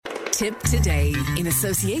Tip today in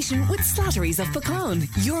association with Slattery's of Pecan,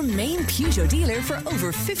 your main Peugeot dealer for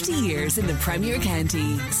over 50 years in the Premier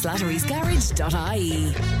County.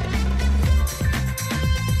 Slattery'sGarage.ie.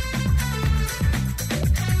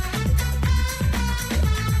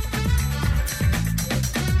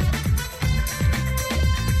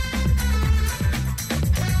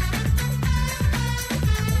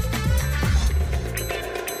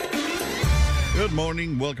 Good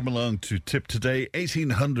morning, welcome along to Tip Today,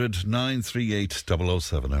 1800 938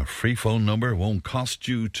 007. Our free phone number won't cost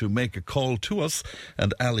you to make a call to us,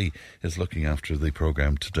 and Ali is looking after the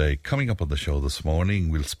programme today. Coming up on the show this morning,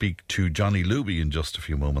 we'll speak to Johnny Luby in just a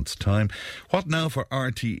few moments' time. What now for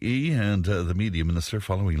RTE and the Media Minister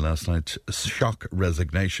following last night's shock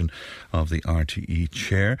resignation of the RTE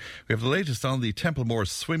chair? We have the latest on the Templemore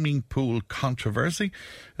swimming pool controversy.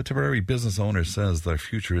 A Tipperary business owner says their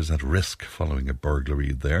future is at risk following a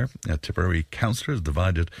burglary there. Tipperary councillors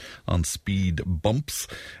divided on speed bumps.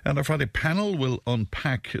 And our Friday panel will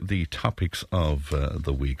unpack the topics of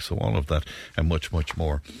the week. So all of that and much, much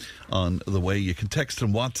more on the way. You can text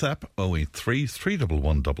and WhatsApp 083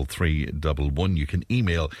 311 3311. You can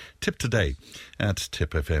email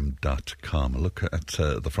tiptoday@tipfm.com. Look at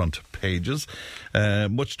the front pages.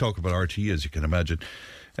 Much talk about RTE, as you can imagine.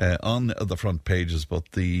 On the front pages,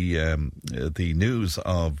 but the news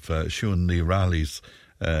of Siún Ní Raghallaig's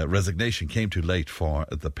resignation came too late for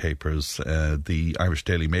the papers. The Irish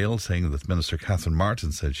Daily Mail saying that Minister Catherine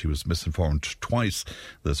Martin said she was misinformed twice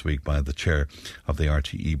this week by the chair of the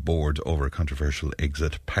RTE board over a controversial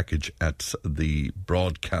exit package at the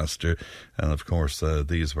broadcaster. And of course,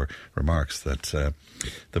 these were remarks that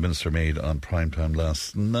the minister made on primetime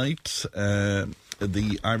last night.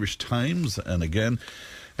 The Irish Times, and again,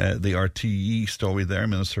 the RTE story there.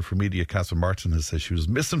 Minister for Media Catherine Martin has said she was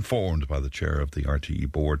misinformed by the chair of the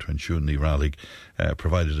RTE board when Siún Ní Raghallaigh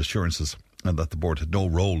provided assurances and that the board had no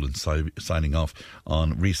role in signing off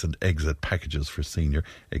on recent exit packages for senior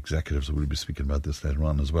executives. We'll be speaking about this later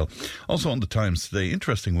on as well. Also on the Times today,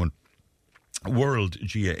 interesting one. World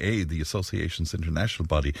GAA, the association's international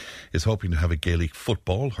body, is hoping to have a Gaelic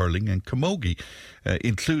football, hurling and camogie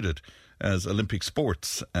included as Olympic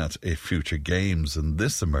sports at a future Games, and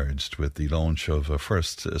this emerged with the launch of a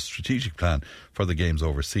first strategic plan for the Games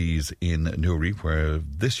overseas in Newry, where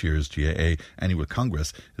this year's GAA annual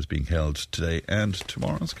Congress is being held today and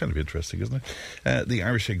tomorrow. It's kind of interesting, isn't it? The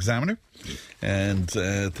Irish Examiner, and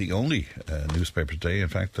the only newspaper today, in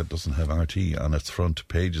fact, that doesn't have RT on its front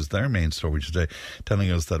page, is their main story today,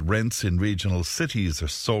 telling us that rents in regional cities are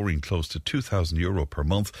soaring close to €2,000 per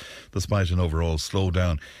month, despite an overall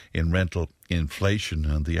slowdown in rental inflation,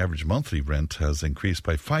 and the average monthly rent has increased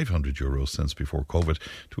by €500 since before COVID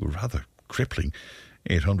to a rather crippling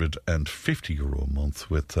 €850 a month,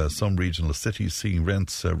 with some regional cities seeing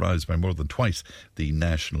rents rise by more than twice the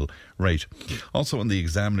national rate. Also in the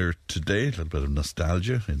Examiner today, a little bit of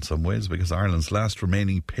nostalgia in some ways, because Ireland's last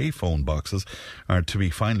remaining payphone boxes are to be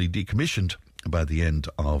finally decommissioned by the end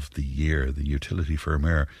of the year. The utility firm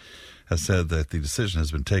Eir has said that the decision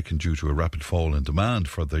has been taken due to a rapid fall in demand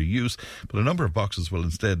for their use, but a number of boxes will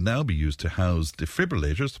instead now be used to house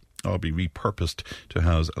defibrillators or be repurposed to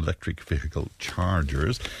house electric vehicle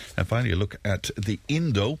chargers. And finally, a look at the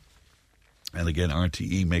Indo. And again,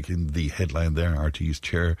 RTE making the headline there. RTE's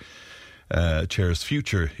chair's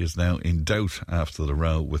future is now in doubt after the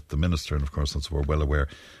row with the minister. And of course, as we're well aware,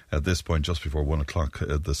 at this point, just before 1 o'clock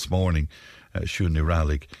this morning, Siún Ní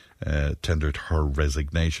Raghallaigh tendered her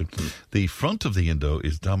resignation. The front of the Indo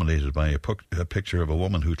is dominated by a picture of a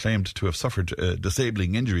woman who claimed to have suffered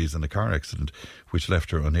disabling injuries in a car accident which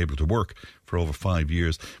left her unable to work for over 5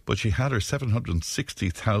 years, but she had her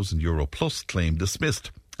 €760,000 plus claim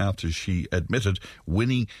dismissed after she admitted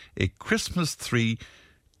winning a Christmas tree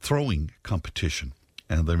throwing competition.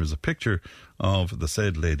 And there is a picture of the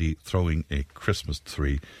said lady throwing a Christmas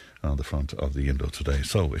tree on the front of the Indo today.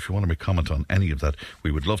 So if you want to make comment on any of that,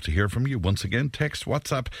 we would love to hear from you. Once again, text,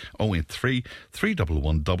 WhatsApp 083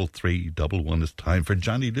 311 3311. It's time for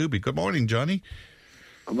Johnny Luby. Good morning, Johnny.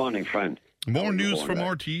 Good morning, Fran. More news from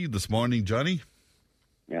RTE this morning, Johnny.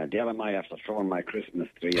 Yeah, the other night after throwing my Christmas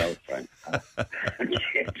tree out, Fran. It's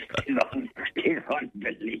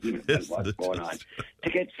unbelievable what's going on. To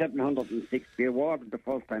get 760, awarded the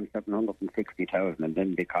first time 760,000, and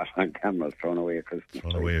then they caught on camera throwing away a Christmas tree.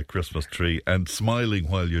 Throwing away a Christmas tree and smiling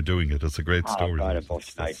while you're doing it. It's a great story.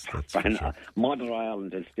 That's sure. Mother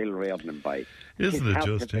Ireland is still railing by. Isn't it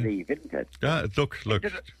just? To believe, isn't it? Yeah, look,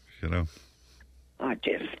 you know. I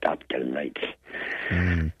just stop the lights.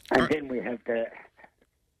 And then we have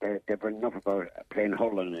they bring up about playing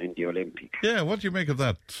hurling in the Olympics. Yeah, what do you make of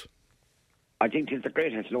that? I think it's the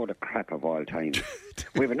greatest load of crap of all time.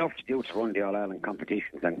 We have enough to do to run the All-Ireland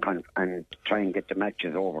competitions and try and get the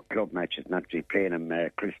matches over, club matches, not to be playing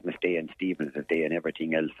them Christmas Day and Stephen's Day and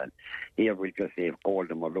everything else. And here we'll just say if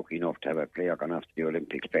Golden were lucky enough to have a player gone off to the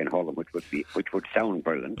Olympics playing hurling, which would sound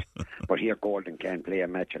brilliant. But here Golden can't play a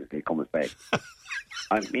match until he comes back.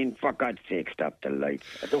 I mean, for God's sake, stop the lights.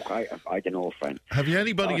 Look, I don't know, Fran. Have you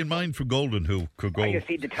anybody in mind for Golden who could go? You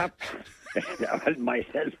see the top... Well,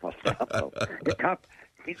 myself for start.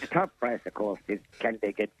 The top brass, of course, is can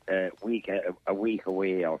they get a week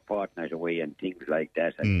away or fortnight away and things like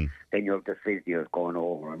that. And then you have the physios going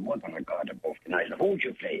over and mother of God above the night. Who'd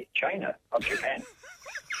you play? China or Japan?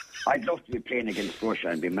 I'd love to be playing against Russia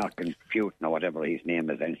and be marking Putin or whatever his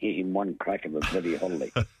name is and hit him one crack of a bloody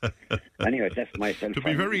hurley. Anyway, that's myself. It would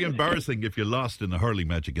be very embarrassing if you lost in a hurling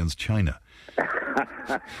match against China.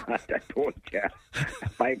 I told you.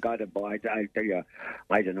 By God, boy, I tell you,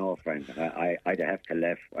 I don't know, friend. I'd have to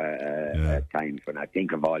laugh at times when I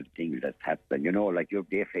think of all the things that's happened. You know, like you have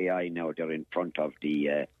the FAI now, they're in front of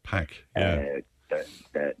the PAC, the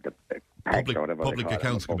PAC or whatever Public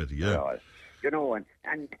Accounts Committee, yeah. You know,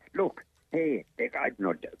 and look, hey, I don't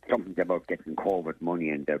know, something about getting COVID money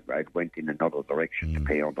and I went in another direction to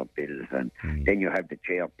pay other bills. And then you have the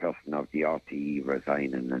chairperson of the RTE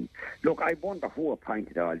resigning. And look, I wonder who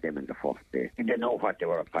appointed all them in the first place. Did they know what they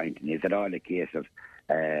were appointing? Is it all a case of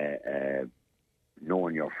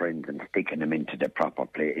knowing your friends and sticking them into the proper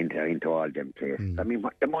place, into all them places? I mean,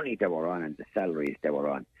 the money they were on and the salaries they were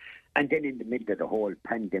on. And then in the middle of the whole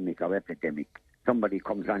pandemic or epidemic, somebody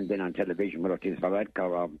comes on then on television, whether it is Varadkar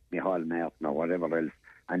or Michal Martin or whatever else,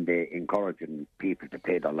 and they're encouraging people to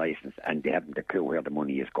pay their licence and they haven't a clue where the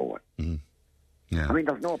money is going. Yeah. I mean,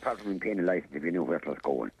 there's no problem in paying a licence if you knew where it was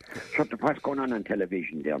going. So what's going on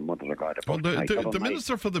television there, mother of God? Well, the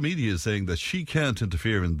Minister for the Media is saying that she can't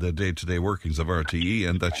interfere in the day-to-day workings of RTE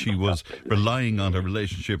and that she was relying on a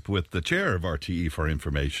relationship with the chair of RTE for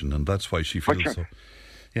information, and that's why she feels so.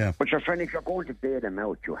 Yeah. But your friend, if you're going to bail them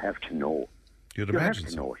out, you have to know. You'd imagine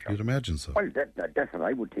so. You'd imagine so. Well, that's what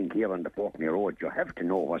I would think here on the Falkner Road. You have to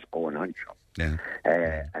know what's going on, sure.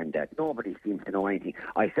 Yeah. And nobody seems to know anything.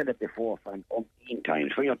 I said it before, Fran, umpteen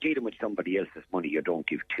times. When you're dealing with somebody else's money, you don't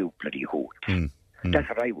give two bloody hoots. That's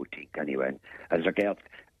what I would think, anyway. And as regards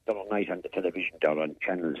the other night on the television, there on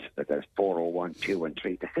channels, there's 401, 2 and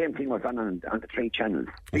 3. The same thing was on the 3 channels.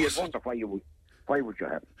 So you'd wonder why would you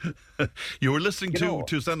have? You were listening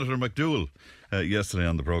to Senator McDowell yesterday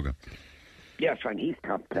on the programme. Yes, and he's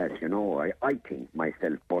top class, you know, I think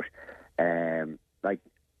myself, but like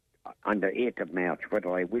on the 8th of March,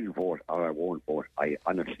 whether I will vote or I won't vote, I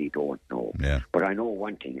honestly don't know. Yeah. But I know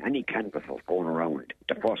one thing, any canvassers going around,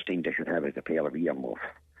 the first thing they should have is a pair of earmuffs,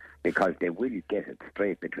 because they will get it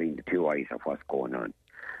straight between the two eyes of what's going on.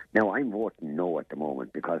 Now, I'm voting no at the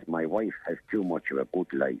moment because my wife has too much of a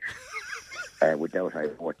good life without I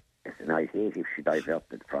vote. And I hate if she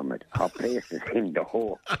diverted from it. Her place is in the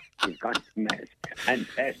hole. She's gone mad. And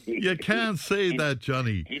you can't say that,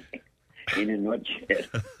 Johnny. In a nutshell.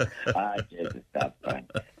 Just stop, man.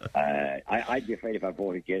 I'd be afraid if I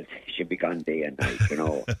voted yes, she'd be gone day and night, you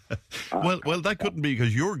know. Well, that couldn't be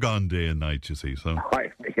because you're gone day and night, you see. So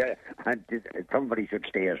yeah, and somebody should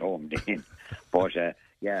stay at home then. But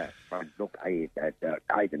look, I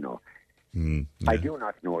don't know. Yeah. I do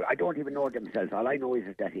not know. I don't even know themselves. All I know is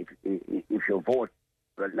that if you vote,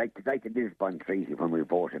 like the Lisbon Treaty, when we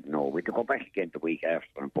voted no, we had to go back again the week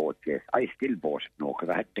after and vote yes. I still voted no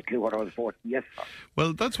because I had to clue what I was voting yes for.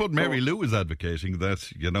 Well, that's what Mary Lou is advocating,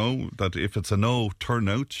 that, you know, that if it's a no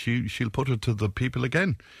turnout, she'll put it to the people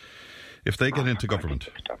again if they get into government.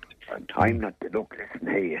 I'm not. Look, listen,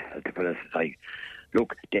 hey, the fellas,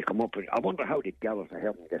 look, they come up with. I wonder how the Cllrs are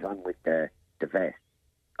helping get on with the VAT.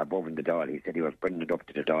 Above in the dial, he said he was bringing it up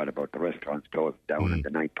to the dial about the restaurants closing down and the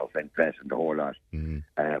 9% VAT and the whole lot. When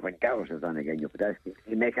Cllrs is on again, you could ask him, did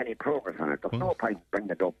he make any progress on it? There's no point bringing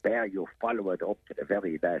it up there. You follow it up to the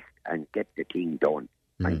very best and get the thing done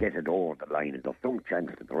and get it over the line. And there's some chance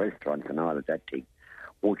that the restaurants and all of that thing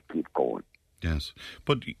would keep going. Yes,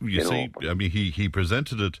 but you see, I mean, he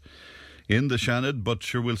presented it in the Shannon, but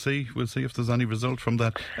sure, we'll see if there's any result from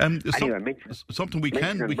that. Something we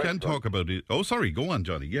can talk about it. Oh, sorry, go on,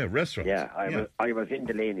 Johnny. Yeah, restaurants. Yeah, I was in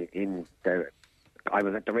the lane I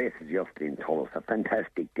was at the races yesterday in Tullis. A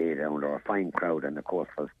fantastic day down there, a fine crowd, and of course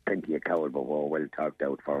there's plenty of cows, but we're well talked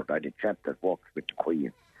out for it. I had a chap that walks with the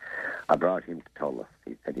Queen. I brought him to Tullis.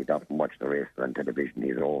 He said he'd often watch the races on television.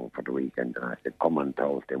 He's over for the weekend, and I said, come on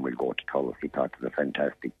Thursday and we'll go to Tullis. He thought it was a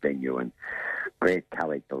fantastic venue and great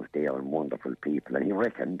characters there and wonderful people. And he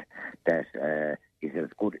reckoned that it is as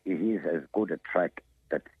good a track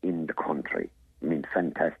that's in the country. I mean,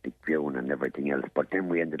 fantastic viewing and everything else. But then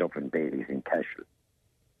we ended up in Bailey's in Cashel.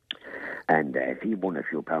 And if he won a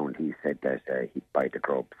few pounds, he said that he'd buy the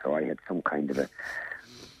club. So I had some kind of a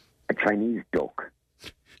Chinese duck.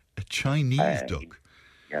 A Chinese duck?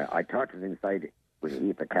 Yeah, I thought it was inside with a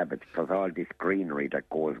heap of cabbage, plus all this greenery that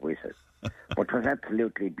goes with it. But it was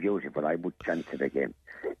absolutely beautiful. I would chance it again.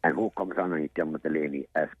 And who comes on and he's down with the lady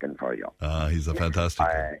asking for you? He's a fantastic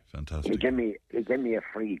fantastic. He gave me a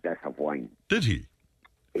free glass of wine. Did he?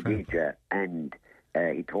 He did, yeah. And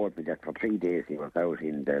he told me that for 3 days he was out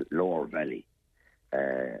in the Lower Valley.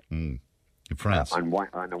 In France. On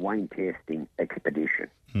a wine tasting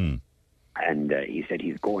expedition. And he said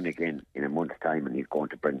he's going again in a month's time and he's going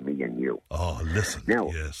to bring me and you. Oh, listen. Now,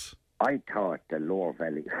 yes. I thought the Lower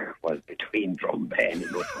Valley was between Drumban and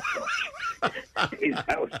Uppercross. His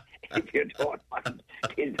house, if you don't mind,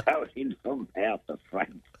 his house in some part of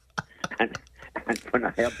France. And when I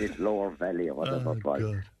heard this Lower Valley or whatever it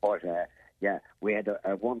was. But, yeah, we had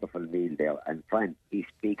a wonderful meal there. And Fran, he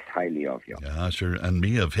speaks highly of you. Yeah, sure. And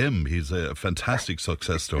me of him. He's a fantastic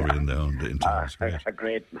success story in town. A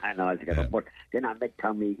great man altogether. Yeah. But then I met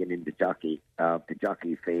Tom Egan in the jockey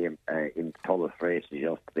fame in Cllrs races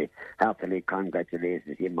yesterday. Heartily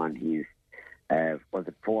congratulations him on his was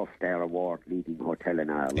it 4-star award leading hotel in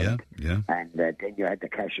Ireland. Yeah. And then you had the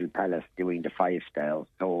Cashel Palace doing the 5-star.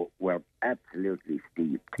 So we're absolutely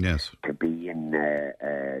steeped to be in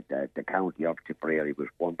the county of Tipperary was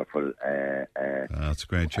wonderful. That's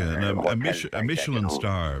great, yeah. A Michelin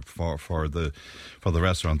star for the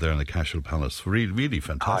restaurant there in the Cashel Palace. Really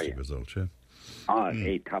fantastic result, yeah.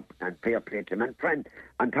 A top and fair play to him. And friend,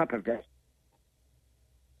 on top of that,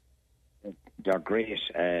 they're great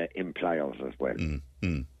employers as well.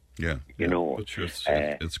 Yeah, you know,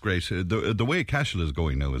 it's great. The way Cashel is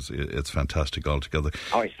going now it's fantastic altogether.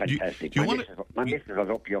 Oh, it's fantastic. My missus was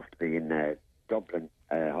up yesterday in Dublin.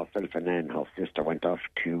 Herself and Anne, her sister, went off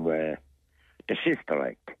to the Sister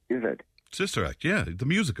Act. Is it Sister Act? Yeah, the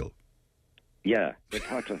musical. Yeah, they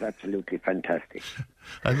thought it was absolutely fantastic.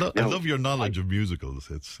 I love your knowledge of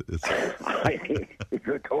musicals. It's. If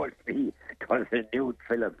you told me it was a nude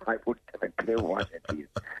film, I wouldn't have a clue what it is.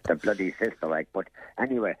 The bloody Sister Act. But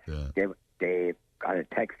anyway, they got a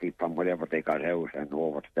taxi from wherever they got out and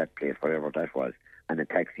over to that place, wherever that was, and a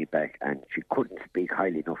taxi back. And she couldn't speak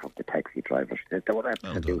highly enough of the taxi driver. She said they were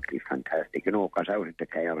absolutely fantastic. You know, got out of the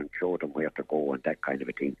car and showed them where to go and that kind of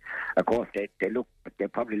a thing. Of course, they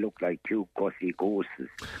probably look like two gussy ghosts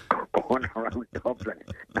going around Dublin,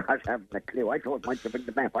 not having a clue. I thought it might have been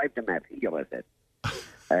the map. I have the map here, I said.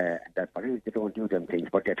 That probably they don't do them things,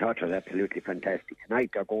 but they thought it was absolutely fantastic.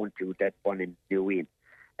 Tonight they're going to that one in New Inn.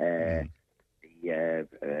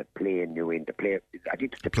 Play in New Inn. I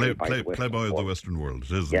think it's the Playboy of the Western World,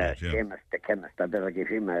 isn't it? Yeah, the chemist. I better give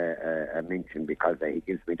him a mention because he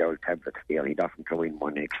gives me the old tablets there. He doesn't throw in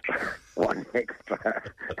one extra,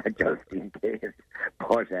 just in case.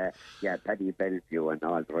 But Paddy Bellevue and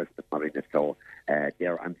all the rest of them are in it. So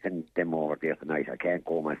I'm sending them over there tonight. I can't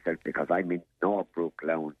go myself because I'm in Norbrook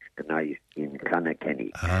Lounge tonight in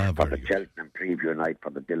Clonakilty for the Cheltenham preview night for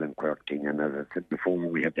the Dylan Quirk thing. And as I said before,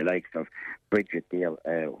 we have the likes of Bridget there,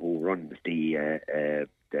 who runs the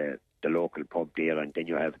local pub there, and then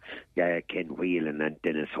you have Ken Whelan and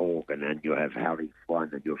Dennis Hogan, and you have Harry Swan,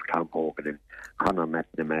 and you have Tom Hogan and Conor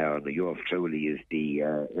McNamara, and yours truly is the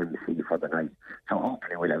MC for the night. So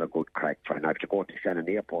hopefully we'll have a good crack for it. I have to go to Shannon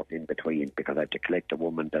Airport in between because I have to collect a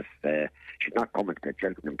woman that's she's not coming to the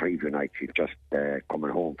Cheltenham preview night. She's just coming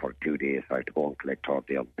home for 2 days. So I have to go and collect her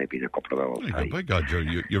there maybe in a couple of hours. Oh my God,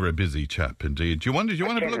 you're a busy chap indeed. Do you want to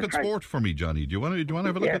have a look at sport for me, Johnny? Do you want to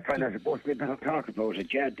have a look at? Yeah, I suppose we better talk about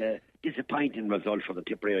it. Yeah, the disappointing result for the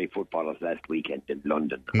Tipperary footballers last weekend in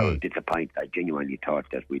London. I was disappointed. I genuinely thought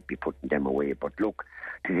that we'd be putting them away. But look,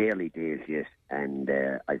 it's early days, yes, and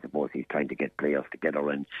I suppose he's trying to get players together.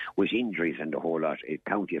 And with injuries and the whole lot,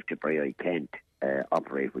 County of Tipperary can't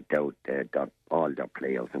operate without all their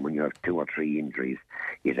players. And when you have 2 or 3 injuries,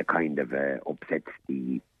 it kind of upsets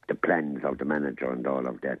the plans of the manager and all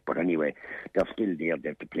of that. But anyway, they're still there. They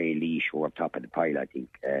have to play Laois, who are top of the pile, I think,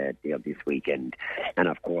 there this weekend. And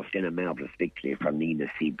of course, then a marvellous victory from Nina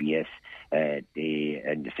CBS in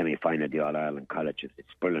the semi-final of the All-Ireland Colleges.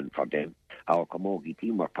 It's brilliant for them. Our Camogie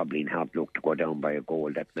team were probably in hard luck to go down by a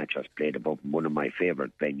goal. That match was played above one of my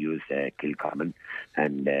favourite venues, Kilcommon,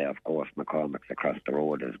 and of course McCormick's across the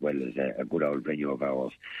road, as well as a good old venue of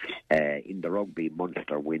ours. In the rugby,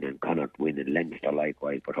 Munster win and Connacht win, and Leinster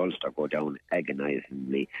likewise, but Ulster go down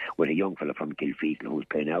agonisingly with a young fella from Kilfeaton who's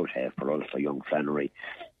playing out half for Ulster, young Flannery.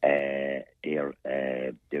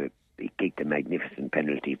 He kicked a magnificent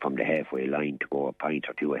penalty from the halfway line to go a point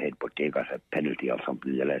or two ahead, but they got a penalty or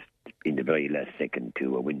something in the very last second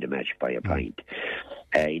to win the match by a point.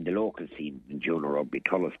 In the local scene in junior rugby,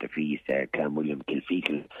 Thurles defeats Clanwilliam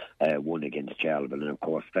Kilfeacle won against Charleville, and of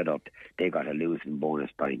course Fedot, they got a losing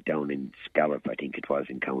bonus point down in Scariff, I think it was,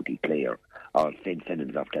 in County Clare, or St.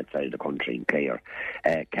 Sennons off that side of the country in Clare.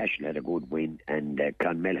 Cashel had a good win, and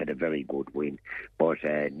Clonmel had a very good win, but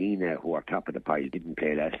Nina, who are top of the pile, didn't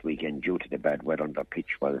play last weekend due to the bad weather on the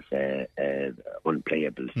pitch, was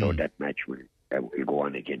unplayable, so that match will go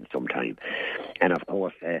on again sometime. And of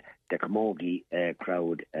course, the Camogie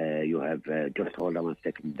crowd, you have, just hold on 1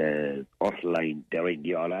 second, the Line, they're in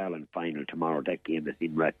the All-Ireland final tomorrow. That game is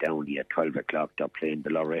in Rathdowney at 12 o'clock. They're playing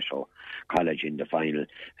the Loreto College in the final.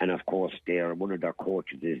 And of course, one of their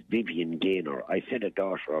coaches is Vivian Gaynor. I said a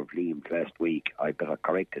daughter of Liam's last week. I better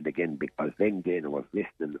correct it again, because then Gaynor was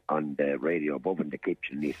listening on the radio above in the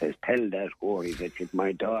kitchen. He says, tell that whore, he said, she's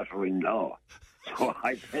my daughter-in-law. So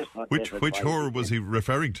I which horror was he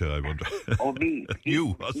referring to, I wonder? Oh, me.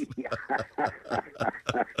 You.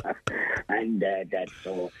 And that's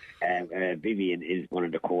so. Vivian is one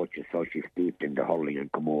of the coaches, so she's steeped in the hurling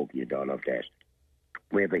and camogie and all of that.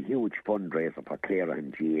 We have a huge fundraiser for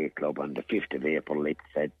Cllrs GA Club on the 5th of April.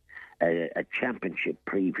 It's a championship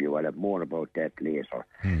preview. I'll have more about that later.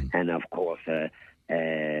 And of course,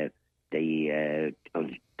 I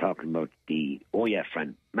was talking about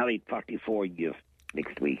Fran, married 44 years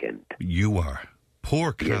next weekend. You are.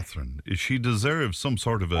 Poor Catherine. Yes. She deserves some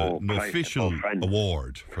sort of an official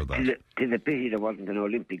award for that. Tis a pity there wasn't an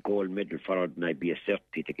Olympic gold medal for her, and I'd be a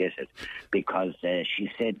certainty to get it, because she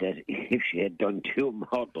said that if she had done 2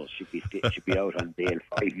 models, she'd be out on bail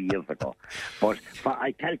 5 years ago. But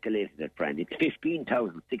I calculated it, Fran. It's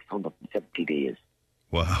 15,670 days.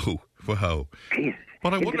 Wow. Jeez.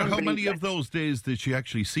 But I wonder how many of those days did she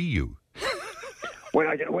actually see you?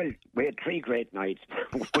 Well, we had 3 great nights.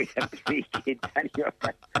 We had 3 kids, and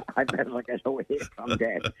I better get away from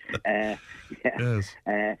that. Yes.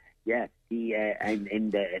 And in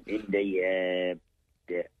the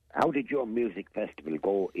how did your music festival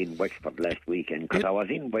go in Wexford last weekend? Because I was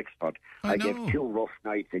in Wexford. I gave 2 rough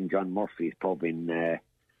nights in John Murphy's pub in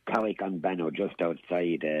Carrick-on-Banno, just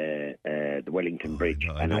outside the Wellington Bridge,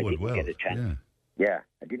 and I didn't get a chance. Yeah,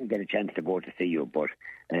 I didn't get a chance to go to see you, but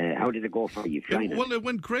how did it go for you? Well, it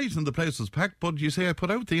went great and the place was packed, but you say I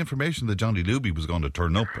put out the information that Johnny Luby was going to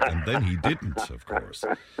turn up, and then he didn't, of course.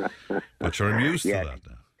 But you're used to that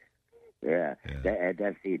now. Yeah.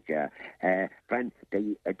 That's it, yeah. Fran,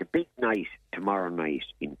 the big night tomorrow night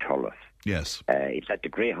in Thurles. Yes. It's at the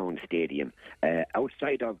Greyhound Stadium.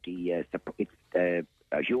 Outside of it's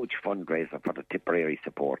a huge fundraiser for the Tipperary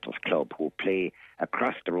Supporters Club, who play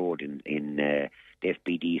across the road in the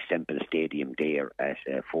FBD Semple Stadium there at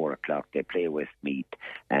 4 o'clock. They play Westmeath,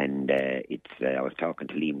 and I was talking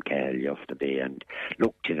to Liam Cahill yesterday, and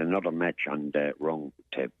look, it's another match on the rung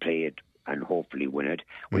to play it and hopefully win it,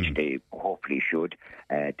 which they hopefully should.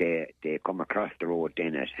 They come across the road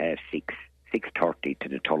then at 6:30 to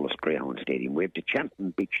the Thurles Greyhound Stadium. We have the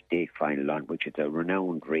Champion Beach Stake final on, which is a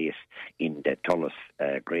renowned race in the Thurles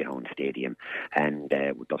Greyhound Stadium, and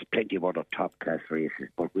there's plenty of other top-class races,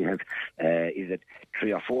 but we have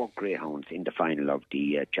 3 or 4 greyhounds in the final of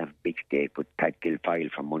the Champion Beach Stake, with Pat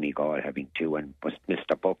Gilfile from Moneygall having 2, and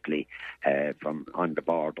Mr. Buckley from On the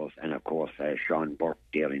Borders, and of course Sean Burke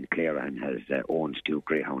there in Cllrs owns 2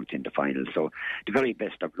 greyhounds in the final. So the very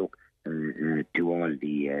best of luck to all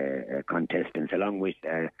the contestants, along with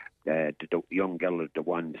the young girl, the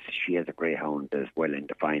ones, she has a greyhound as well in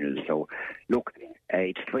the final. So look,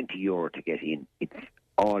 it's €20 to get in. It's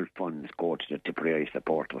all funds go to the Tipperary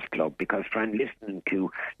Supporters Club, because, Fran, listening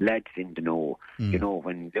to lads in the know, you know,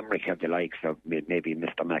 when Limerick have the likes of maybe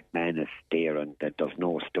Mr. McManus there, and there's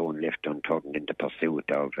no stone left unturned in the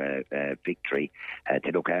pursuit of victory,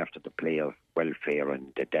 to look after the players' welfare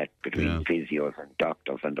and that between physios and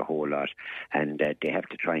doctors and the whole lot, and they have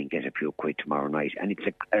to try and get a few quid tomorrow night, and it's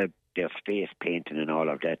there's face painting and all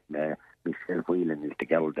of that. Michelle Whelan is the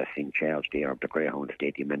girl that's in charge there of the Greyhound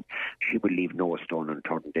Stadium, and she will leave no stone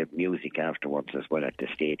unturned. They have music afterwards as well at the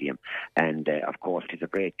stadium, and of course it's a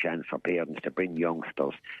great chance for parents to bring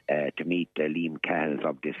youngsters to meet the Liam Cahills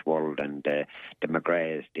of this world, and the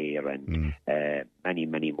McGraths there, and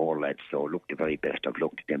many more lads. So look, the very best of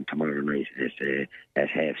luck to them tomorrow night at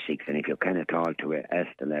 6:30, and if you can at all to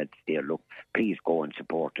ask the lads there, look, please go and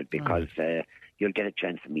support it, because you'll get a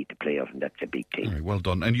chance to meet the players, and that's a big thing. Right, well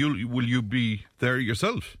done. And will you be there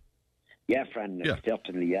yourself? Yeah, Fran,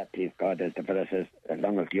 certainly, yeah, please God, as the fella says, as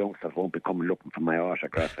long as the youngsters won't be coming looking for my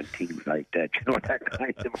autograph and things like that, you know, that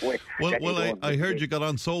kind of way. Well, I heard you got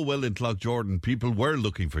on so well in Clough-Jordan, people were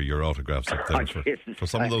looking for your autographs up there for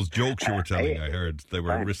some of those jokes you were telling, I heard. They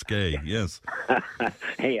were risque, yes.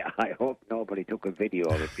 Hey, I hope nobody took a video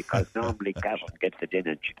of it, because normally Catherine gets it in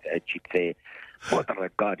and she'd say, Mother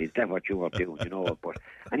of God, is that what you were doing, you know? But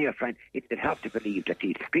anyway, friend, it'd have to believe that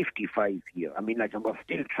he's 55 years. I mean, like, we're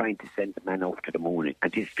still trying to send the man off to the moon,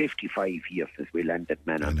 and it's 55 years since we landed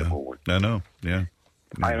man on the moon. I know, yeah.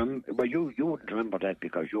 Well, you wouldn't remember that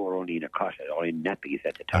because you were only in a cottage or in nappies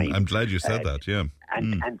at the time. I'm glad you said that, yeah.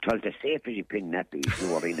 And it was the safety pin nappies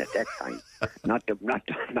you were in at that time, not the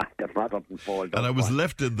modern fold. And I was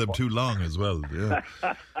left in them too long as well, yeah.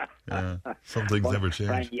 Yeah, some things never change.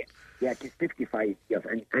 Friend, yeah, it's 55 years,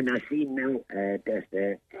 and I see now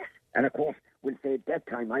there's and of course, we'll say at that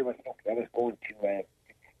time I was going to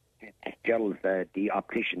Cllrs, the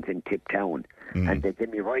opticians in Tipp Town, and they gave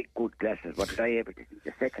me right good glasses. But was I able to see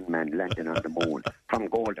the second man landing on the moon from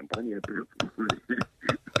Golden?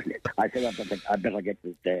 I said I better get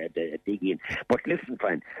the dig in. But listen,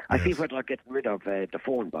 friend, I see whether I'm getting rid of the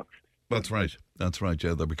phone box. That's right,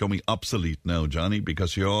 yeah. They're becoming obsolete now, Johnny,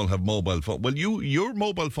 because you all have mobile phone. Well, your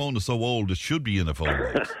mobile phone is so old, it should be in a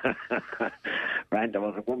phone box. Brand, there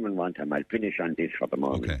was a woman one time, I'll finish on this for the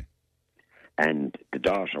moment. Okay. And the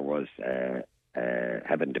daughter was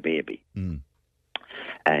having the baby.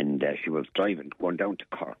 And she was going down to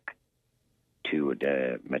Cork to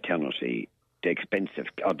the maternity, down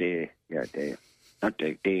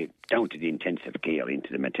to the intensive care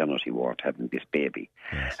into the maternity ward having this baby.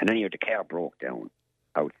 Yes. And then the car broke down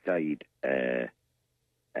outside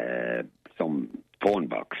some phone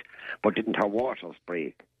box, but didn't her waters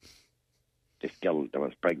break? This girl that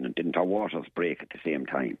was pregnant, didn't her waters break at the same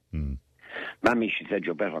time? Mammy, she said,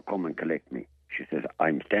 you better come and collect me. She says,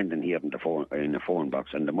 I'm standing here in the phone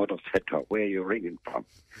box, and the mother said to her, where are you ringing from?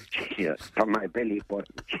 She says, from my belly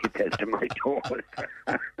button. She says, to my toes.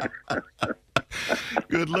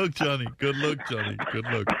 Good luck, Johnny. Good luck.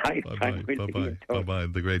 Bye-bye.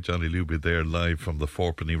 The great Johnny Luby there, live from the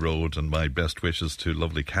Fourpenny Road, and my best wishes to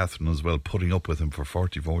lovely Catherine as well, putting up with him for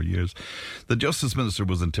 44 years. The Justice Minister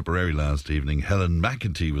was in Tipperary last evening. Helen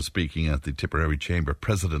McEntee was speaking at the Tipperary Chamber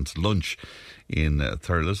President's Lunch in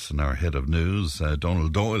Cllrs, and our head of news,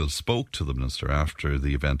 Donald Doyle, spoke to the Minister after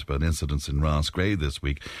the event about incidents in Roscrea this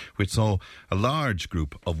week, which saw a large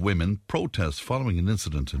group of women protest following an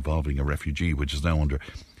incident involving a refugee, which is now under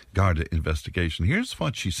Garda investigation. Here's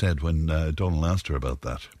what she said when Donald asked her about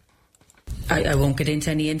that. I won't get into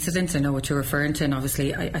any incidents. I know what you're referring to, and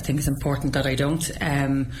obviously I think it's important that I don't.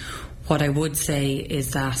 What I would say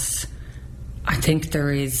is that I think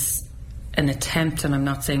there is an attempt, and I'm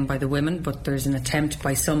not saying by the women, but there's an attempt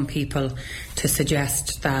by some people to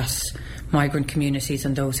suggest that migrant communities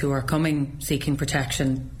and those who are coming seeking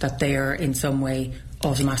protection, that they are in some way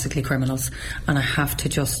automatically criminals. And I have to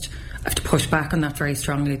push back on that very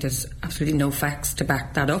strongly. There's absolutely no facts to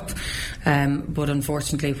back that up. But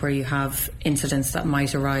unfortunately, where you have incidents that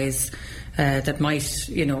might arise,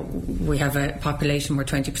 we have a population where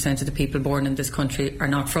 20% of the people born in this country are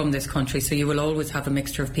not from this country, so you will always have a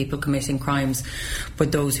mixture of people committing crimes.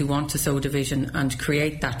 But those who want to sow division and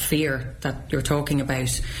create that fear that you're talking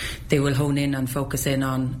about, they will hone in and focus in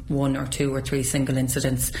on 1 or 2 or 3 single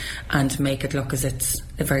incidents and make it look as it's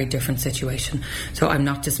a very different situation. So I'm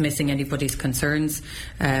not dismissing anybody's concerns,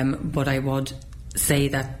 but I would say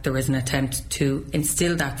that there is an attempt to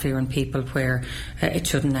instill that fear in people where it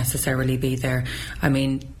shouldn't necessarily be there. I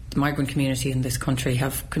mean, the migrant community in this country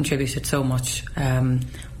have contributed so much.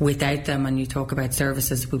 Without them, and you talk about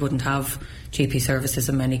services, we wouldn't have GP services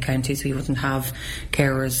in many counties, we wouldn't have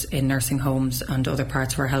carers in nursing homes and other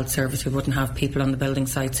parts of our health service, we wouldn't have people on the building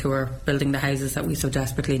sites who are building the houses that we so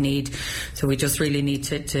desperately need. So we just really need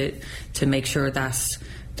to make sure that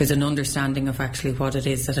there's an understanding of actually what it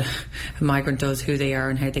is that a migrant does, who they are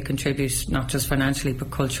and how they contribute, not just financially but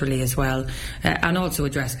culturally as well, and also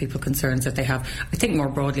address people's concerns that they have. I think more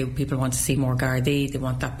broadly people want to see more Gardaí, they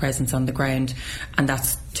want that presence on the ground, and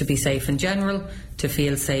that's to be safe in general, to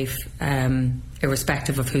feel safe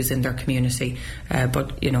irrespective of who's in their community.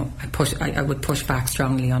 But I would push back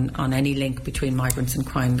strongly on any link between migrants and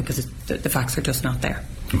crime, because the facts are just not there.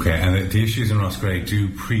 Okay, and the issues in Roscrea do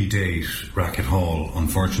predate Racket Hall.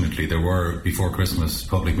 Unfortunately, there were, before Christmas,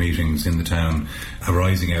 public meetings in the town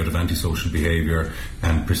arising out of antisocial behaviour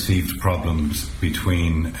and perceived problems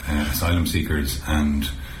between asylum seekers and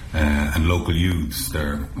and local youths.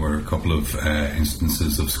 There were a couple of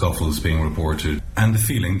instances of scuffles being reported, and the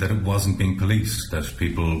feeling that it wasn't being policed, that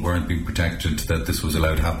people weren't being protected, that this was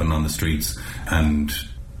allowed to happen on the streets, and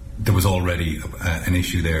there was already an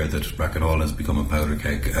issue there that Racket Hall has become a powder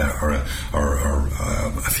keg or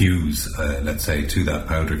a fuse, let's say, to that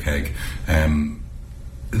powder keg. And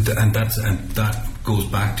that goes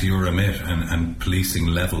back to your remit and policing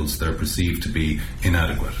levels that are perceived to be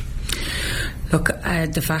inadequate. Look,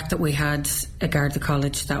 the fact that we had a Garda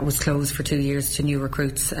College that was closed for 2 years to new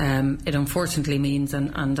recruits, it unfortunately means,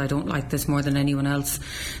 and I don't like this more than anyone else,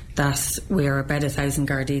 that we are about 1,000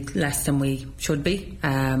 Gardaí less than we should be.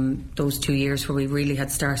 Those 2 years where we really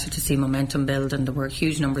had started to see momentum build and there were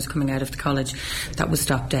huge numbers coming out of the college, that was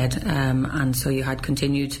stopped dead. And so you had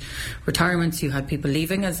continued retirements, you had people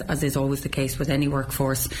leaving, as is always the case with any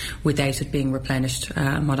workforce, without it being replenished.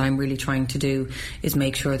 And what I'm really trying to do is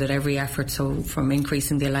make sure that every effort, so from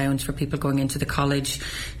increasing the allowance for people going into the college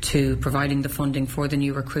to providing the funding for the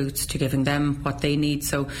new recruits to giving them what they need.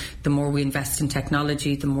 So the more we invest in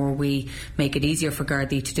technology, the more we make it easier for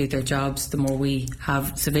Gardaí to do their jobs, the more we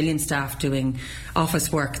have civilian staff doing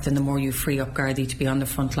office work, then the more you free up Gardaí to be on the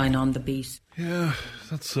front line on the beat. Yeah,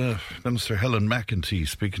 that's Minister Helen McEntee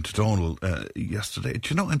speaking to Donald yesterday. Do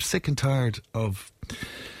you know, I'm sick and tired of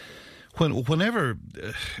whenever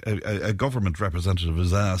a government representative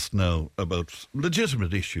is asked now about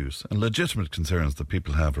legitimate issues and legitimate concerns that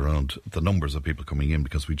people have around the numbers of people coming in,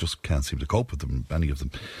 because we just can't seem to cope with them, many of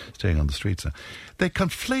them staying on the streets now, they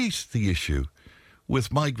conflate the issue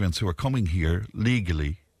with migrants who are coming here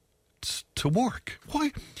legally to work.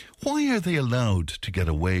 Why are they allowed to get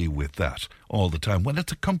away with that all the time when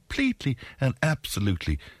it's a completely and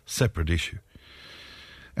absolutely separate issue?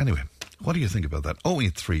 Anyway, what do you think about that?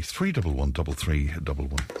 083 311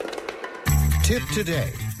 3311. Tip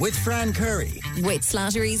Today with Fran Curry. With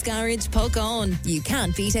Slattery's Garage, Puckane. You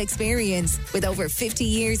can't beat experience. With over 50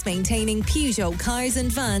 years maintaining Peugeot cars and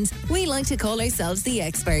vans, we like to call ourselves the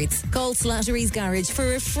experts. Call Slattery's Garage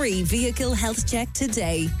for a free vehicle health check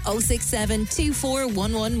today. 067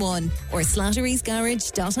 24111 or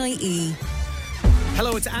slatterysgarage.ie.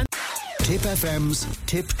 Hello, it's Andy. Tip FM's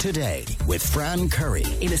Tip Today with Fran Curry.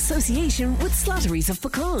 In association with Slattery's of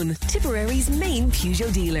Puckane, Tipperary's main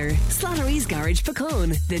Peugeot dealer. Slattery's Garage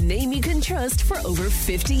Puckane, the name you can trust for over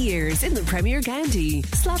 50 years in the Premier County.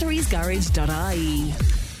 slatterysgarage.ie.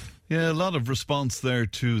 Yeah, a lot of response there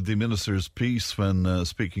to the Minister's piece when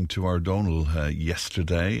speaking to our Donald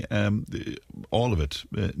yesterday. All of it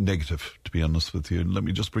negative, to be honest with you. Let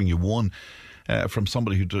me just bring you one from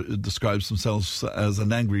somebody who describes themselves as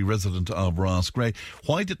an angry resident of Rossgrey.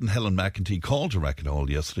 Why didn't Helen McEntee call to Racket Hall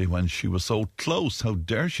yesterday when she was so close? How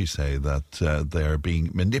dare she say that they're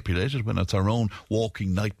being manipulated when it's our own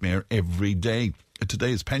walking nightmare every day?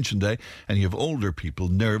 Today is pension day and you have older people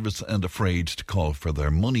nervous and afraid to call for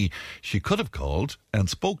their money. She could have called and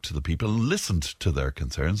spoke to the people and listened to their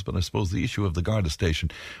concerns, but I suppose the issue of the Garda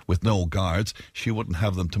station with no guards, she wouldn't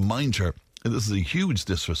have them to mind her. This is a huge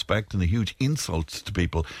disrespect and a huge insult to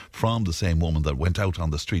people from the same woman that went out on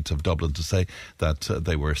the streets of Dublin to say that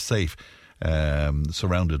they were safe,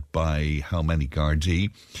 surrounded by how many Gardaí.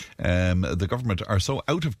 The government are so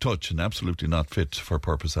out of touch and absolutely not fit for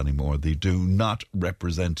purpose anymore. They do not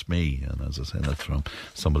represent me. And as I say, that's from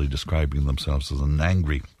somebody describing themselves as an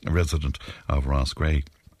angry resident of Rossgrey.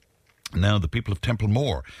 Now, the people of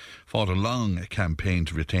Templemore fought a long campaign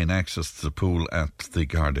to retain access to the pool at the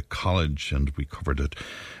Garda College, and we covered it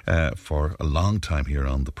for a long time here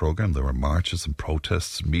on the programme. There were marches and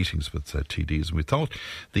protests, meetings with TDs, and we thought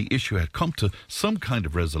the issue had come to some kind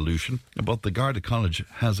of resolution, but the Garda College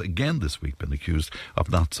has again this week been accused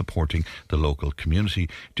of not supporting the local community.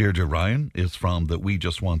 Deirdre Ryan is from the We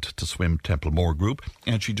Just Want to Swim Templemore group,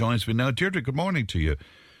 and she joins me now. Deirdre, good morning to you.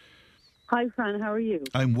 Hi, Fran. How are you?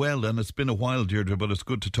 I'm well, and it's been a while, Deirdre, but it's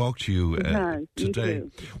good to talk to you today.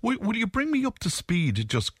 Will you bring me up to speed?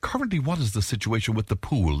 Just currently, what is the situation with the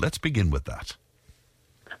pool? Let's begin with that.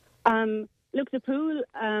 Look, the pool,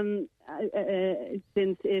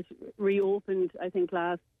 since it reopened, I think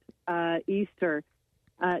last Easter,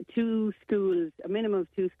 2 schools, a minimum of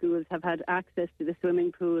 2 schools, have had access to the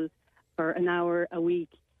swimming pool for an hour a week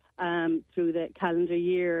through the calendar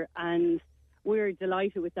year, and we're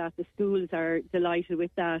delighted with that. The schools are delighted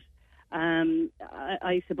with that.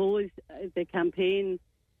 I suppose the campaign,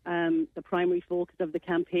 the primary focus of the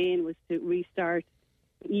campaign was to restart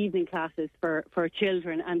evening classes for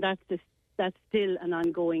children, and that's still an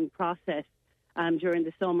ongoing process. During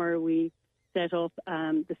the summer, we set up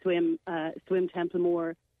the Swim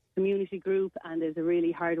Templemore community group, and there's a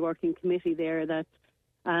really hard-working committee there that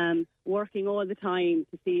working all the time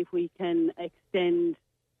to see if we can extend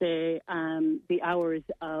the hours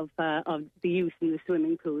of the use in the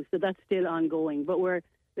swimming pool. So that's still ongoing. But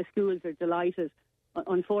the schools are delighted.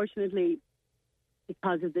 Unfortunately,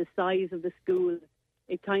 because of the size of the school,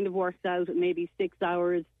 it kind of works out at maybe 6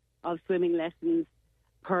 hours of swimming lessons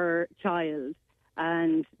per child,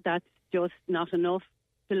 and that's just not enough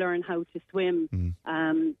to learn how to swim.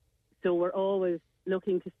 So we're always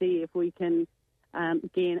looking to see if we can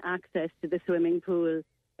gain access to the swimming pool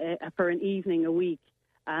for an evening a week,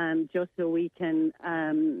 just so we can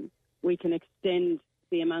extend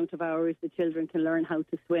the amount of hours the children can learn how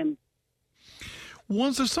to swim.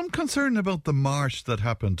 Was there some concern about the march that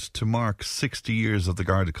happened to mark 60 years of the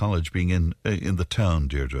Garda College being in the town,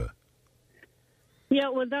 Deirdre? Yeah,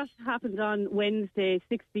 well, that happened on Wednesday,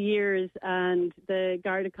 60 years, and the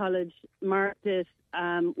Garda College marked it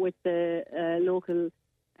with the local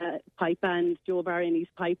pipe band. Joe Barry and his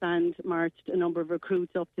pipe band marched a number of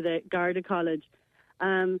recruits up to the Garda College.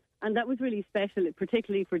 And that was really special,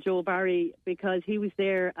 particularly for Joe Barry, because he was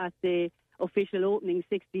there at the official opening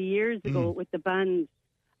 60 years ago with the band.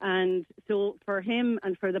 And so for him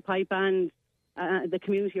and for the pipe band, the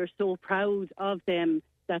community are so proud of them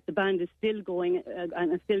that the band is still going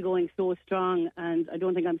and is still going so strong. And I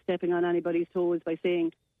don't think I'm stepping on anybody's toes by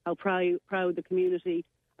saying how proud the community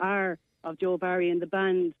are of Joe Barry and the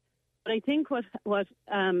band. But I think what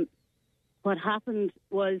happened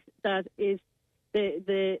was that is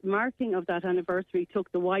the marking of that anniversary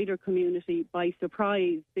took the wider community by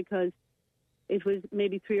surprise, because it was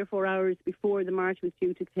maybe 3 or 4 hours before the march was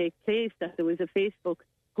due to take place that there was a Facebook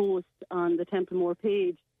post on the Templemore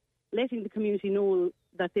page letting the community know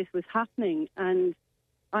that this was happening. And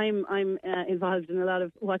I'm involved in a lot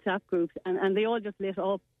of WhatsApp groups, and they all just lit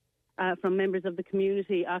up from members of the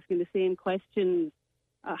community asking the same questions.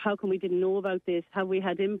 How come we didn't know about this? Have we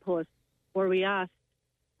had input? Were we asked?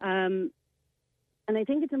 And I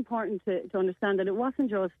think it's important to understand that it wasn't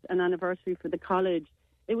just an anniversary for the college.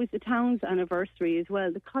 It was the town's anniversary as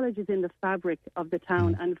well. The college is in the fabric of the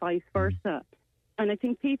town and vice versa. And I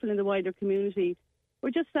think people in the wider community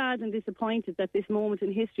were just sad and disappointed that this moment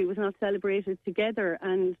in history was not celebrated together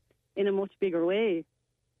and in a much bigger way.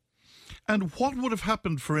 And what would have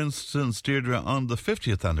happened, for instance, Deirdre, on the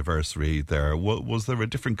 50th anniversary there? Was there a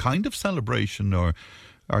different kind of celebration, or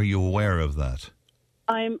are you aware of that?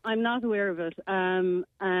 I'm not aware of it. And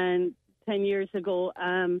 10 years ago,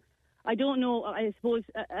 I don't know. I suppose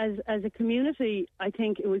as a community, I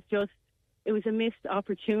think it was a missed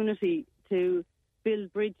opportunity to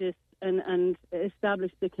build bridges and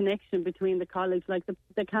establish the connection between the college. Like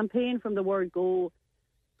the campaign from the word go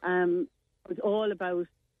was all about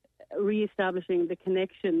re-establishing the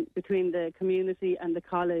connection between the community and the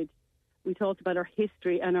college. We talked about our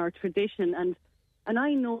history and our tradition, and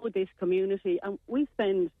I know this community, and we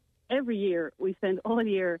spend all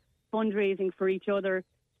year fundraising for each other,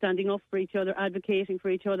 standing up for each other, advocating for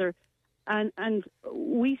each other, and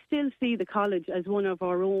we still see the college as one of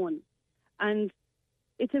our own. And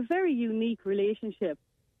it's a very unique relationship.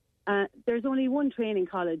 There's only one training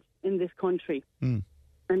college in this country, and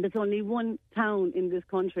there's only one town in this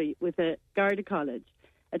country with a Garda College,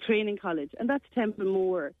 a training college, and that's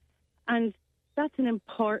Templemore. And that's an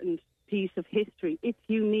important piece of history. It's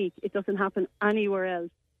unique. It doesn't happen anywhere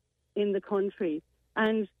else in the country.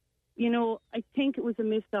 And, you know, I think it was a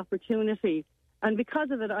missed opportunity. And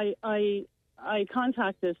because of it, I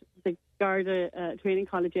contacted the Garda Training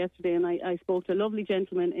College yesterday, and I spoke to a lovely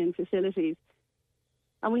gentleman in facilities.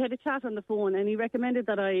 And we had a chat on the phone, and he recommended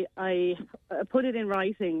that I put it in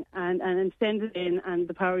writing and send it in, and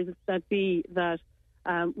the powers that be that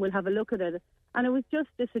will have a look at it. And it was just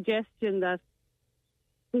a suggestion that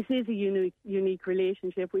this is a unique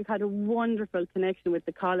relationship. We've had a wonderful connection with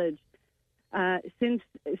the college since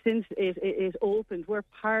it opened. We're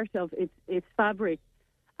part of its fabric,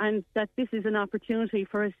 and that this is an opportunity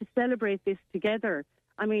for us to celebrate this together.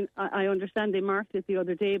 I mean, I understand they marked it the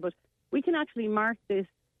other day, but we can actually mark this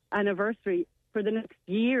anniversary for the next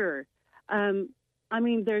year. I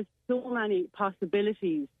mean, there's so many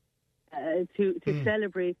possibilities to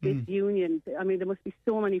celebrate this union. I mean, there must be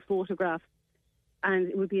so many photographs, and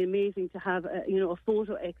it would be amazing to have a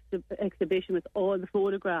photo exhibition with all the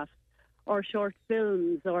photographs, or short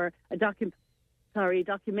films, or a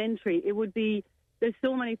documentary. It would be, there's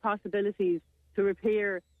so many possibilities to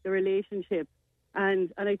repair the relationship,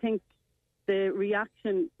 and I think the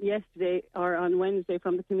reaction yesterday or on Wednesday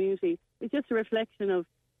from the community is just a reflection of,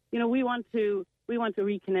 we want to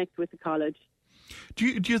reconnect with the college. Do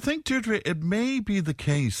you think, Deirdre, it may be the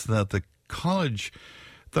case that the college,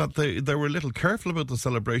 that they were a little careful about the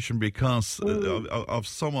celebration because of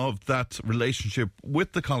some of that relationship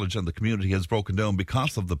with the college and the community has broken down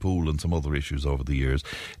because of the pool and some other issues over the years.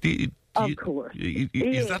 Of course.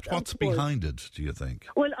 Is that what's behind it, do you think?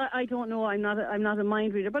 Well, I don't know. I'm not a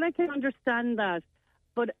mind reader, but I can understand that.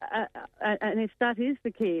 But and if that is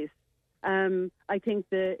the case, I think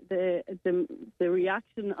the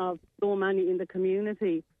reaction of so many in the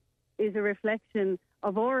community is a reflection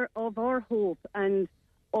of our hope and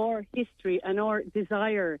our history and our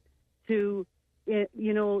desire to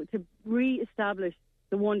to re-establish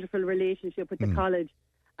the wonderful relationship with the college.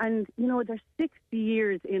 And there's 60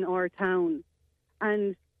 years in our town,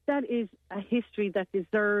 and that is a history that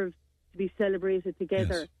deserves to be celebrated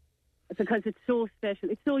together. Yes. Because it's so special,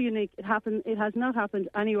 it's so unique. It has not happened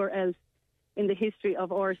anywhere else in the history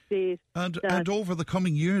of our state. And over the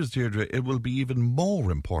coming years, Deirdre, it will be even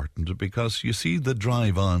more important because you see the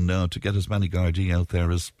drive on now to get as many Gardaí out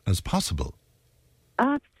there as possible.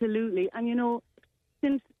 Absolutely. And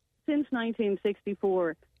since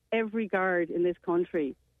 1964, every guard in this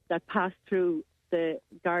country that passed through the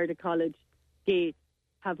Garda College gate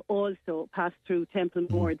have also passed through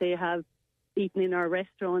Templemore. They have eaten in our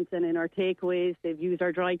restaurants and in our takeaways. They've used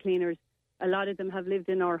our dry cleaners. A lot of them have lived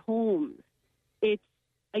in our homes. It's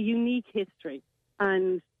a unique history,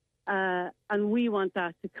 and we want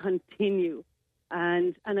that to continue.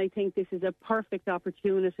 And I think this is a perfect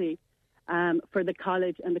opportunity for the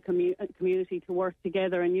college and the community to work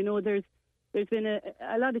together. And there's been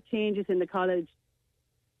a lot of changes in the college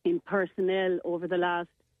in personnel over the last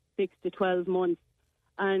 6 to 12 months,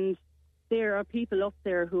 and there are people up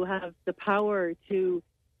there who have the power to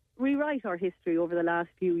rewrite our history over the last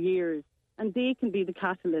few years, and they can be the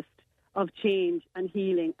catalyst of change and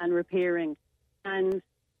healing and repairing. And,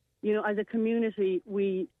 as a community,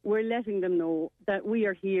 we're letting them know that we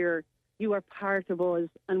are here, you are part of us,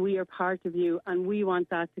 and we are part of you, and we want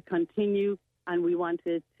that to continue, and we want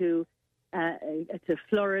it to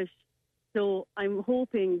flourish. So I'm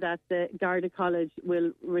hoping that the Garda College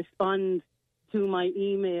will respond to my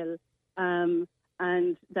email and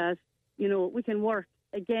that, we can work,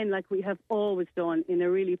 again, like we have always done, in a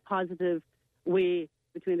really positive way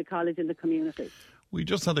between the college and the community. We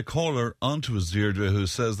just had a caller onto us, Deirdre, who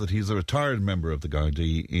says that he's a retired member of the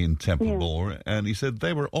Gardaí in Templemore, and he said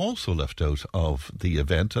they were also left out of the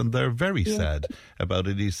event, and they're very sad about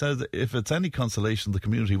it. He says if it's any consolation, the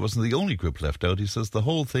community wasn't the only group left out. He says the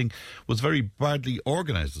whole thing was very badly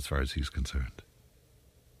organised as far as he's concerned.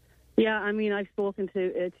 Yeah, I mean, I've spoken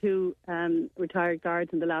to two retired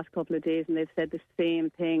guards in the last couple of days, and they've said the same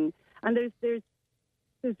thing. And there's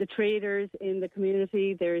the traders in the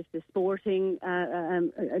community, there's the sporting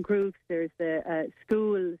groups, there's the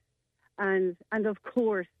schools, and of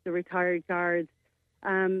course the retired guards.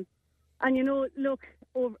 And look,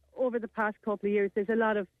 over the past couple of years, there's a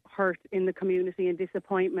lot of hurt in the community and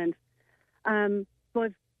disappointment.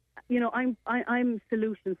 But I'm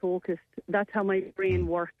solution focused. That's how my brain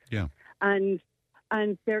works. Yeah. And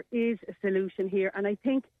there is a solution here. And I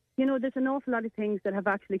think there's an awful lot of things that have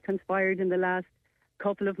actually conspired in the last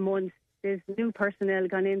couple of months. There's new personnel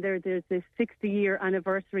gone in there. There's this 60-year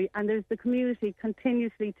anniversary, and there's the community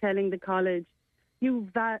continuously telling the college,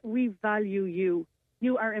 we value you.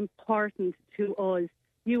 You are important to us.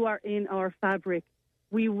 You are in our fabric.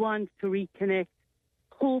 We want to reconnect.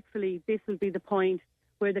 Hopefully, this will be the point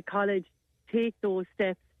where the college take those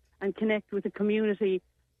steps and connect with the community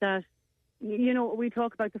that, we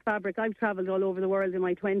talk about the fabric. I've travelled all over the world in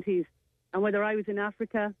my 20s, and whether I was in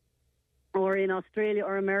Africa or in Australia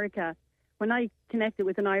or America, when I connected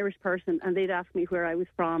with an Irish person and they'd ask me where I was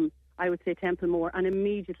from, I would say Templemore, and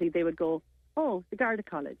immediately they would go, oh, the Garda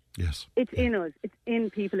College. Yes. It's in us. It's in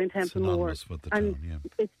people in Templemore. And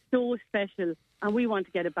it's so special, and we want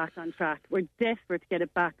to get it back on track. We're desperate to get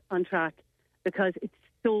it back on track because it's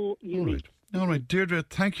so unique. All right, Deirdre,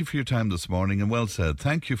 thank you for your time this morning, and well said.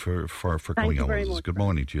 Thank you for coming on with us. Good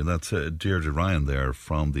morning to you. That's Deirdre Ryan there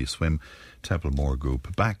from the Swim Templemore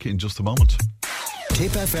Group. Back in just a moment.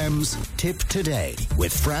 Tipp FM's Tip Today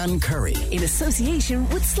with Fran Curry. In association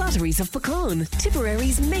with Cllrs of Puckane,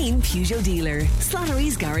 Tipperary's main Peugeot dealer.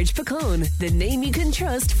 Cllrs Garage Puckane, the name you can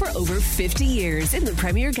trust for over 50 years in the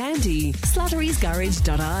Premier County.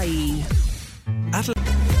 CllrsGarage.ie.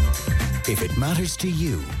 If it matters to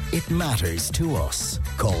you, it matters to us.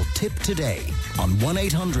 Call Tip Today on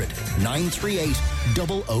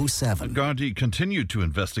 1-800-938-007. Gardaí continued to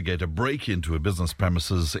investigate a break into a business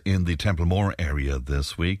premises in the Templemore area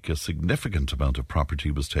this week. A significant amount of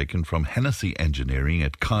property was taken from Hennessy Engineering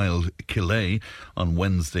at Cllrs on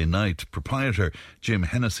Wednesday night. Proprietor Jim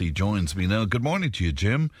Hennessy joins me now. Good morning to you,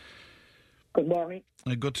 Jim. Good morning.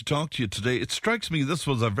 Good to talk to you today. It strikes me this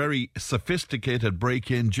was a very sophisticated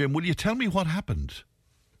break-in, Jim. Will you tell me what happened?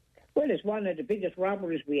 Well, it's one of the biggest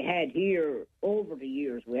robberies we had here over the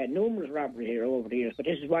years. We had numerous robberies here over the years, but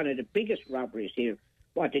this is one of the biggest robberies here.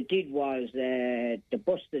 What they did was they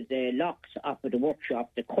busted the locks off of the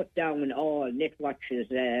workshop. They cut down all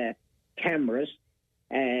Netwatch's cameras.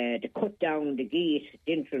 They cut down the gate,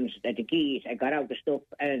 the entrance at the gate. I got out the stuff,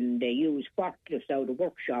 and they used forklifts out of the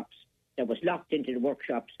workshops that was locked into the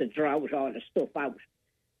workshops to draw out all the stuff out.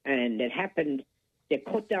 And it happened, they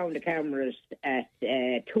cut down the cameras at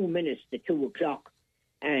 2 minutes to 2 o'clock,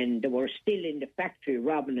 and they were still in the factory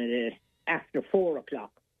robbing it after 4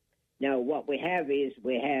 o'clock. Now, what we have is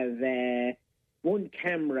one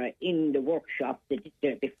camera in the workshop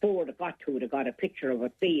that before they got to it, they got a picture of a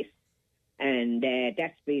face, and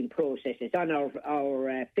that's being processed. It's on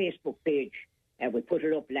our Facebook page. We put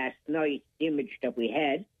it up last night, the image that we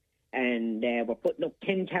had. And we're putting up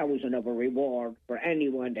 10,000 of a reward for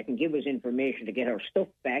anyone that can give us information to get our stuff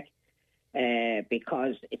back,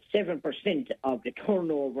 because it's 7% of the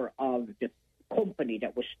turnover of the company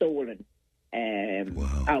that was stolen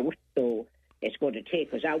out. So it's going to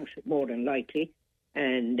take us out more than likely.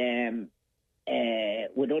 And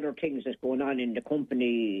with other things that's going on in the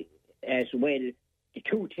company as well, the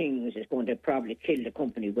two things is going to probably kill the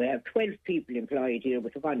company. We have 12 people employed here. We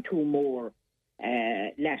took on 2 more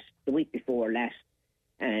the week before last,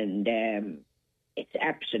 and it's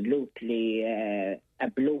absolutely a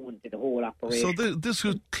blow into the whole operation. So this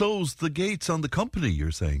would close the gates on the company,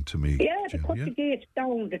 you're saying to me? Yeah, Jim, they cut the gates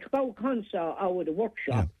down. They took out console out of the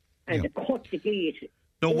workshop, and they cut the gate.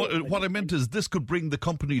 No, what I meant is this could bring the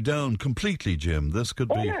company down completely, Jim. This could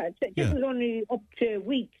be... This was only up to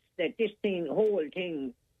weeks that this whole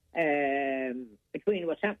thing, between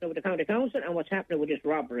what's happening with the county council and what's happening with this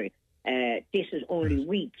robbery, this is only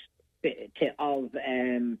weeks of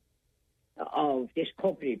this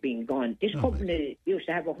company being gone. This company used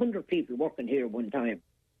to have 100 people working here one time,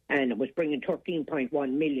 and it was bringing 13.1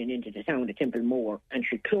 million into the town of Templemore, and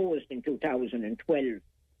she closed in 2012,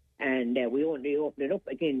 and we only opened it up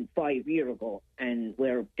again 5 years ago, and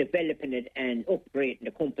we're developing it and upgrading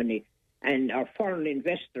the company. And our foreign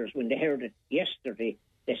investors, when they heard it yesterday,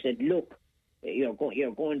 they said, look, you're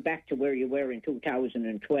going back to where you were in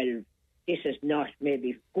 2012. This is not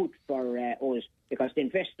maybe good for us, because the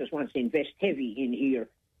investors want to invest heavy in here.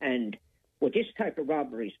 And with this type of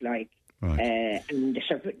robberies, and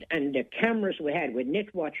the cameras we had with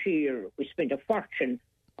Netwatch here, we spent a fortune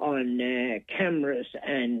on cameras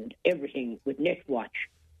and everything with Netwatch.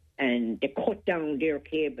 And they cut down their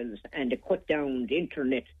cables, and they cut down the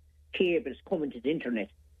internet cables coming to the internet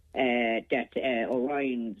that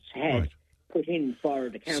Orion's had put in for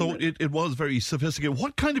the cameras. So it was very sophisticated.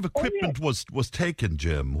 What kind of equipment was taken,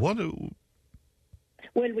 Jim? Well,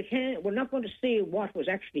 we're not going to say what was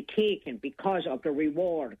actually taken because of the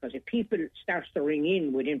reward, because if people start to ring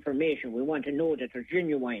in with information, we want to know that they're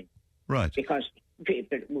genuine. Right. Because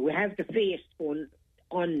we have the face going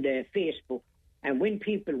on the Facebook, and when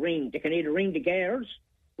people ring, they can either ring the Cllrs.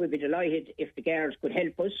 We'd be delighted if the Cllrs could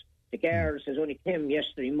help us. The Cllrs has only come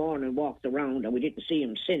yesterday morning, walked around, and we didn't see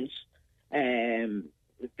him since.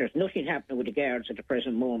 There's nothing happening with the Cllrs at the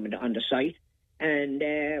present moment on the site, and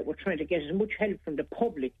we're trying to get as much help from the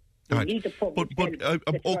public. We need the public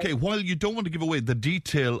help. Okay, while you don't want to give away the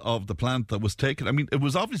detail of the plant that was taken, I mean, it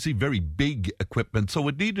was obviously very big equipment, so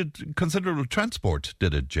it needed considerable transport,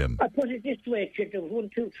 did it, Jim? I put it this way, there was 1,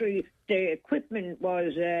 2, 3. The equipment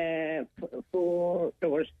was the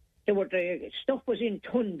stuff was in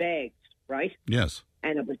ton bags, right? Yes.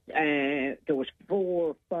 And it was there was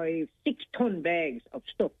 4, 5, 6 ton bags of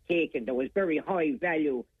stuff taken. There was very high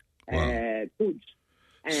value goods.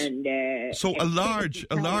 And so a large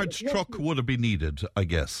truck would have been needed, I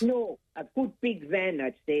guess. No, a good big van,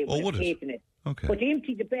 I'd say, would have taken it. Okay. But they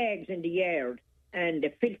emptied the bags in the yard, and they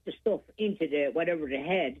filled the stuff into the whatever they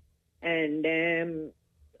had. And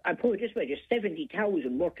I put it this way: there's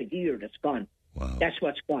 70,000 worth of gear that's gone. Wow. That's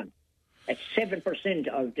what's gone. It's 7%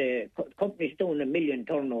 of the company's doing $1 million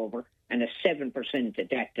turnover, and it's 7% of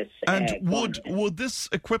that. That's would this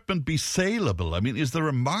equipment be saleable? I mean, is there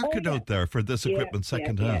a market out there for this equipment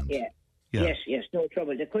second hand? Yes, no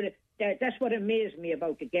trouble. They could. That's what amazed me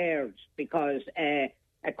about the Cllrs, because it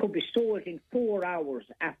could be sold in 4 hours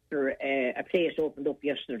after a place opened up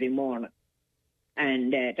yesterday morning.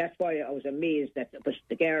 And that's why I was amazed that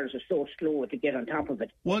the Cllrs are so slow to get on top of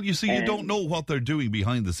it. Well, you see, you don't know what they're doing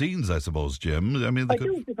behind the scenes, I suppose, Jim. I mean,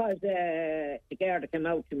 do, because the Garda came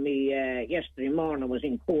out to me yesterday morning. I was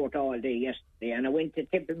in court all day yesterday, and I went to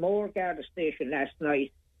Templemore Garda station last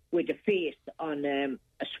night, with a face on a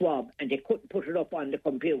swab, and they couldn't put it up on the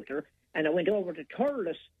computer. And I went over to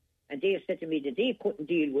Cllrs, and they said to me that they couldn't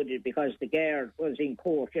deal with it because the guard was in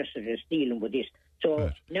court yesterday dealing with this.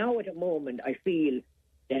 So now at the moment, I feel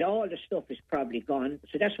that all the stuff is probably gone.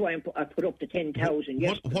 So that's why I put up the 10,000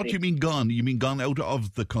 yesterday. What do you mean gone? You mean gone out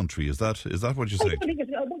of the country? Is that what you're saying?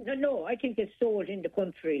 I think it's sold in the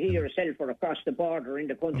country here itself or across the border in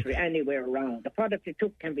the country, anywhere around. The product you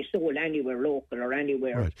took can be sold anywhere local or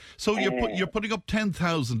anywhere. Right. So you're putting up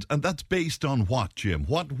 10,000, and that's based on what, Jim?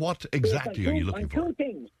 What exactly are you looking for? Two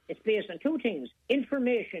things. It's based on two things.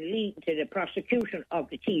 Information leading to the prosecution of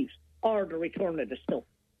the thieves or the return of the stuff,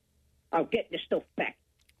 or getting the stuff back.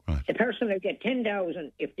 Right. The person will get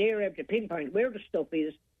 10,000 if they're able to pinpoint where the stuff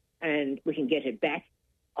is and we can get it back,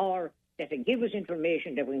 or that they give us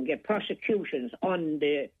information that we can get prosecutions on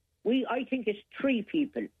the... I think it's 3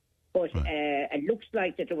 people, but it looks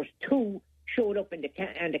like that there was 2 showed up in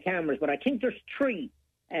the cameras, but I think there's 3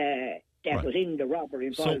 that was in the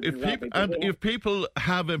robbery. So if people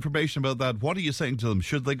have information about that, what are you saying to them?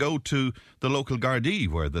 Should they go to the local Gardaí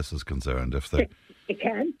where this is concerned? If they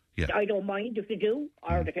can. Yeah. I don't mind if they do,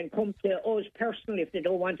 or they can come to us personally if they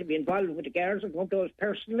don't want to be involved with the guards, and come to us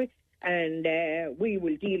personally, and we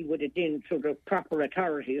will deal with it then through the proper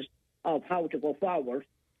authorities of how to go forward.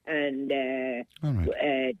 And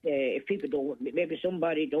if people maybe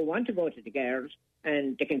somebody don't want to go to the guards,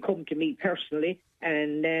 and they can come to me personally,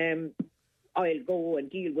 and I'll go and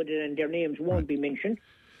deal with it, and their names won't be mentioned.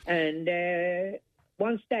 And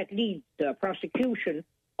once that leads to prosecution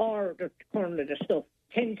or the return of the stuff,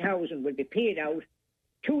 10,000 will be paid out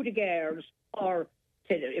to the guards, or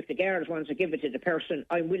if the guards wants to give it to the person,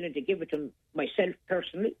 I'm willing to give it to them myself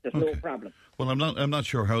personally. There's no problem. Well, I'm not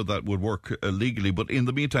sure how that would work legally, but in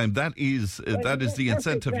the meantime, that is the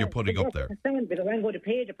incentive you're putting up there. Because I'm going to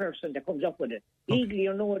pay the person that comes up with it, legally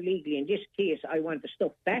or not legally. In this case, I want the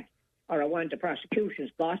stuff back, or I want the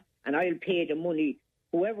prosecution's got, and I'll pay the money.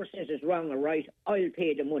 Whoever says it's wrong or right, I'll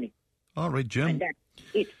pay the money. All right, Jim. And that's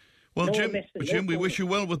it. Well, Jim, we wish you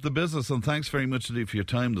well with the business, and thanks very much indeed for your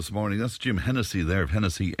time this morning. That's Jim Hennessy there of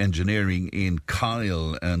Hennessy Engineering in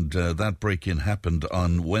Kyle, and that break-in happened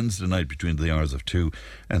on Wednesday night between the hours of 2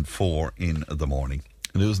 and 4 in the morning.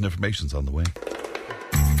 News and information's on the way.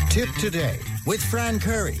 Tip Today with Fran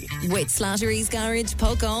Curry. With Slattery's Garage,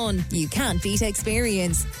 puck on. You can't beat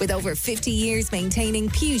experience. With over 50 years maintaining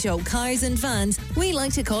Peugeot cars and vans, we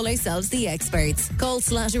like to call ourselves the experts. Call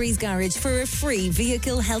Slattery's Garage for a free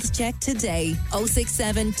vehicle health check today.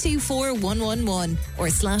 067 24111 or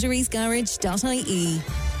slatterysgarage.ie.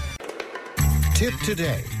 Tip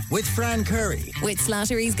Today with Fran Curry. With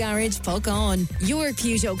Slattery's Garage, puck on. Your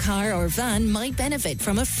Peugeot car or van might benefit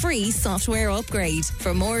from a free software upgrade.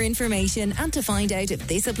 For more information and to find out if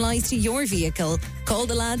this applies to your vehicle, call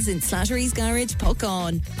the lads in Slattery's Garage, puck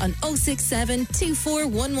on 067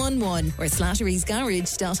 24111 or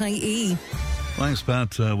slatterysgarage.ie. Thanks,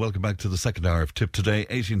 Pat. Welcome back to the second hour of Tip Today,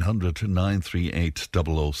 1800 938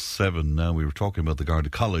 007. Now, we were talking about the Garda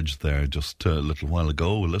College there just a little while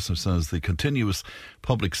ago. A listener says the continuous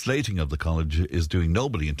public slating of the college is doing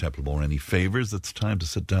nobody in Templemore any favours. It's time to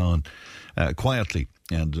sit down quietly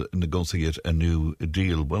and negotiate a new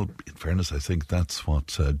deal. Well, in fairness, I think that's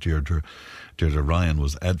what Deirdre Ryan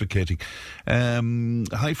was advocating.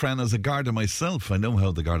 Hi, Fran. As a Garda myself, I know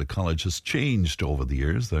how the Garda College has changed over the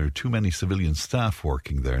years. There are too many civilian staff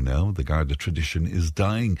working there now. The Garda tradition is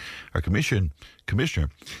dying. Our commissioner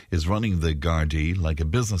is running the Gardaí like a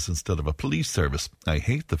business instead of a police service. I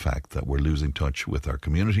hate the fact that we're losing touch with our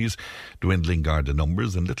communities, dwindling Garda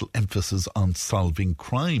numbers and little emphasis on solving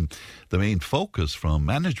crime. The main focus from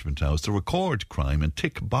management now is to record crime and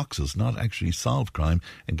tick boxes, not actually solve crime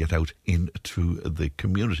and get out into the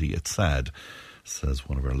community. It's sad, says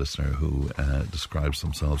one of our listeners who describes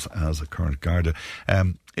themselves as a current Garda.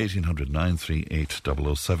 1800 938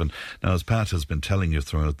 007. Now, as Pat has been telling you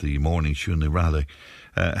throughout the morning, Siún Raleigh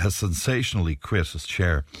has sensationally quit as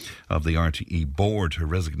chair of the RTE board. Her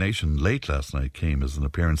resignation late last night came as an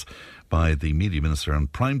appearance by the media minister on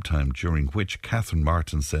primetime, during which Catherine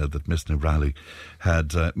Martin said that Miss Raleigh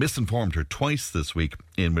had misinformed her twice this week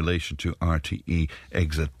in relation to RTE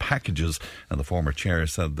exit packages, and the former chair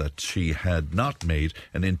said that she had not made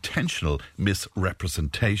an intentional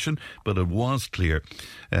misrepresentation, but it was clear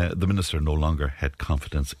the minister no longer had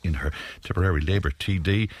confidence in her. Tipperary Labour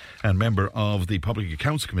TD and member of the Public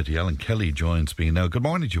Accounts Committee, Alan Kelly, joins me now. Good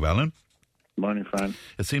morning to you, Alan. Morning, Fran.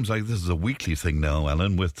 It seems like this is a weekly thing now,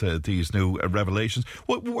 Alan, with these new revelations.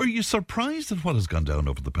 Were you surprised at what has gone down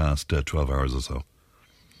over the past 12 hours or so?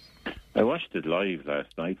 I watched it live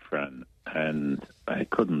last night, Fran, and I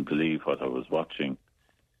couldn't believe what I was watching.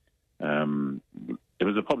 It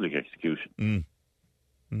was a public execution.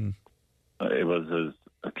 It was as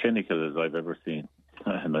clinical as I've ever seen,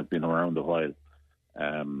 and I've been around a while.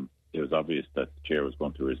 It was obvious that the chair was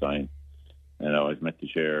going to resign. And I've met the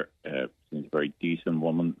chair. She's a very decent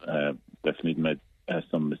woman. Definitely made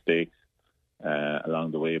some mistakes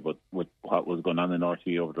along the way, but with what was going on in RT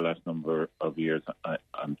over the last number of years,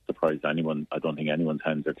 I'm surprised I don't think anyone's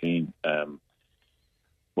hands are clean.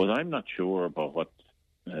 But I'm not sure about what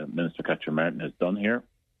Minister Catherine-Martin has done here.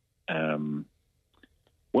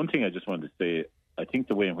 One thing I just wanted to say, I think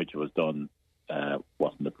the way in which it was done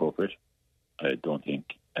wasn't appropriate. I don't think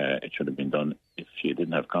it should have been done. If she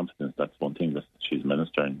didn't have competence, that's one thing. She's a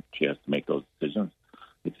minister and she has to make those decisions.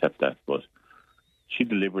 Accept that. But she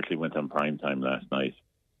deliberately went on prime time last night.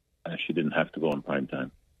 She didn't have to go on prime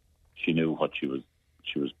time. She knew what this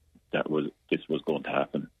was going to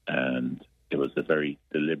happen, and it was a very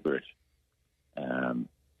deliberate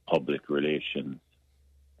public relations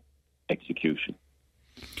execution.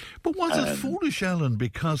 But was it foolish, Alan?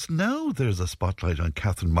 Because now there's a spotlight on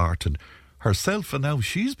Catherine Martin herself, and now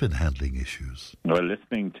she's been handling issues. Well,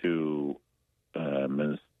 listening to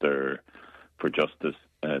Minister for Justice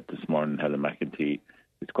this morning, Helen McEntee,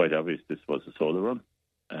 it's quite obvious this was a solo run.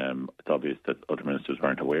 It's obvious that other ministers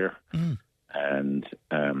weren't aware, and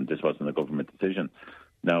this wasn't a government decision.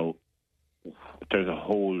 Now, there's a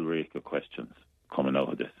whole rake of questions coming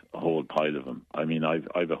out of this, a whole pile of them. I mean,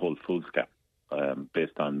 I've a whole foolscap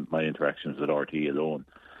based on my interactions with RT alone.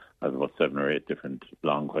 I have about 7 or 8 different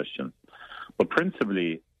long questions. But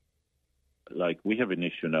principally, like, we have an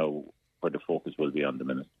issue now where the focus will be on the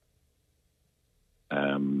minister.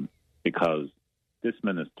 Because this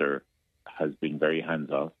minister has been very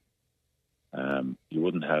hands-off. You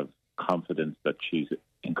wouldn't have confidence that she's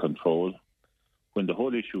in control. When the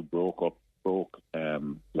whole issue broke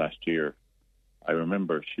last year, I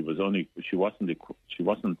remember she wasn't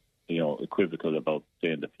equivocal about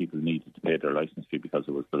saying that people needed to pay their licence fee because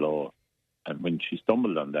it was the law. And when she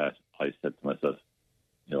stumbled on that, I said to myself,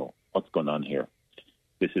 what's going on here?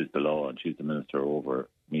 This is the law, and she's the minister over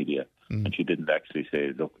media. And she didn't actually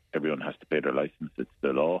say, look, everyone has to pay their licence, it's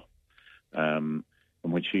the law. And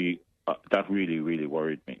when that really, really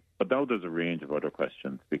worried me. But now there's a range of other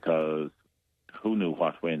questions, because who knew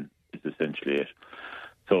what when is essentially it.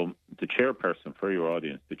 So the chairperson, for your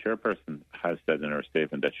audience, the chairperson has said in her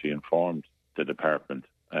statement that she informed the department,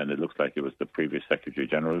 and it looks like it was the previous Secretary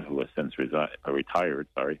General who has since retired,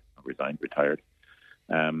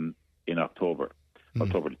 in October.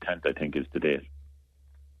 October the 10th, I think, is the date.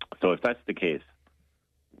 So if that's the case,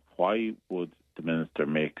 why would the minister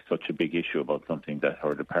make such a big issue about something that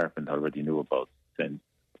her department already knew about since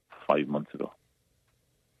 5 months ago?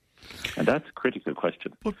 And that's a critical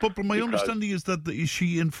question. But my understanding is that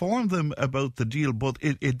she informed them about the deal, but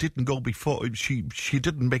it didn't go before. She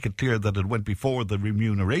didn't make it clear that it went before the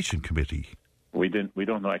Remuneration Committee. We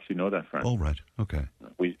don't actually know that, Fran. Oh, right. Okay.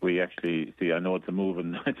 We actually see. I know it's a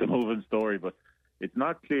moving story, but it's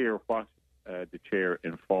not clear what the chair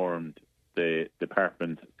informed the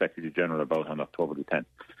department Secretary General about on October the 10th.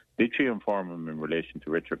 Did she inform him in relation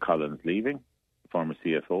to Richard Collins leaving, the former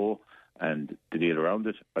CFO, and the deal around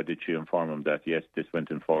it, or did she inform him that, yes, this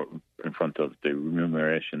went in front of the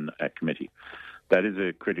Remuneration Committee? That is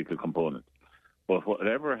a critical component. But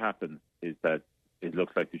whatever happened is that it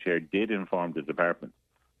looks like the chair did inform the department.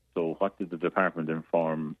 So what did the department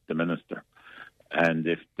inform the minister? And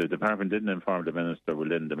if the department didn't inform the minister, well,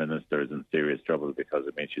 then the minister is in serious trouble, because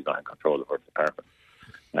it means she's not in control of her department.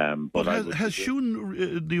 But has she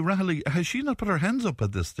not put her hands up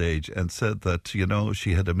at this stage and said that, she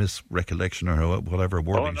had a misrecollection or whatever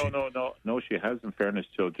wording? No, she has, in fairness.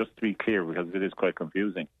 So just to be clear, because it is quite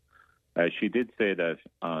confusing, she did say that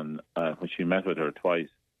when she met with her twice,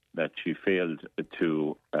 that she failed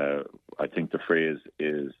to, I think the phrase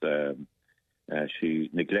is, she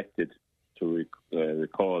neglected to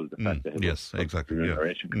recall the fact that it was the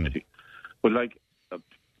Remuneration Committee. But like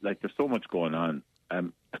there's so much going on.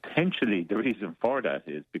 Potentially the reason for that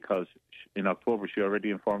is because in October she already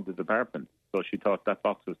informed the department, so she thought that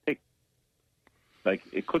box was ticked.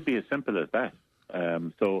 It could be as simple as that.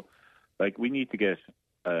 We need to get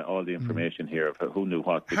all the information here of who knew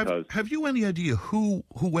what. Because have you any idea who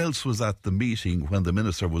else was at the meeting when the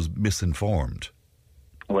minister was misinformed?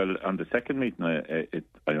 Well, on the second meeting,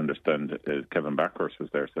 I understand Kevin Backhurst was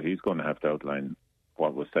there, so he's going to have to outline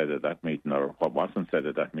what was said at that meeting or what wasn't said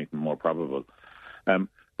at that meeting, more probable.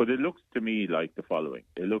 But it looks to me like the following.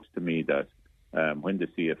 It looks to me that when the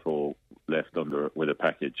CFO left with a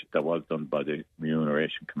package that was done by the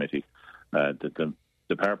Remuneration Committee, that the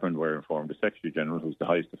department were informed, the Secretary General, who's the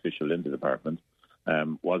highest official in the department,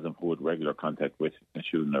 who had regular contact with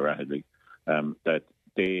Siún na Raghallaigh, that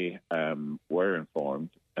they were informed,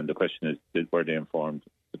 and the question is, were they informed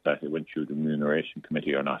that it went through the remuneration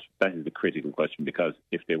committee or not? That is the critical question, because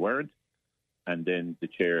if they weren't, and then the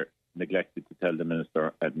chair neglected to tell the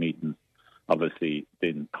minister at meetings, obviously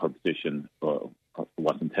then her position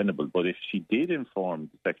wasn't tenable. But if she did inform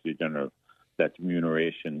the Secretary General that the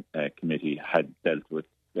remuneration committee had dealt with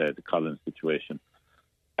the Collins situation,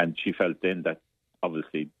 and she felt then that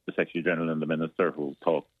obviously the Secretary General and the Minister, who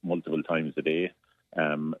talked multiple times a day,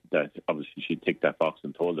 that obviously she ticked that box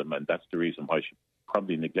and told them, and that's the reason why she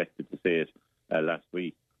probably neglected to say it last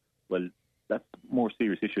week. Well, that's a more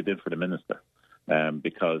serious issue than for the Minister,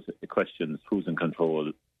 because it questions who's in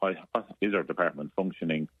control, is our department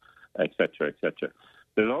functioning, etc., etc.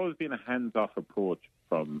 There's always been a hands-off approach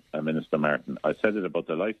from Minister Martin. I said it about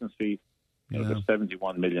the licence fee. Yeah. There's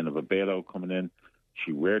 71 million of a bailout coming in.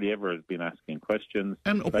 She rarely ever has been asking questions.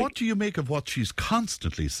 And what do you make of what she's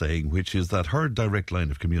constantly saying, which is that her direct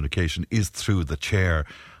line of communication is through the chair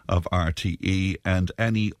of RTE, and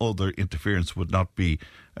any other interference would not be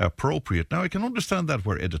appropriate? Now, I can understand that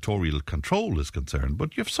where editorial control is concerned,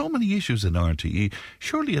 but you have so many issues in RTE.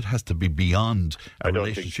 Surely it has to be beyond a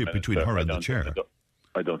relationship between her and the chair.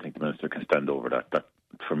 I don't think the Minister can stand over that. That,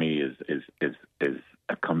 for me, is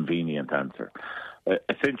a convenient answer.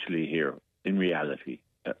 Essentially here, in reality,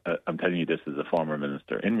 I'm telling you this as a former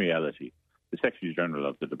minister, in reality, the Secretary General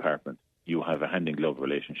of the department, you have a hand-in-glove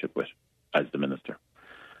relationship with as the minister.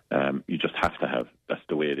 You just have to have. That's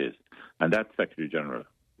the way it is. And that Secretary General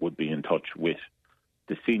would be in touch with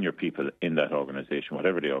the senior people in that organisation,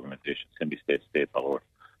 whatever the organisation, can be state power,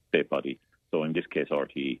 state body. So in this case,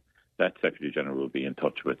 RTE, that Secretary General will be in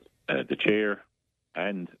touch with the chair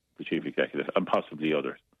and the chief executive, and possibly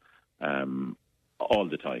others, all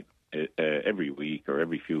the time. Every week or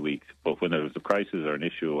every few weeks, but when there was a crisis or an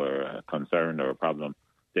issue or a concern or a problem,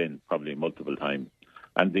 then probably multiple times.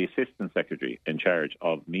 And the assistant secretary in charge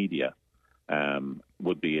of media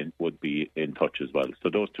would be in touch as well. So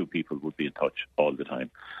those two people would be in touch all the time,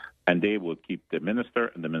 and they would keep the minister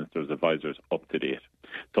and the minister's advisors up to date.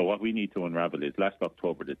 So what we need to unravel is last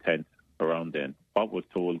October the 10th, around then, what was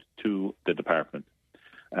told to the department.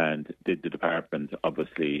 And did the department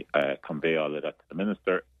obviously convey all of that to the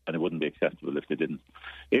minister? And it wouldn't be acceptable if they didn't.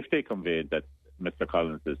 If they conveyed that Mr.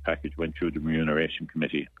 Collins' package went through the remuneration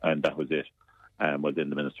committee and that was it, well, then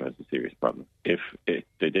the minister has a serious problem. If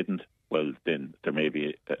they didn't, well, then there may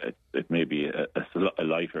be a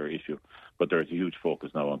lighter issue. But there is a huge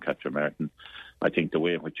focus now on Catherine Martin. I think the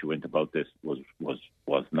way in which she went about this was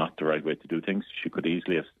not the right way to do things. She could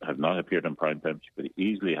easily have not appeared on prime time. She could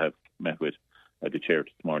easily have met with the chair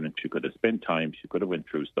this morning. She could have spent time. She could have went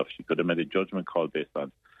through stuff. She could have made a judgment call based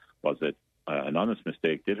on, was it an honest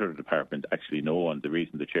mistake? Did her department actually know? And the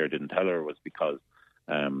reason the chair didn't tell her was because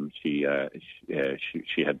she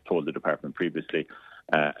had told the department previously,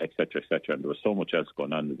 etc., etc. And there was so much else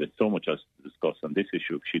going on. There's so much else to discuss on this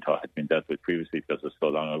issue. She thought had been dealt with previously because it was so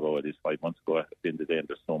long ago. It is 5 months ago at the end of the day, and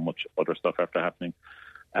there's so much other stuff after happening.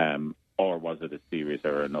 Or was it a serious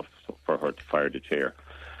error enough for her to fire the chair?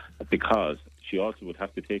 Because she also would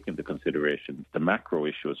have to take into consideration the macro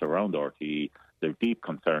issues around RTE, their deep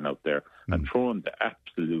concern out there, and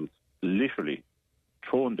literally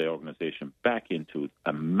throwing the organisation back into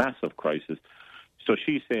a massive crisis. So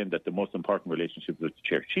she's saying that the most important relationship with the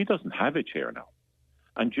chair. She doesn't have a chair now.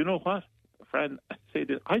 And you know what, Fran, I say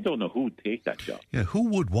this, I don't know who would take that job. Yeah, who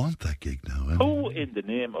would want that gig now? Who in the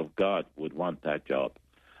name of God would want that job?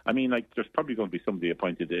 I mean, like, there's probably going to be somebody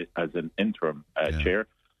appointed as an interim chair.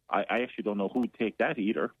 I actually don't know who would take that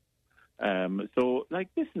either. So, like,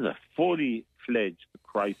 this is a fully fledged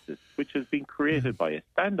crisis which has been created by a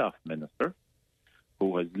standoff minister who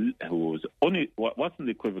wasn't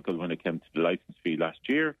equivocal when it came to the licence fee last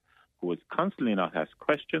year, who was constantly not asked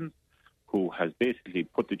questions, who has basically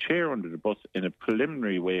put the chair under the bus in a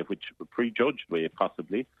preliminary way, which a prejudged way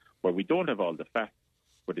possibly, where we don't have all the facts.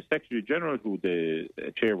 Where the Secretary General, who the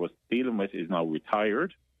chair was dealing with, is now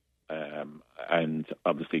retired and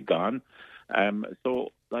obviously gone.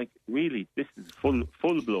 So, like, really, this is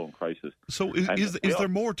full-blown crisis. So is there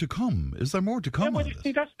more to come? Is there more to come on this?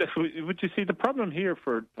 Would you see the problem here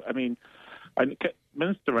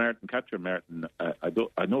Minister Martin, Catherine Martin,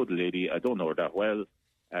 I know the lady, I don't know her that well,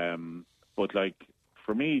 but, like,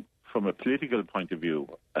 for me, from a political point of view,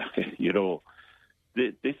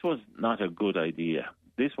 this was not a good idea.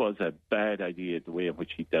 This was a bad idea, the way in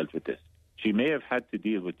which she dealt with this. She may have had to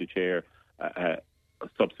deal with the chair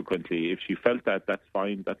subsequently. If she felt that, that's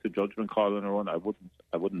fine. That's a judgment call on her own.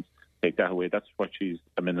 I wouldn't take that away. That's what she's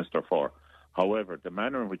a minister for. However, the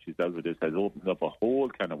manner in which he's dealt with this has opened up a whole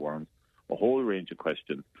can of worms, a whole range of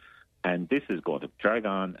questions, and this is going to drag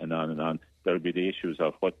on and on and on. There'll be the issues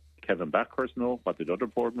of what Kevin Backhurst know, what did other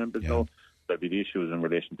board members know. There'll be the issues in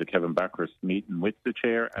relation to Kevin Backhurst's meeting with the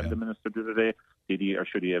chair and the minister the other day. Did he or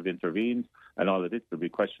should he have intervened? And all of this, there'll be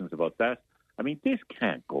questions about that. I mean, this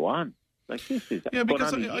can't go on. Like, this is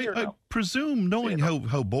because I presume, knowing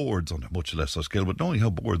how boards, on a much lesser scale, but knowing how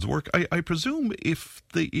boards work, I presume if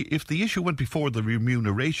the issue went before the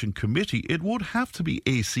remuneration committee, it would have to be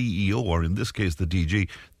a CEO, or in this case the DG,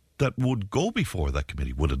 that would go before that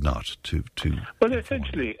committee, would it not? Well,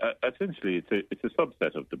 essentially, it's a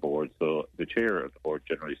subset of the board. So the chair of the board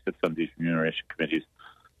generally sits on these remuneration committees.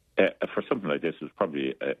 For something like this, it's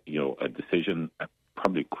probably a decision,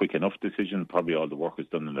 probably quick enough decision. Probably all the work is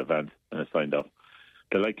done in advance and is signed off.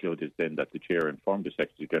 The likelihood is then that the chair informed the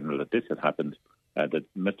Secretary General that this had happened, that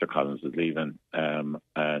Mr. Collins was leaving, and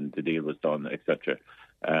the deal was done, etc.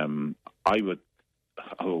 I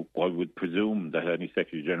would presume that any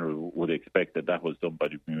Secretary General would expect that was done by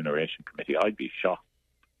the Remuneration Committee. I'd be shocked.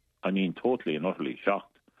 I mean, totally and utterly shocked.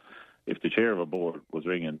 If the chair of a board was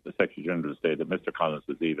ringing the Secretary General to say that Mr. Collins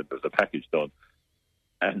was leaving, there's a package done,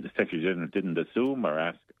 and the Secretary General didn't assume or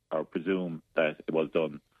ask or presume that it was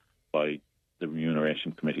done by the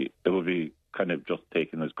Remuneration Committee, it would be kind of just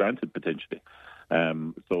taken as granted, potentially.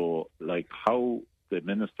 So, how the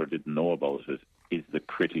Minister didn't know about it is the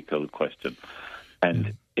critical question.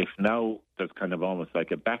 And if now there's kind of almost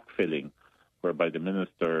like a backfilling whereby the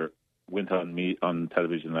Minister went on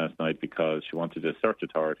television last night because she wanted to assert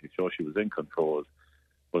authority, show she was in control,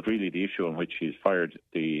 but really the issue on which she's fired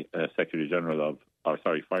the Secretary General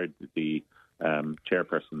fired the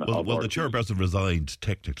chairperson. Well, the chairperson resigned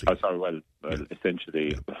technically.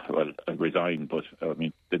 Essentially, resigned, but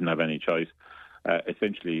didn't have any choice.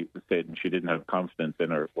 Essentially, stating she didn't have confidence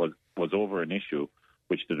in her was over an issue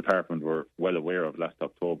which the department were well aware of last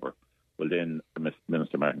October. Well, then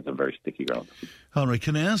Minister Martin's on very sticky ground. All right,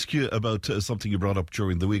 can I ask you about something you brought up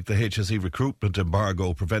during the week, the HSE recruitment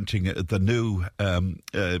embargo preventing the new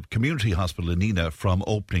community hospital in Nina from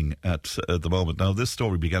opening at the moment. Now, this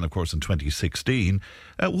story began, of course, in 2016.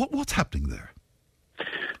 What's happening there?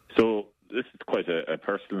 So, this is quite a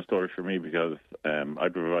personal story for me because I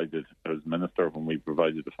provided, as Minister, when we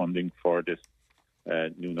provided the funding for this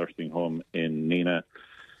new nursing home in Nina,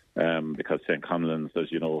 because St. Conlon's,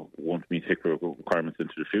 as you know, won't meet HICRA requirements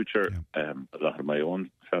into the future. A lot of my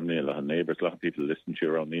own family, a lot of neighbours, a lot of people listen to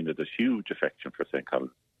you around Nina. There's huge affection for St.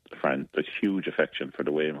 Conlon's, Fran. There's huge affection for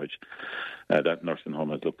the way in which that nursing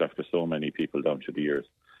home has looked after so many people down through the years,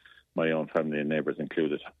 my own family and neighbours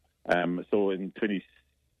included. So in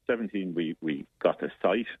 2017, we got a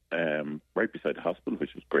site right beside the hospital,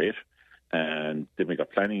 which was great. And then we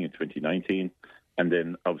got planning in 2019. And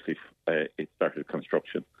then, obviously, it started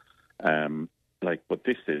construction. But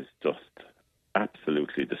this is just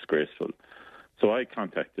absolutely disgraceful. So I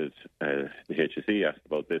contacted the HSE, asked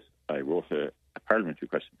about this. I wrote a parliamentary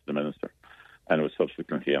question to the Minister, and it was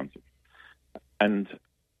subsequently answered. And,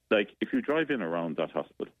 if you drive in around that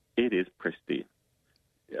hospital, it is pristine.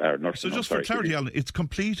 So just for clarity, Alan, it's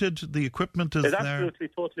completed, the equipment is there? It's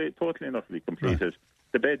absolutely, totally and utterly completed. Right.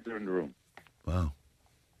 The beds are in the room. Wow.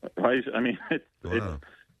 Right, I mean,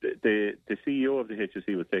 the CEO of the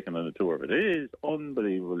HSE was taken on a tour of it. It is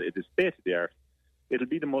unbelievable. It is state-of-the-art. It'll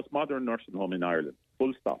be the most modern nursing home in Ireland,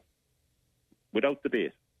 full stop, without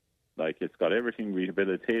debate. It's got everything,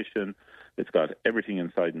 rehabilitation, it's got everything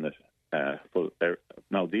inside in it.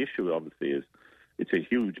 Now, the issue, obviously, is it's a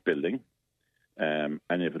huge building, and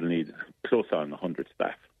it will need close on 100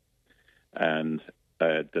 staff. And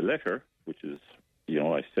the letter, which is,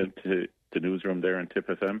 I sent to the newsroom there in Tipp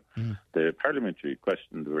FM, the parliamentary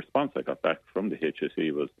question, the response I got back from the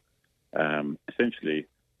HSE was essentially,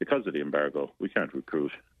 because of the embargo, we can't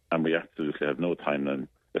recruit and we absolutely have no timeline,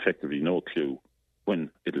 effectively no clue when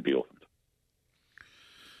it'll be opened.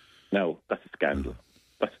 Now, that's a scandal.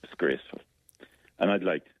 That's disgraceful. And I'd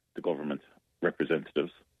like the government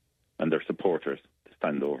representatives and their supporters to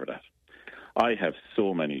stand over that. I have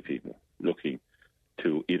so many people looking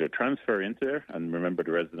to either transfer into there, and remember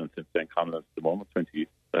the residents in St. Conlon's at the moment, 22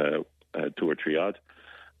 or 3 odd,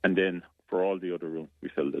 and then for all the other rooms we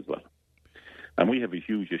filled as well. And we have a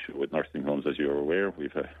huge issue with nursing homes, as you're aware.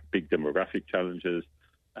 We've big demographic challenges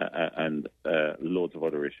and loads of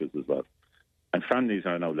other issues as well. And families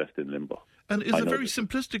are now left in limbo. And is it very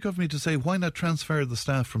simplistic of me to say, why not transfer the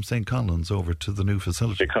staff from St. Conlon's over to the new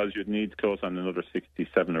facility? Because you'd need close on another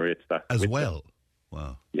 67 or 8 staff. As well? Them.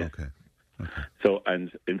 Wow. Yeah. Okay. So,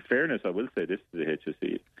 and in fairness, I will say this to the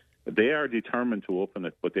HSE. They are determined to open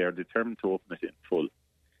it, but they are determined to open it in full.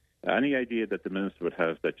 Any idea that the Minister would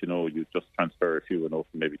have that, you just transfer a few and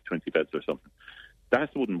open maybe 20 beds or something,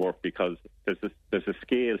 that wouldn't work, because there's a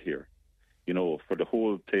scale here. For the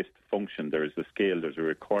whole place to function, there is a scale, there's a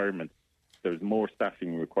requirement. There's more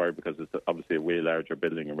staffing required because it's obviously a way larger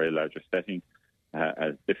building, a way larger setting,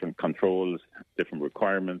 different controls, different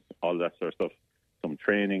requirements, all that sort of stuff, some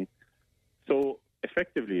training. So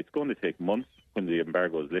effectively, it's going to take months when the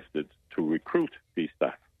embargo is lifted to recruit these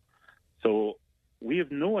staff. So we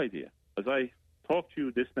have no idea. As I talk to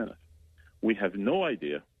you this minute, we have no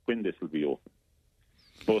idea when this will be open.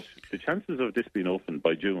 But the chances of this being open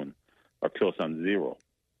by June are close on zero.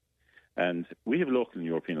 And we have local and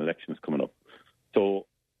European elections coming up. So,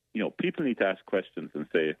 people need to ask questions and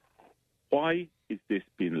say, why is this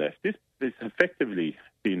being left? This has effectively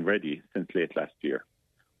been ready since late last year.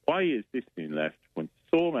 Why is this being left when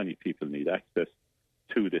so many people need access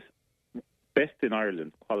to this best in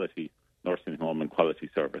Ireland quality nursing home and quality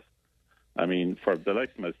service? I mean, for the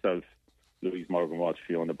likes of myself, Louise Morgan Walsh,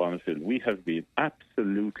 Fiona Bonifield, we have been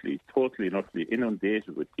absolutely, totally and utterly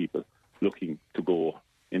inundated with people looking to go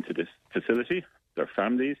into this facility. Their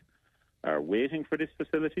families are waiting for this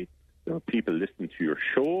facility. There are people listening to your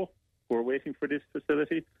show who are waiting for this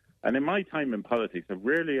facility. And in my time in politics, I've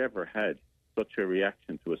rarely ever had such a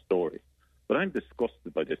reaction to a story. But I'm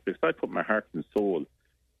disgusted by this because I put my heart and soul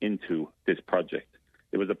into this project.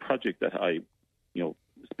 It was a project that I,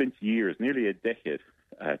 spent years, nearly a decade,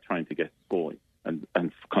 trying to get going and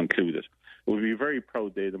conclude it. It would be a very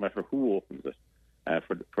proud day, no matter who opens it,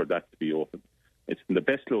 for that to be open. It's in the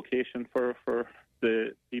best location for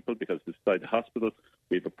the people because it's beside the hospital.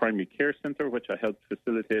 We have a primary care centre, which I helped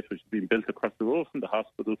facilitate, which is being built across the road from the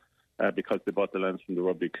hospital because they bought the lands from the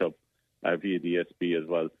rugby club via the ESB as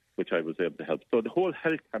well, which I was able to help. So the whole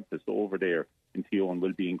health campus over there in Tioan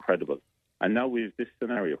will be incredible. And now we have this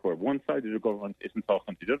scenario where one side of the government isn't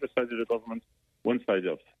talking to the other side of the government, one side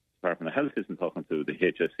of the Department of Health isn't talking to the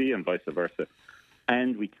HSE and vice versa.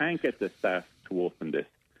 And we can't get the staff to open this.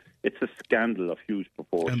 It's a scandal of huge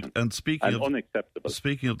proportion and unacceptable.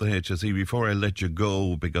 Speaking of the HSE, before I let you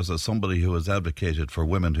go, because as somebody who has advocated for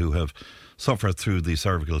women who have suffered through the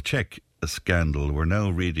cervical check scandal, we're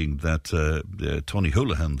now reading that Tony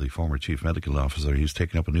Houlihan, the former chief medical officer, he's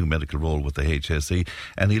taken up a new medical role with the HSE,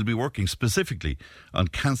 and he'll be working specifically on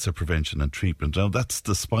cancer prevention and treatment. Now, that's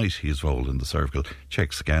despite his role in the cervical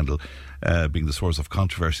check scandal being the source of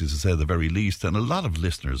controversies, to say the very least. And a lot of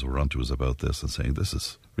listeners were onto us about this and saying this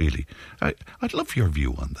is really... I'd love your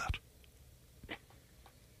view on that.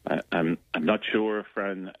 I'm not sure,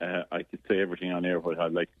 Fran. I could say everything on air what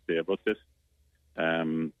I'd like to say about this.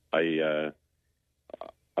 I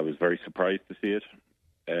was very surprised to see it.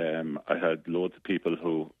 I had loads of people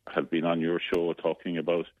who have been on your show talking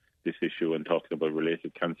about this issue and talking about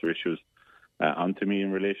related cancer issues onto me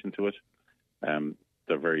in relation to it.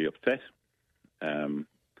 They're very upset,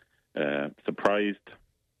 surprised.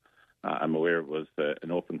 I'm aware it was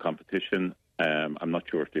an open competition. I'm not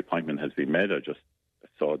sure if the appointment has been made. I just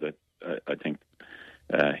saw that I think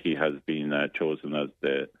he has been chosen as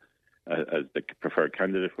the preferred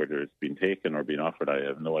candidate. Whether it's been taken or been offered, I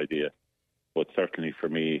have no idea. But certainly for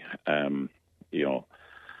me, I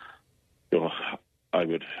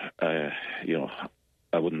would,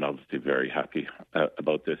 I wouldn't obviously be very happy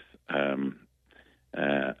about this, and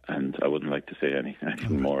I wouldn't like to say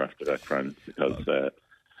anything more after that, Fran, because.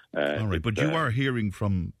 All right, but you are hearing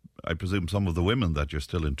from, I presume, some of the women that you're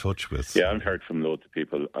still in touch with. Yeah, I've heard from loads of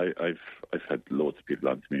people. I've had loads of people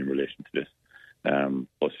on to me in relation to this.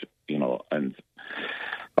 But, and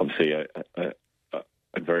obviously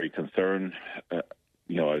I'm very concerned.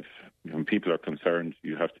 When people are concerned,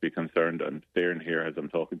 you have to be concerned. I'm staring here as I'm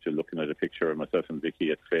talking to you, looking at a picture of myself and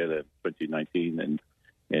Vicky at Fela in 2019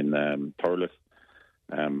 in Thurles.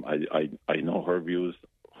 I know her views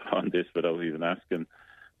on this without even asking.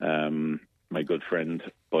 My good friend.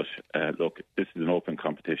 But look, this is an open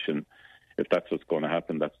competition. If that's what's going to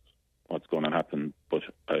happen, that's what's going to happen. But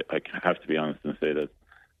I have to be honest and say that,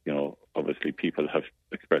 obviously people have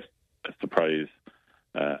expressed a surprise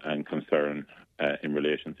and concern in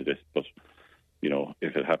relation to this. But,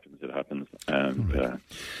 if it happens, it happens. And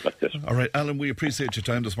that's it. All right, Alan, we appreciate your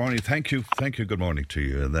time this morning. Thank you. Good morning to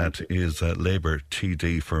you. And that is Labour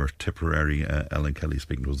TD for Tipperary, Alan Kelly,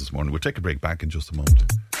 speaking to us this morning. We'll take a break, back in just a moment.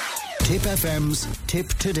 Tipp FM's Tipp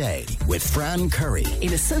Today with Fran Curry.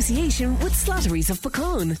 In association with Slattery's of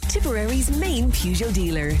Pecan, Tipperary's main Peugeot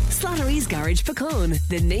dealer. Slattery's Garage Pecan,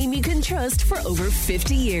 the name you can trust for over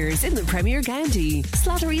 50 years in the Premier County.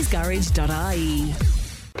 Slattery'sGarage.ie.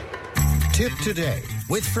 Tip Today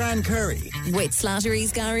with Fran Curry. With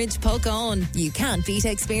Slattery's Garage, puck on. You can't beat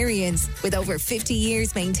experience. With over 50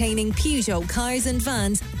 years maintaining Peugeot cars and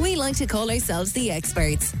vans, we like to call ourselves the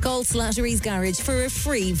experts. Call Slattery's Garage for a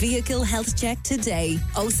free vehicle health check today.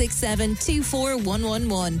 067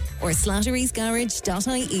 24111 or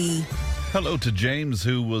slatterysgarage.ie. Hello to James,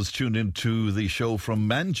 who was tuned into the show from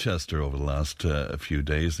Manchester over the last few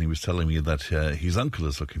days, and he was telling me that his uncle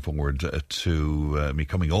is looking forward to me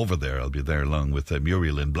coming over there. I'll be there along with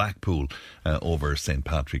Muriel in Blackpool over St.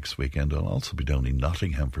 Patrick's weekend. I'll also be down in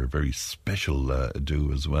Nottingham for a very special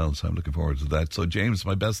do as well, so I'm looking forward to that. So James,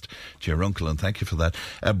 my best to your uncle, and thank you for that.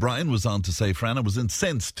 Brian was on to say, Fran, I was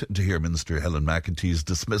incensed to hear Minister Helen McEntee's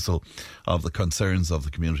dismissal of the concerns of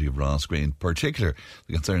the community of Rossgreen, in particular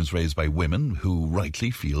the concerns raised by women who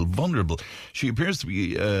rightly feel vulnerable. She appears to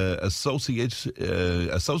be associating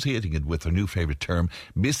it with her new favourite term,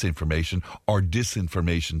 misinformation or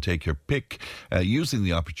disinformation, take your pick, using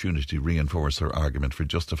the opportunity to reinforce her argument for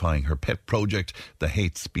justifying her pet project, the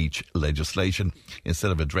hate speech legislation.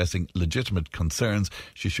 Instead of addressing legitimate concerns,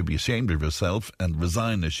 she should be ashamed of herself and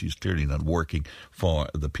resign, as she's clearly not working for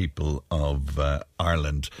the people of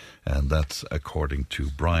Ireland. And that's according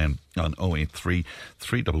to Brian on 083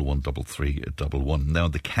 311 3311. Now,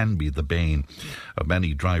 they can be the bane of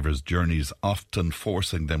many drivers' journeys, often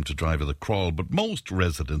forcing them to drive at a crawl, but most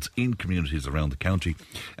residents in communities around the county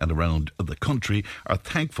and around the country are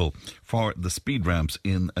thankful for the speed ramps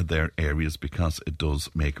in their areas because it does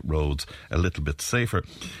make roads a little bit safer,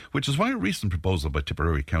 which is why a recent proposal by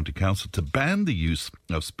Tipperary County Council to ban the use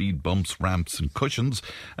of speed bumps, ramps and cushions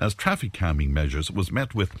as traffic calming measures was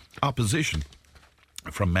met with opposition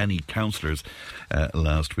from many councillors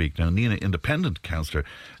last week. Now, Nina, independent councillor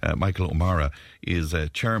Michael O'Mara is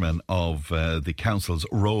chairman of the council's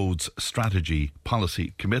Roads Strategy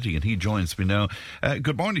Policy Committee, and he joins me now.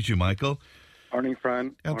 Good morning to you, Michael. Morning,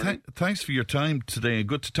 Fran. Thanks for your time today, and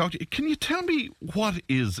good to talk to you. Can you tell me what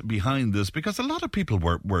is behind this? Because a lot of people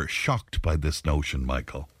were shocked by this notion,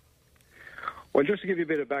 Michael. Well, just to give you a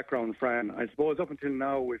bit of background, Fran, I suppose up until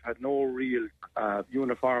now we've had no real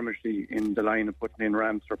uniformity in the line of putting in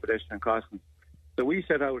ramps for pedestrian crossings. So we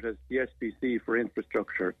set out as the SPC for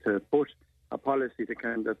infrastructure to put a policy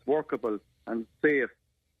that's workable and safe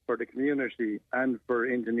for the community and for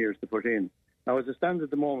engineers to put in. Now, as it stands at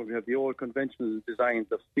the moment, we have the old conventional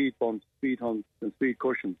designs of speed bumps, speed humps and speed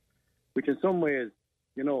cushions, which in some ways,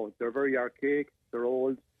 they're very archaic, they're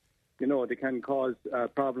old. They can cause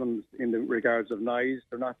problems in the regards of noise.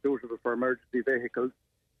 They're not suitable for emergency vehicles.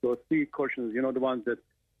 So speed cushions, the ones that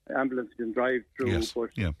ambulances can drive through, but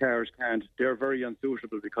cars can't, they're very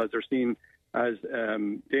unsuitable because they're seen as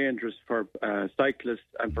dangerous for cyclists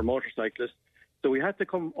and for motorcyclists. So we had to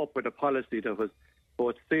come up with a policy that was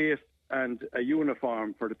both safe and a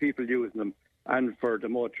uniform for the people using them and for the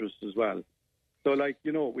motorists as well. So,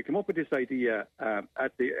 we come up with this idea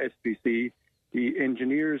at the SPC. The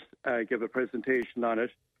engineers give a presentation on it.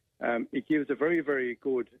 It gives a very, very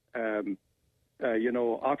good,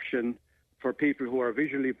 option for people who are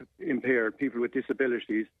visually impaired, people with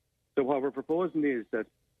disabilities. So what we're proposing is that,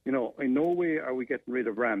 in no way are we getting rid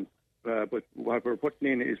of ramps, but what we're putting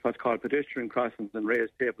in is what's called pedestrian crossings and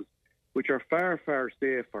raised tables, which are far, far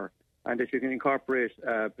safer, and that you can incorporate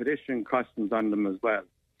pedestrian crossings on them as well.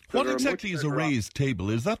 So what exactly is a raised table?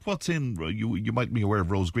 Is that what's in, you might be aware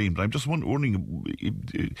of Rose Green, but I'm just wondering,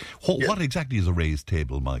 what exactly is a raised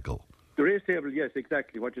table, Michael? The raised table, yes,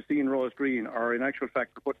 exactly. What you see in Rose Green, or in actual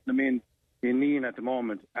fact, we're putting them in Neen at the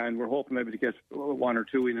moment, and we're hoping maybe to get one or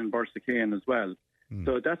two in Bursakane as well.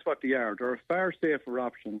 So that's what they are. They're a far safer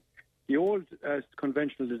option. The old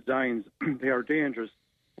conventional designs, they are dangerous,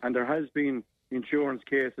 and there has been insurance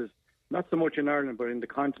cases, not so much in Ireland, but in the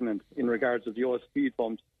continent, in regards of the old speed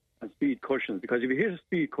bumps and speed cushions, because if you hit a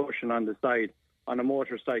speed cushion on the side on a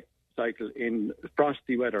motorcycle in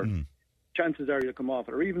frosty weather, chances are you'll come off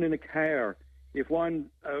it. Or even in a car, if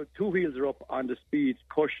two wheels are up on the speed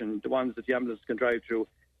cushion, the ones that the ambulance can drive through,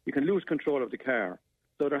 you can lose control of the car.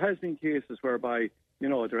 So there has been cases whereby,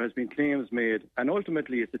 there has been claims made, and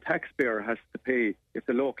ultimately it's the taxpayer has to pay if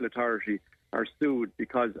the local authority are sued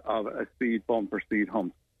because of a speed bump or speed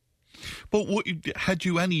hump. But had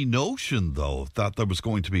you any notion, though, that there was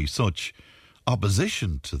going to be such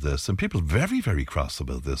opposition to this, and people very, very cross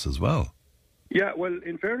about this as well? Yeah, well,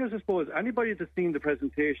 in fairness, I suppose, anybody that's seen the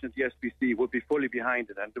presentation at the SPC would be fully behind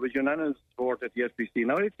it, and there was unanimous support at the SPC.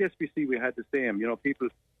 Now, at the SPC, we had the same, there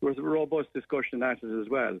was a robust discussion at it as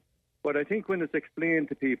well. But I think when it's explained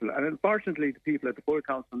to people, and unfortunately the people at the full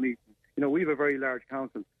council meeting, we have a very large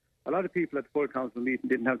council, a lot of people at the full council meeting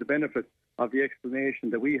didn't have the benefit of the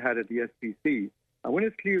explanation that we had at the SPC. And when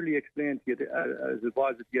it's clearly explained to you, as it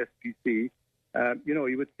was at the SPC,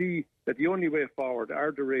 you would see that the only way forward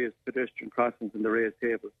are the raised pedestrian crossings and the raised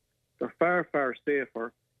tables. They're far, far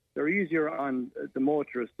safer. They're easier on the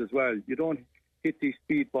motorist as well. You don't hit these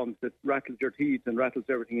speed bumps that rattles your teeth and rattles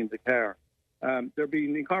everything in the car. They're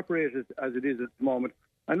being incorporated as it is at the moment.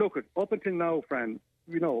 And look, up until now, Fran,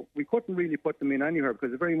 we couldn't really put them in anywhere because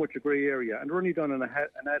they're very much a grey area, and they're only done in an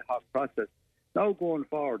ad hoc process. Now going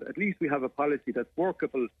forward, at least we have a policy that's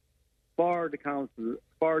workable for the council,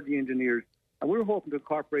 for the engineers, and we're hoping to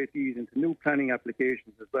incorporate these into new planning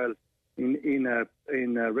applications as well,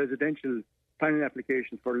 in residential planning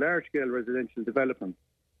applications for large-scale residential development.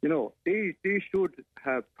 They should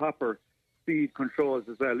have proper speed controls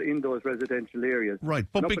as well in those residential areas. Right,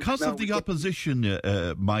 but because of the opposition,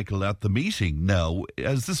 Michael, at the meeting now,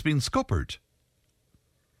 has this been scuppered?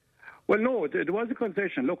 Well, no, there was a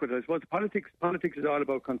concession. Look, I suppose politics is all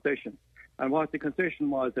about concession. And what the concession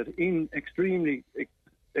was that in extremely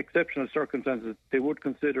exceptional circumstances, they would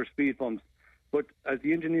consider speed bumps. But as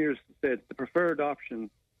the engineers said, the preferred option,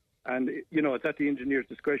 and, it's at the engineer's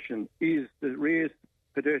discretion, is the raised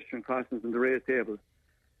pedestrian crossings and the raised tables.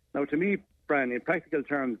 Now, to me, Fran, in practical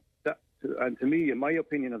terms, and to me, in my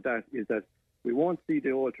opinion of that, is that we won't see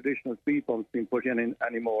the old traditional speed bumps being put in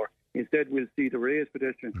anymore. Instead, we'll see the raised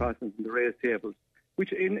pedestrian crossings and the raised tables,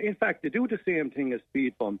 which, in fact, they do the same thing as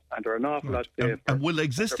speed bumps, and are an awful lot safer. And will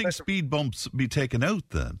existing speed bumps be taken out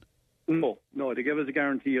then? No, they give us a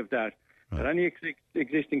guarantee of that. Right. That any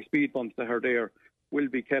existing speed bumps that are there will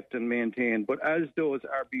be kept and maintained. But as those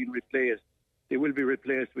are being replaced, they will be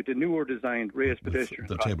replaced with the newer designed raised pedestrian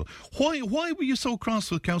table. Why were you so cross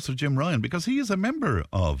with Councillor Jim Ryan? Because he is a member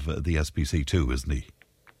of the SPC too, isn't he?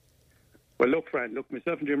 Well, look, Fran,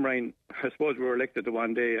 myself and Jim Ryan, I suppose we were elected the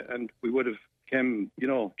one day, and we would have Jim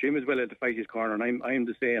is well able to fight his corner, and I'm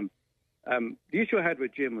the same. The issue I had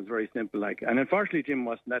with Jim was very simple, and unfortunately Jim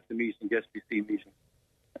wasn't at the meeting, the SPC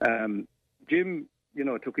meeting. Jim,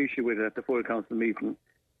 took issue with it at the full council meeting.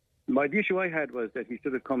 The issue I had was that he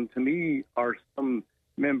should have come to me or some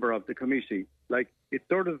member of the committee. It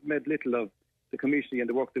sort of made little of the committee and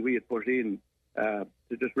the work that we had put in to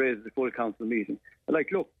just raise the full council meeting.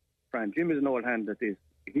 Look, Fran, Jim is an old hand at this.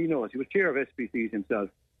 He knows. He was chair of SPCs himself.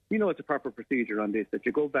 He knows the proper procedure on this, that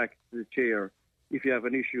you go back to the chair if you have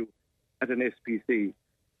an issue at an SPC.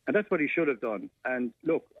 And that's what he should have done. And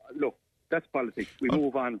look, that's politics. We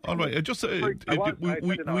move on. All right.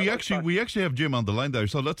 We actually have Jim on the line there,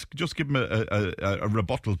 so let's just give him a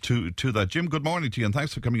rebuttal to that. Jim, good morning to you, and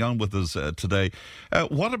thanks for coming on with us today.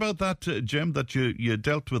 What about that, Jim? That you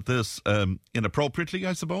dealt with this inappropriately,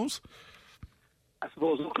 I suppose. I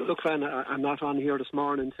suppose. Look, Fran, I'm not on here this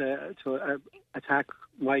morning to attack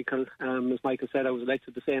Michael. As Michael said, I was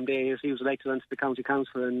elected the same day as he was elected onto the county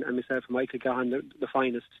council, and myself and Michael got on the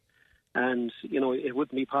finest. And it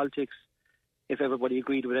wouldn't be politics if everybody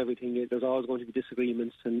agreed with everything. There's always going to be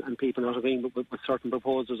disagreements and people not agreeing with certain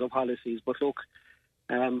proposals or policies. But look,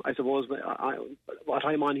 I suppose what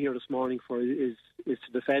I'm on here this morning for is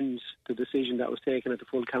to defend the decision that was taken at the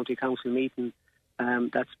full county council meeting.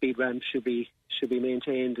 That speed ramp should be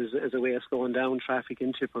maintained as a way of slowing down traffic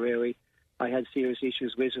in Tipperary. I had serious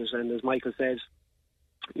issues with it, and as Michael said,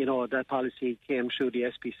 that policy came through the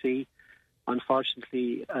SPC.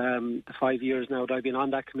 Unfortunately, the 5 years now that I've been on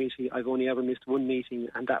that committee, I've only ever missed one meeting,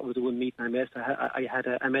 and that was the one meeting I missed. I had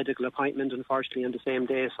a medical appointment, unfortunately, on the same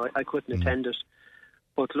day, so I couldn't attend it.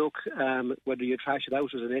 But look, whether you trash it out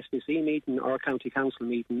as an SPC meeting or a county council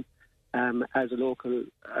meeting, as a local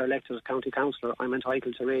elected county councillor, I'm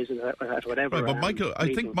entitled to raise it at whatever. Right, but Michael,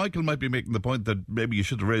 I think Michael might be making the point that maybe you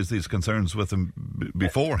should have raised these concerns with him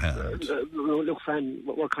beforehand. Look, Fran,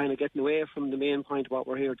 we're kind of getting away from the main point. What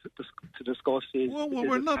we're here to discuss is. Well,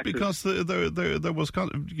 we're not, because there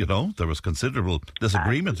was considerable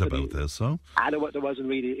disagreement about this. So there wasn't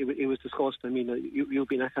really. It was discussed. I mean, you've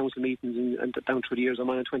been at council meetings and down through the years. I'm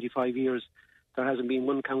on 25 years. There hasn't been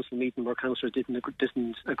one council meeting where councillors didn't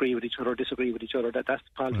agree with each other or disagree with each other. That's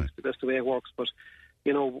politics. Right. That's the way it works. But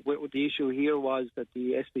the issue here was that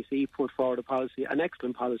the SPC put forward a policy, an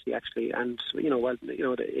excellent policy actually, and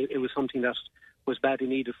it was something that was badly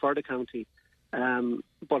needed for the county.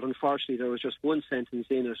 But unfortunately, there was just one sentence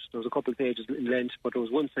in it. There was a couple of pages in length, but there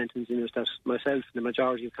was one sentence in it that myself and the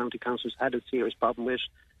majority of county councillors had a serious problem with,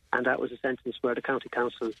 and that was a sentence where the county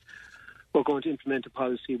council were going to implement a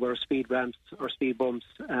policy where speed ramps or speed bumps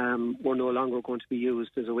were no longer going to be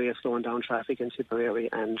used as a way of slowing down traffic in Tipperary.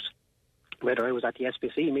 And whether I was at the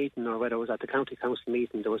SPC meeting or whether I was at the county council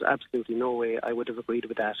meeting, there was absolutely no way I would have agreed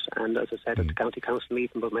with that. And as I said, at the county council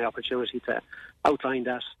meeting was my opportunity to outline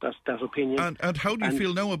that opinion. And how do you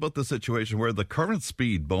feel now about the situation where the current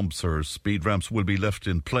speed bumps or speed ramps will be left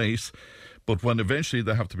in place, but when eventually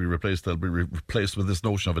they have to be replaced, they'll be replaced with this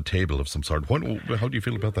notion of a table of some sort? How do you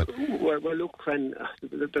feel about that? Well, look, Fran,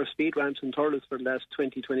 there are speed ramps in Cllrs for the last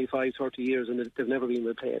 20, 25, 30 years, and they've never been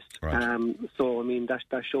replaced. Right. So, I mean, that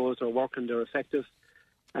shows they're working, they're effective.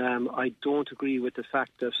 I don't agree with the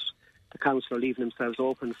fact that the council are leaving themselves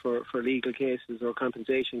open for legal cases or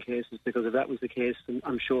compensation cases, because if that was the case, then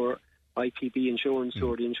I'm sure IPB Insurance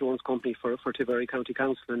or the insurance company for Tipperary County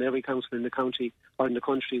Council and every council in the county or in the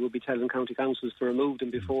country will be telling county councils to remove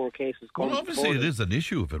them before cases come. Well, obviously it is an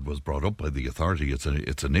issue if it was brought up by the authority. It's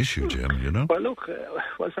an issue, Jim, you know? Well, look,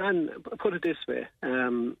 Fran, put it this way.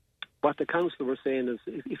 What the council were saying is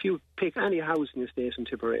if you pick any housing estate in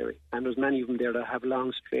Tipperary, and there's many of them there that have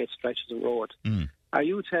long straight stretches of road, are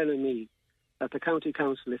you telling me that the county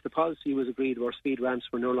council, if the policy was agreed where speed ramps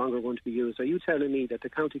were no longer going to be used, are you telling me that the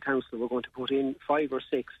county council were going to put in 5 or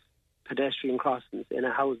 6 pedestrian crossings in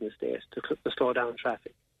a housing estate to slow down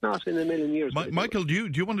traffic? Not in a million years. Michael, do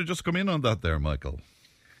you want to just come in on that there, Michael?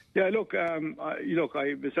 Yeah, look,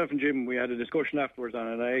 myself and Jim, we had a discussion afterwards on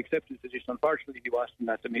it, and I accepted the suggestion. Unfortunately, he wasn't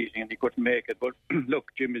at the meeting and he couldn't make it. But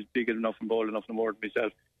look, Jim is big enough and bold enough, no more than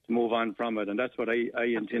myself, to move on from it, and that's what I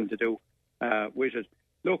intend to do with it.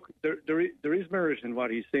 Look, there is merit in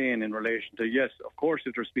what he's saying in relation to, yes, of course,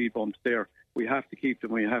 if there's speed bumps there, we have to keep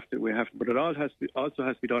them. We have to, but it all also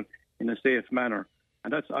has to be done in a safe manner,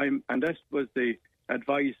 and that was the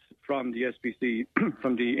advice from the SPC,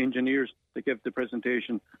 from the engineers that gave the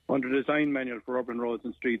presentation under the design manual for urban roads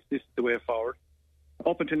and streets. This is the way forward.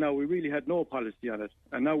 Up until now, we really had no policy on it,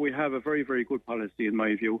 and now we have a very, very good policy, in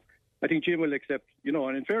my view. I think Jim will accept,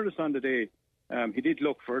 and in fairness on the day, he did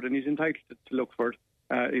look for it, and he's entitled to look for it.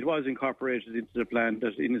 It was incorporated into the plan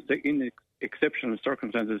that in exceptional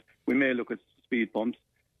circumstances we may look at speed bumps.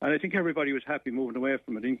 And I think everybody was happy moving away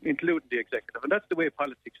from it, including the executive. And that's the way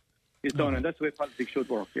politics is done, and that's the way politics should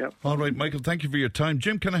work, yeah. All right, Michael, thank you for your time.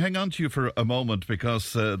 Jim, can I hang on to you for a moment?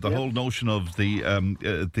 Because the whole notion of the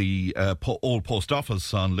old post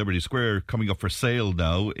office on Liberty Square coming up for sale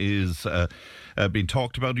now is being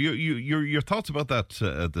talked about. Your thoughts about that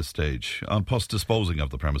at this stage, on post disposing of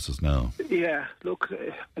the premises now? Yeah, look,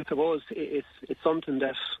 I suppose it's something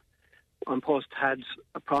that An Post had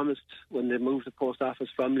promised when they moved the post office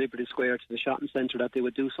from Liberty Square to the shopping centre that they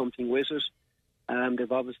would do something with it.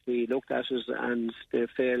 They've obviously looked at it and they've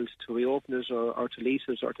failed to reopen it or to lease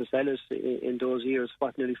it or to sell it in those years,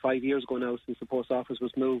 nearly 5 years ago now since the post office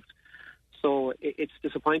was moved. So it's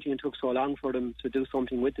disappointing it took so long for them to do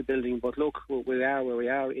something with the building. But look, we are where we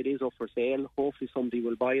are. It is up for sale. Hopefully somebody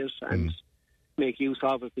will buy it and make use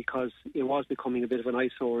of it, because it was becoming a bit of an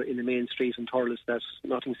eyesore in the main street in Cllrs that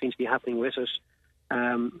nothing seems to be happening with it.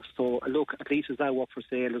 So look, at least it's now up for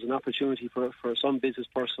sale. There's an opportunity for some business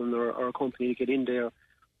person or a company to get in there,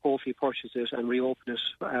 hopefully purchase it and reopen it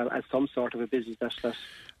as some sort of a business that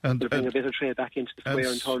will bring a bit of trade back into the square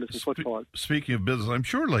and Cllrs and footfall. Speaking of business, I'm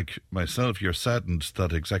sure, like myself, you're saddened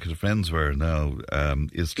that Executive Menswear now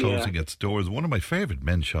is closing its doors. One of my favourite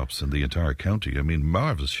men's shops in the entire county. I mean,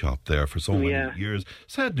 marvellous shop there for so many years.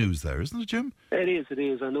 Sad news there, isn't it, Jim? It is.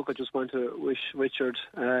 And look, I just want to wish Richard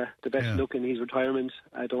the best luck in his retirement.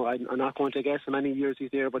 I'm not going to guess how many years he's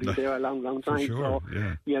there, but he's there a long, long time. Sure,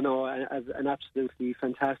 so, as an absolutely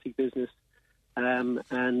fantastic business. And,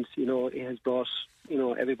 it has brought,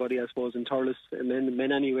 everybody, I suppose, in Cllrs,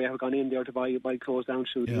 men anyway, have gone in there to buy clothes down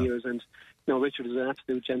through the years. And, Richard is an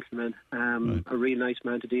absolute gentleman, a real nice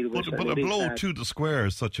man to deal with. But a blow to the square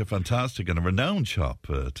is such a fantastic and a renowned shop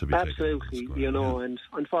to be absolutely, taken and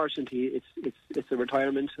unfortunately, it's a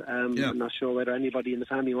retirement. I'm not sure whether anybody in the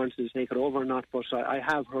family wants to take it over or not, but I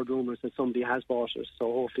have heard rumours that somebody has bought it.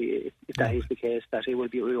 So hopefully, if that is the case, that it will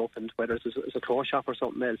be reopened. Whether it's a clothes shop or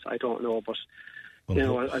something else, I don't know, but.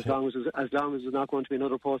 As long as there's not going to be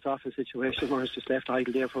another post office situation where it's just left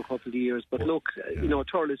idle there for a couple of years. But look,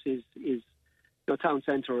 Cllrs is town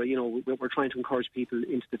centre. We're trying to encourage people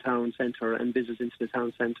into the town centre and business into the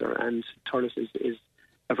town centre, and Cllrs is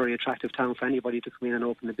a very attractive town for anybody to come in and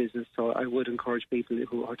open a business. So I would encourage people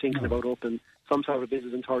who are thinking about opening some sort of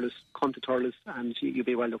business in Cllrs, come to Cllrs and you'll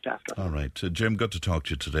be well looked after. All right. Jim, good to talk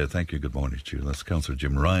to you today. Thank you. Good morning to you. That's Councillor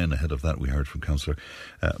Jim Ryan. Ahead of that, we heard from Councillor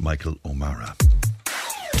Michael O'Mara.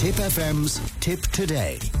 Tipp FM's Tipp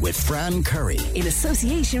Today with Fran Curry. In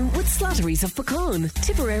association with Slattery's of Puckane,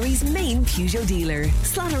 Tipperary's main Peugeot dealer.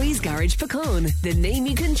 Slattery's Garage Puckane, the name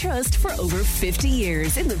you can trust for over 50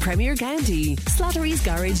 years in the Premier County.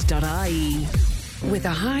 Slattery'sGarage.ie. With a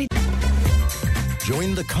high...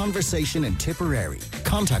 Join the conversation in Tipperary.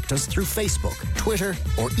 Contact us through Facebook, Twitter,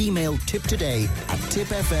 or email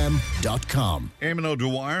tiptoday@tippfm.com. Eamon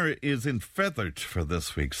O'Dwyer is in Feathered for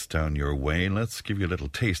this week's Down Your Way. Let's give you a little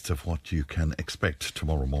taste of what you can expect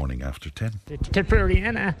tomorrow morning after 10. The Tipperary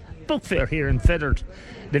book fair here in Feathered.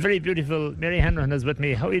 The very beautiful Mary Hanrahan is with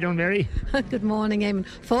me. How are you doing, Mary? Good morning, Eamon.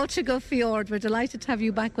 Fáilte go fiord. We're delighted to have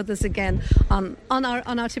you back with us again on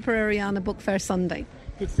our Tipperary book fair Sunday.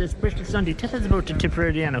 It's this Bristol Sunday. Tell us about the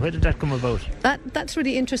Tipperary. Where did that come about? That's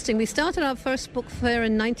really interesting. We started our first book fair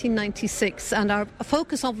in 1996, and our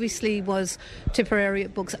focus obviously was Tipperary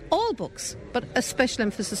books, all books, but a special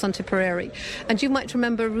emphasis on Tipperary. And you might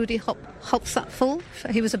remember Rudy Hopsatful.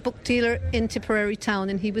 He was a book dealer in Tipperary town,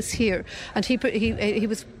 and he was here, and he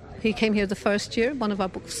came here the first year, one of our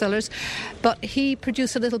booksellers, but he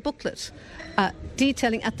produced a little booklet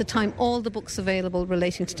detailing at the time all the books available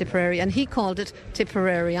relating to Tipperary, and he called it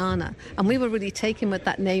Tipperariana, and we were really taken with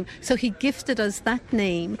that name, so he gifted us that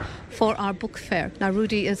name for our book fair. Now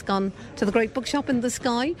Rudy has gone to the great bookshop in the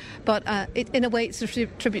sky, but in a way it's a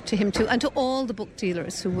tribute to him too, and to all the book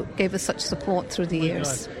dealers who gave us such support through the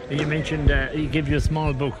years. God. You mentioned he gave you a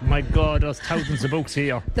small book. My God, there's thousands of books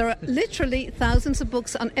here. There are literally thousands of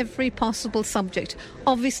books on every possible subject.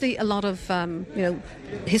 Obviously a lot of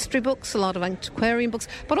history books, a lot of antiquarian books,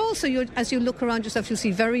 but also as you look around yourself, you'll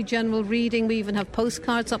see very general reading. We even have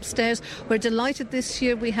postcards upstairs. We're delighted this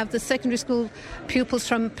year. We have the secondary school pupils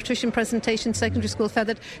from Patrician Presentation Secondary School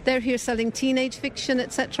Feathered. They're here selling teenage fiction,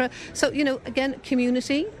 etc. So, again,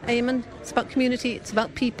 community, Eamon. It's about community, it's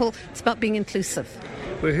about people, it's about being inclusive.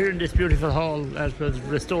 We're here in this beautiful hall that was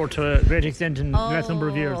restored to a great extent in the last number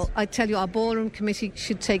of years. I tell you, our ballroom committee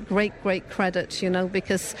should take great credit,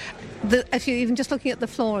 because if you're even just looking at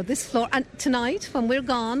this floor, and tonight when we're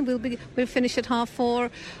gone, we'll finish at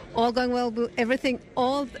 4:30. All going well, everything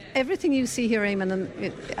you see here, Eamon, and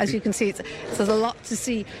as you can see, there's a lot to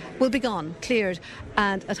see, will be gone, cleared,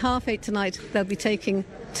 and at 8:30 tonight they'll be taking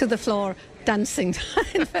to the floor dancing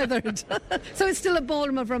in Feathered. So it's still a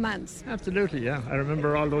ballroom of romance. Absolutely, yeah. I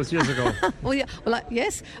remember all those years ago. Oh, yeah. Well,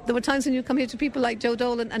 yes. There were times when you come here to people like Joe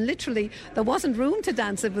Dolan, and literally there wasn't room to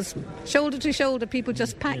dance. It was shoulder to shoulder, people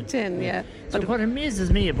just packed in, yeah. So what amazes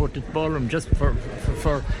me about the ballroom, just for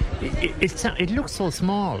it looks so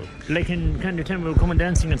small. Like in kind of time we were coming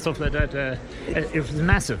dancing and stuff like that. It was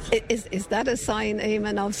massive. Is that a sign,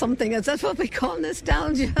 Eamon, of something? Is that what we call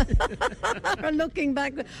nostalgia? Or looking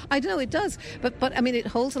back? I don't know, it does. But I mean, it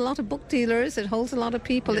holds a lot of book dealers, it holds a lot of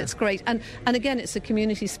people, It's great. And again, it's a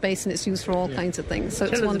community space and it's used for all kinds of things, so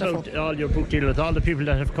it's wonderful. Tell us about all your book dealers, all the people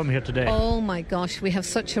that have come here today. Oh my gosh, we have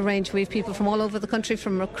such a range. We have people from all over the country,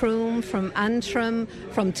 from Macroom, from Antrim,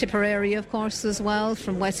 from Tipperary, of course, as well,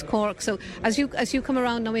 from West Cork. So as you come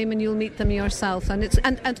around now, Eamon, you'll meet them yourself. And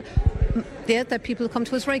there are people who come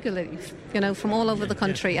to us regularly, from all over the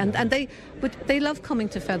country, and they love coming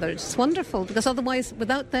to Feathered. It's wonderful, because otherwise,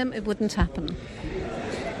 without them, it wouldn't happen.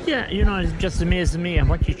 Yeah, it just amazes me, and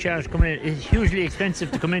what you charge coming in is hugely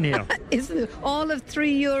expensive to come in here. Isn't it? All of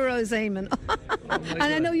 €3, Eamon. And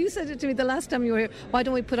I know you said it to me the last time you were here. Why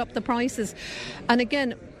don't we put up the prices? And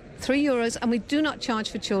again, €3, and we do not charge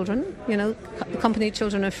for children. Accompanied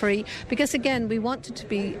children are free, because again, we want it to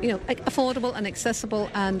be affordable and accessible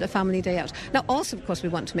and a family day out. Now also, of course, we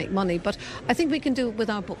want to make money, but I think we can do it with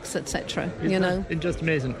our books, etc. It's just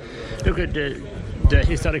amazing. Look at the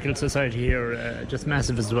Historical Society here, just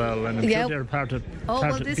massive as well, and I'm sure they're part of.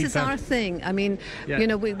 This is our thing. I mean,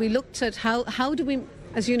 we looked at how do we.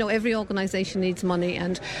 As you know, every organisation needs money,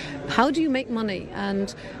 and how do you make money?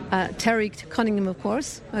 And Terry Cunningham, of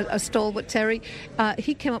course, a stalwart Terry,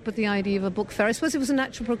 he came up with the idea of a book fair. I suppose it was a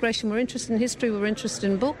natural progression. We're interested in history, we're interested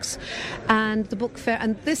in books, and the book fair,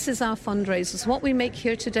 and this is our fundraiser. So what we make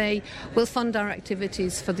here today will fund our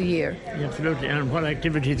activities for the year. Yeah, absolutely. And what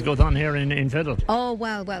activities goes on here in Feathered? Oh,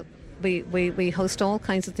 well. We host all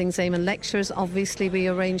kinds of things, Eamon. Lectures, obviously, we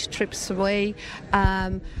arrange trips away.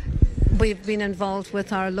 We've been involved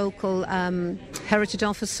with our local heritage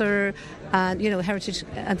officer, and Heritage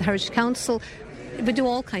Council. We do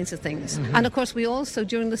all kinds of things. Mm-hmm. And of course, we also,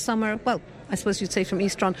 during the summer, I suppose you'd say from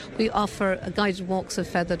Easter on, we offer guided walks of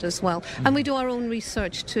Feathered as well. Mm-hmm. And we do our own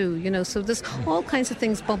research too, so there's all kinds of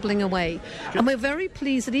things bubbling away. And we're very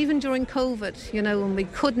pleased that even during COVID, when we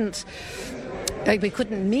couldn't we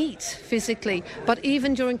couldn't meet physically, but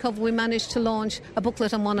even during COVID we managed to launch a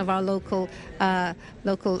booklet on one of our local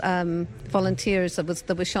volunteers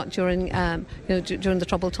that was shot during during the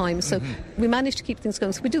troubled times. So we managed to keep things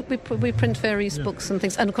going. So we print various books and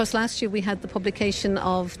things, and of course last year we had the publication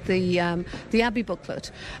of the Abbey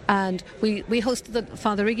booklet, and we hosted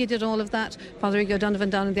Father Iggy did all of that, Father Iggy O'Donovan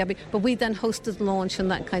down in the Abbey, but we then hosted the launch and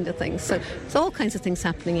that kind of thing. So it's all kinds of things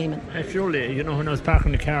happening, Eamon. Surely, when I was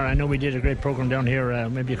parking the car, I know we did a great programme down here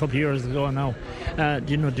maybe a couple of years ago now.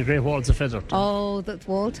 The Great Walls of Feathered. Oh, that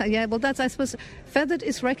wall. Yeah, well, that's, I suppose, Feathered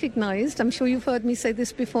is recognised, I'm sure you've heard me say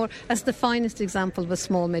this before, as the finest example of a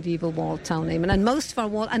small medieval walled town, Eamon. And most of our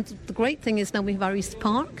wall, and the great thing is now we have our East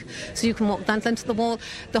Park, so you can walk down to the wall.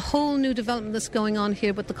 The whole new development that's going on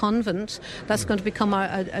here with the convent, that's going to become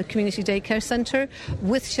a community daycare centre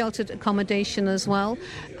with sheltered accommodation as well,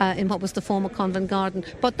 in what was the former convent garden.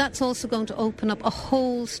 But that's also going to open up a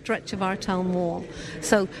whole stretch of our town wall.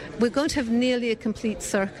 So we're going to have nearly a complete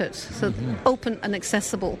circuit, so open and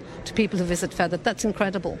accessible to people who visit Feathered. That's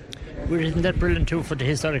incredible. Well, isn't that brilliant too for the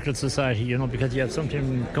Historical Society, because you have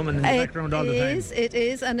something coming in the background all the time? It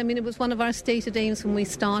is, and I mean it was one of our stated aims when we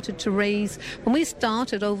started to raise, when we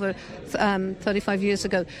started over 35 years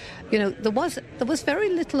ago, there was very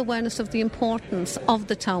little awareness of the importance of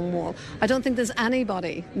the town wall. I don't think there's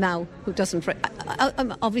anybody now who doesn't,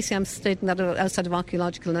 obviously I'm stating that outside of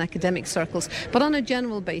archaeological and academic circles, but on a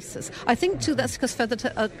general basis. I think too that's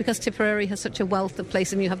because Tipperary has such a wealth of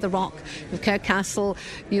places. I mean, you have the Rock, you have Cahir Castle,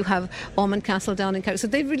 you have Ormond Castle down in Cahir. So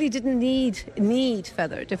they really didn't need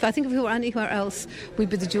Feathered. I think if we were anywhere else, we'd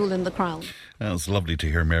be the jewel in the crown. It's lovely to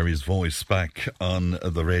hear Mary's voice back on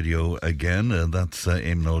the radio again. That's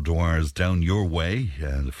Eamon O'Dwyer's Down Your Way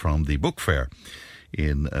from the book fair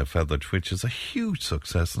in Feathered, which is a huge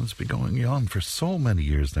success, and it's been going on for so many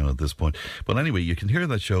years now at this point. But anyway, you can hear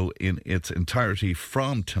that show in its entirety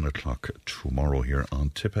from 10 o'clock tomorrow here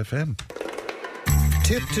on Tipp FM.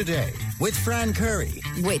 Tip Today with Fran Curry.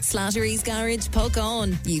 With Slattery's Garage,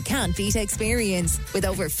 Puckane. You can't beat experience. With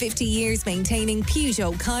over 50 years maintaining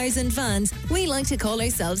Peugeot cars and vans, we like to call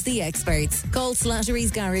ourselves the experts. Call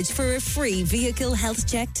Slattery's Garage for a free vehicle health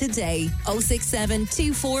check today. 067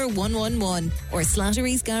 24111 or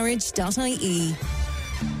slatterysgarage.ie.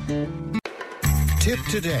 Tip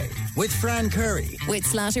Today with Fran Curry. With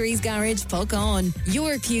Slattery's Garage, Puckane.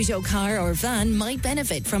 Your Peugeot car or van might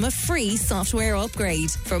benefit from a free software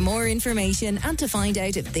upgrade. For more information and to find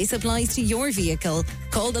out if this applies to your vehicle,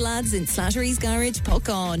 call the lads in Slattery's Garage,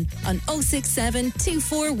 Puckane on 067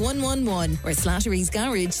 24111 or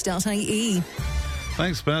slatterysgarage.ie.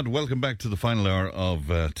 Thanks, Pat. Welcome back to the final hour of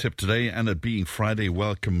Tip Today, and it being Friday,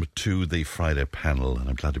 welcome to the Friday panel. And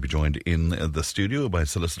I'm glad to be joined in the studio by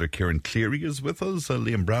Solicitor Kieran Cllrs is with us,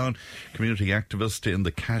 Liam Brown, community activist in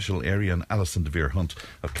the Cashel area, and Alison Hunt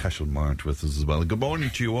of Cashel Mart with us as well. Good morning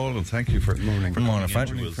to you all, and thank you for coming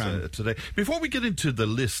today. Before we get into the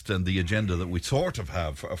list and the agenda that we sort of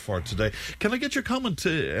have for today, can I get your comment,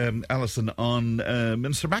 Alison, on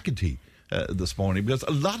Minister McEntee? This morning, because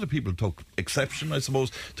a lot of people took exception, I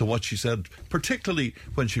suppose, to what she said, particularly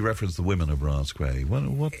when she referenced the women of Roscrea.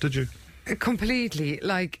 What did you... Completely.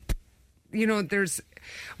 There's...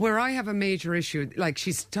 Where I have a major issue,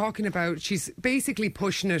 she's talking about... She's basically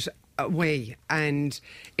pushing it away, and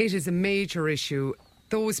it is a major issue.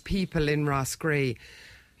 Those people in Roscrea...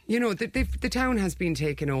 the town has been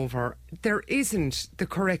taken over. There isn't the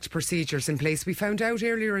correct procedures in place. We found out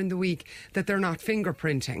earlier in the week that they're not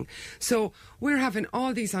fingerprinting. So we're having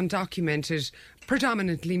all these undocumented,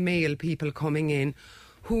 predominantly male people coming in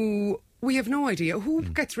who we have no idea who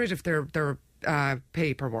gets rid of their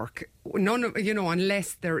paperwork. None of,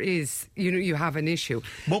 unless there is, you have an issue.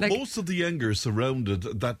 But most of the anger surrounded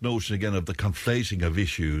that notion again of the conflating of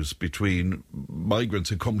issues between migrants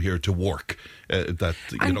who come here to work,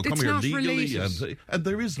 come here legally, and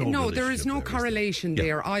there is there is no correlation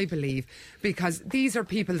there, I believe, because these are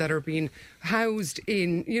people that are being housed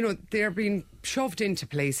in, they're being shoved into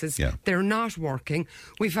places. They're not working.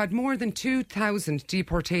 We've had more than 2,000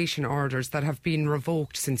 deportation orders that have been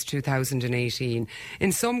revoked since 2018.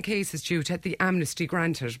 In some cases due to the amnesty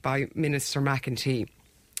granted by Minister McEntee.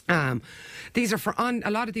 These are for a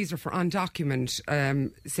lot of these are for undocumented,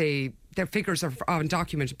 their figures are for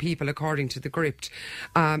undocumented people according to the Gript.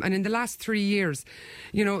 And in the last 3 years,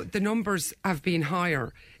 the numbers have been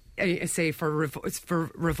higher, for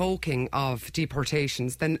revoking of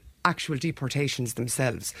deportations than actual deportations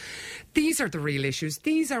themselves. These are the real issues.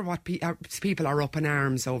 These are what people are up in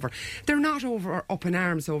arms over. They're not up in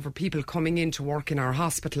arms over people coming in to work in our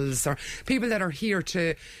hospitals or people that are here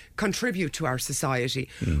to contribute to our society.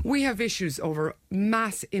 We have issues over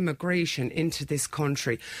mass immigration into this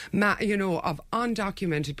country, of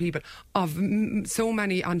undocumented people, of so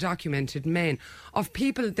many undocumented men, of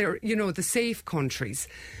people there, the safe countries.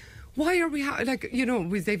 Why are we,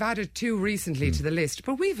 they've added 2 recently to the list,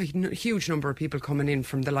 but we have a huge number of people coming in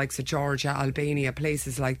from the likes of Georgia, Albania,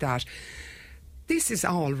 places like that. This is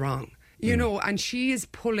all wrong, and she is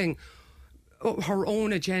pulling her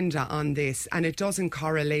own agenda on this, and it doesn't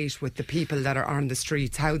correlate with the people that are on the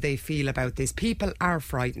streets, how they feel about this. People are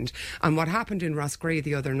frightened, and what happened in Roscrea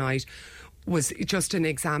the other night was just an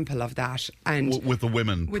example of that. And with the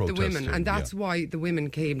women and that's why the women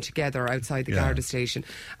came together outside the Garda station.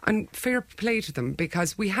 And fair play to them,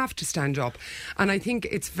 because we have to stand up. And I think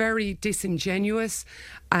it's very disingenuous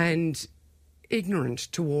and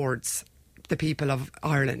ignorant towards the people of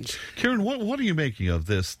Ireland. Kieran, what are you making of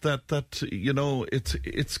this? That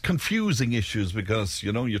it's confusing issues, because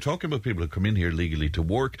you're talking about people who come in here legally to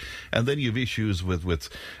work, and then you have issues with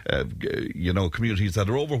communities that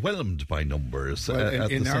are overwhelmed by numbers.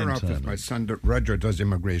 Well, in our office, my son Roger does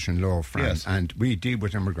immigration law, Fran, and we deal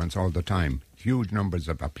with immigrants all the time. Huge numbers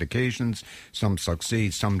of applications. Some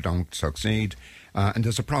succeed, some don't succeed. And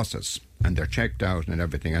there's a process, and they're checked out and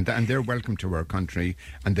everything, and they're welcome to our country,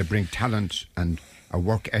 and they bring talent and a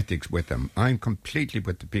work ethics with them. I'm completely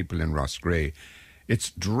with the people in Roscrea.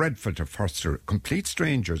 It's dreadful to foster complete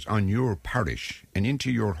strangers on your parish and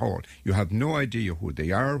into your hall. You have no idea who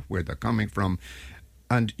they are, where they're coming from,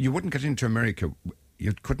 and you wouldn't get into America.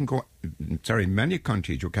 You couldn't go, many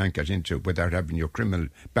countries you can't get into without having your criminal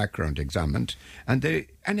background examined. And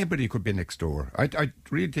anybody could be next door. I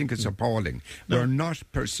really think it's appalling. We're not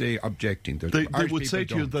per se objecting. They would say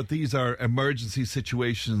to you that these are emergency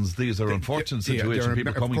situations, these are unfortunate situations,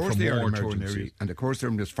 people coming from war-torn areas. And of course they're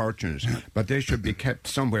misfortunate, but they should be kept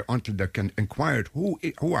somewhere until they can inquire, who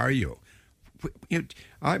are you?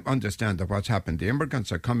 I understand that what's happened, the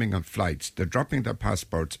immigrants are coming on flights, they're dropping their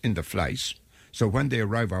passports in the flights. So when they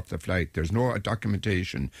arrive off the flight, there's no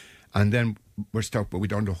documentation, and then we're stuck, but we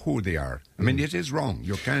don't know who they are. I mean, it is wrong.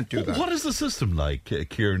 You can't do that. What is the system like,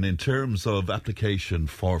 Kieran, in terms of application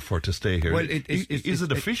for to stay here? Well, is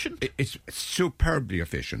it efficient? It's superbly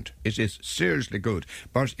efficient. It is seriously good.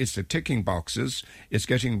 But it's the ticking boxes, it's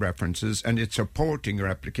getting references, and it's supporting your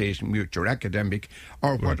application with your academic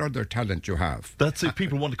or what other talent you have. That's if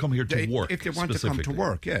people want to come here to work. If they want to come to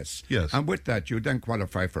work, yes. Yes. And with that, you then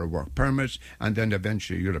qualify for a work permit, and then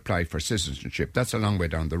eventually you'll apply for citizenship. That's a long way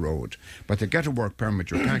down the road. But to get a work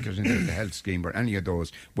permit, you can't get into the health scheme or any of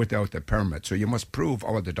those without the permit. So you must prove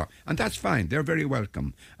all the and that's fine. They're very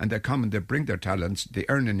welcome. And they come and they bring their talents, they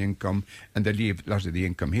earn an income, and they leave a lot of the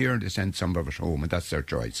income here and they send some of it home, and that's their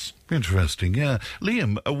choice. Interesting, yeah.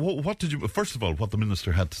 Liam, what did you, first of all, what the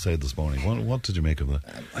Minister had to say this morning, what did you make of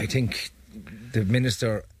that? I think the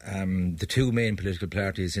Minister, the 2 main political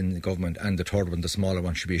parties in the government and the third one, the smaller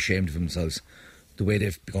one, should be ashamed of themselves. The way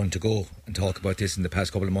they've begun to go and talk about this in the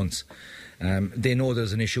past couple of months. They know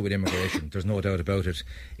there's an issue with immigration. There's no doubt about it.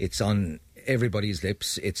 It's on everybody's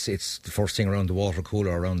lips. It's the first thing around the water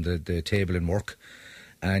cooler, around the table in work.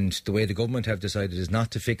 And the way the government have decided is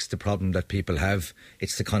not to fix the problem that people have.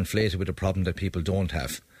 It's to conflate it with a problem that people don't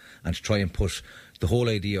have, and to try and put the whole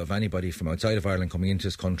idea of anybody from outside of Ireland coming into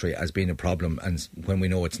this country as being a problem, and when we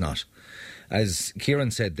know it's not. As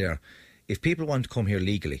Kieran said there, if people want to come here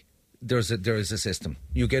legally, there is a system.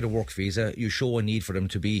 You get a work visa, you show a need for them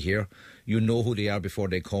to be here, you know who they are before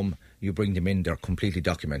they come, you bring them in, they're completely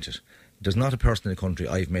documented. There's not a person in the country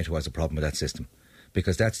I've met who has a problem with that system,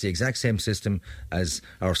 because that's the exact same system as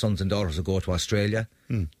our sons and daughters who go to Australia.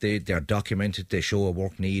 They're documented, they show a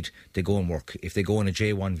work need, they go and work. If they go on a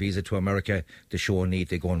J1 visa to America, they show a need,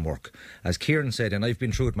 they go and work. As Kieran said, and I've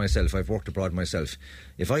been through it myself, I've worked abroad myself,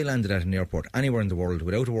 if I landed at an airport anywhere in the world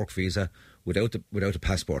without a work visa, without a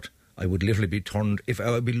passport, I would literally be turned, if I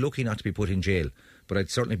would be lucky not to be put in jail, but I'd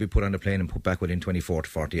certainly be put on a plane and put back within 24 to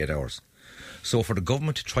 48 hours. So for the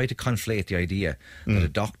government to try to conflate the idea that a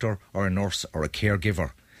doctor or a nurse or a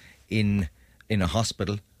caregiver in a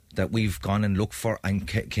hospital that we've gone and looked for and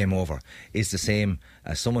came over is the same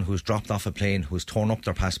as someone who's dropped off a plane, who's torn up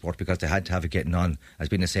their passport because they had to have it getting on, has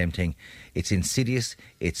been the same thing. It's insidious,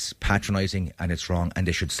 it's patronising, and it's wrong, and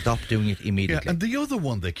they should stop doing it immediately. Yeah, and the other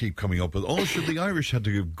one they keep coming up with, should the Irish had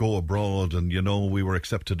to go abroad and, we were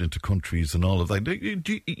accepted into countries and all of that.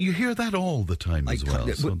 You hear that all the time as well.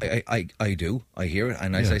 I do. I hear it.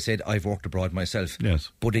 And as I said, I've worked abroad myself. Yes.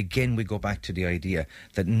 But again, we go back to the idea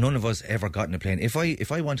that none of us ever got in a plane. If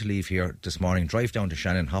I want to leave here this morning, drive down to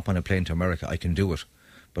Shannon, hop on a plane to America, I can do it.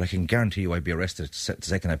 But I can guarantee you I'd be arrested the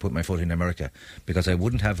second I put my foot in America, because I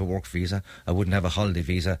wouldn't have a work visa, I wouldn't have a holiday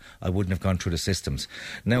visa, I wouldn't have gone through the systems.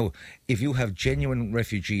 Now, if you have genuine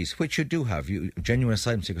refugees, which you do have, genuine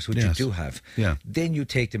asylum seekers, which you do have, then you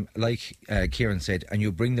take them, like Kieran said, and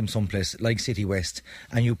you bring them someplace like City West,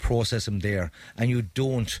 and you process them there, and you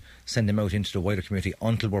don't send them out into the wider community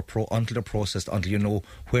until they're processed, until you know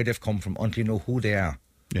where they've come from, until you know who they are.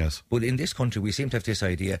 Yes. But in this country, we seem to have this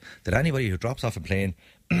idea that anybody who drops off a plane,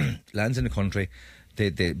 lands in the country, they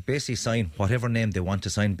basically sign whatever name they want to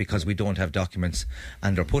sign, because we don't have documents,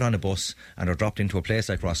 and they're put on a bus and they're dropped into a place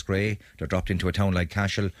like Roscrea, they're dropped into a town like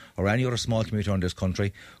Cashel or any other small community around this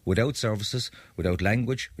country, without services, without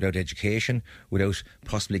language, without education, without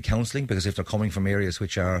possibly counselling, because if they're coming from areas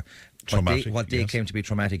which are what they claim to be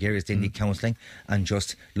traumatic areas, they need counselling, and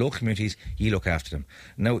just local communities, you look after them.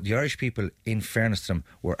 Now, the Irish people, in fairness to them,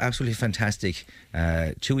 were absolutely fantastic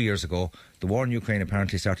 2 years ago. The war in Ukraine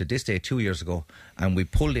apparently started this day 2 years ago, and we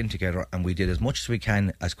pulled in together and we did as much as we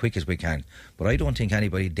can, as quick as we can. But I don't think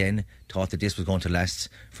anybody then thought that this was going to last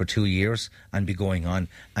for 2 years and be going on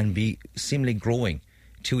and be seemingly growing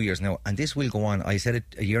 2 years now. And this will go on, I said it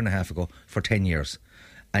a year and a half ago, for 10 years.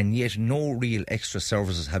 And yet no real extra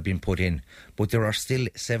services have been put in. But there are still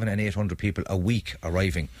 700 and 800 people a week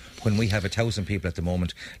arriving, when we have 1,000 people at the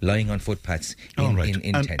moment lying on footpaths in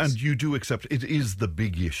tents. And you do accept it is the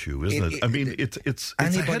big issue, isn't it? I mean, it's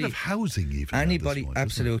ahead of housing even. Anybody, point,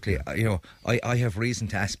 absolutely. I have reason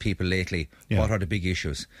to ask people lately, what are the big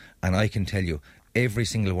issues? And I can tell you, every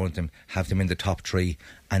single one of them have them in the top three,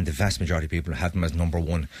 and the vast majority of people have them as number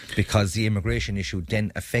one, because the immigration issue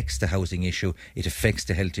then affects the housing issue, it affects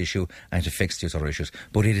the health issue, and it affects these other issues.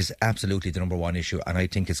 But it is absolutely the number one issue, and I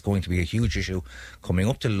think it's going to be a huge issue coming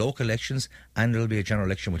up to local elections, and there'll be a general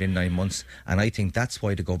election within 9 months. And I think that's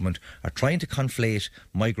why the government are trying to conflate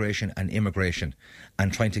migration and immigration,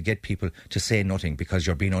 and trying to get people to say nothing because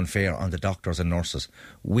you're being unfair on the doctors and nurses.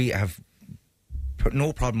 We have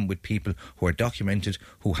no problem with people who are documented,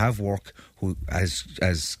 who have work, who,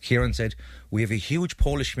 as Kieran said, we have a huge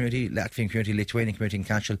Polish community, Latvian community, Lithuanian community in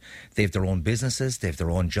Cashel. They have their own businesses, they have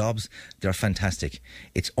their own jobs. They're fantastic.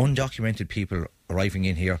 It's undocumented people arriving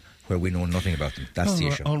in here where we know nothing about them. That's the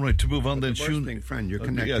issue. All right, to move on then. The worst thing, Fran, you're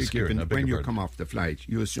connected. When you come off the flight,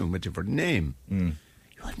 you assume a different name.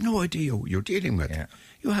 You have no idea who you're dealing with. Yeah.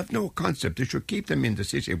 You have no concept. You should keep them in the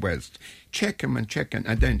City West. Check them, and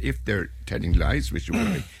then if they're telling lies, which you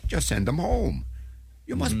will, just send them home.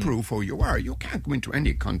 You must prove who you are. You can't go into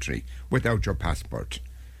any country without your passport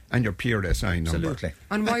and your PRSI number. Absolutely.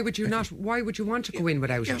 And why would you not? Why would you want to go in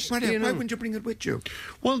without it? Why wouldn't you bring it with you?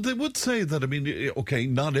 Well, they would say that, I mean, okay,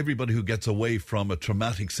 not everybody who gets away from a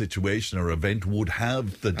traumatic situation or event would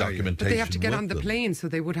have the documentation. But they have to get on the them. plane, so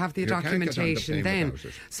they would have the documentation then.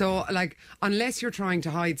 So, like, unless you're trying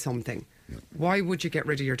to hide something, why would you get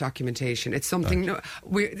rid of your documentation? It's something.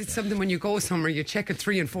 It's something when you go somewhere, you check it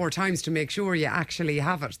 3 and 4 times to make sure you actually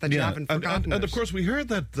have it. That you haven't forgotten. And of course, we heard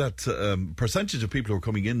that percentage of people who are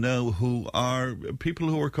coming in now who are people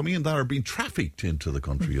who are coming in that are being trafficked into the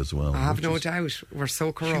country as well. I have no doubt. We're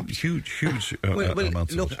so corrupt. Huge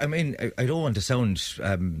amounts. Look, of it. I mean, I don't want to sound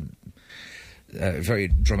very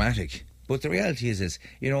dramatic, but the reality is,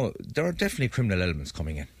 there are definitely criminal elements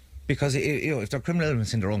coming in. Because if there are criminal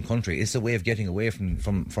elements in their own country, it's a way of getting away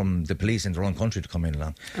from the police in their own country to come in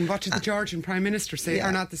along. And what did the Georgian Prime Minister say,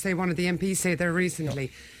 or not to say, one of the MPs say there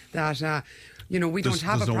recently, that we don't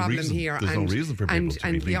have a problem here,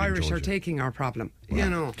 and the Irish Georgia. are taking our problem.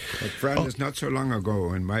 Like Fran, it's not so long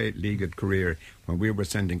ago in my legal career when we were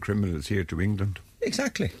sending criminals here to England.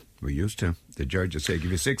 Exactly. We used to. The judges say,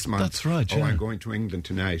 give you 6 months. That's right. I'm going to England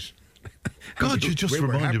tonight. God, you just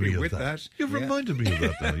reminded me of that. You Yeah. reminded me of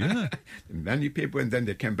that now, yeah. Many people, and then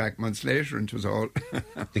they came back months later, and it was all.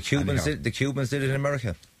 The Cubans did it in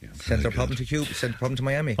America. Sent their problem to Cuba, sent the problem to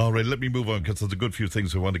Miami. All right, let me move on, because there's a good few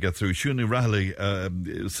things we want to get through. Siún Riley,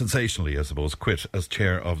 sensationally, I suppose, quit as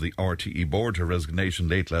chair of the RTE board. Her resignation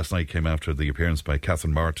late last night came after the appearance by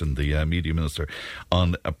Catherine Martin, the media minister,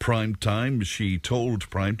 on Prime Time. She told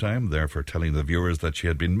Prime Time, therefore telling the viewers, that she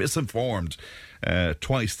had been misinformed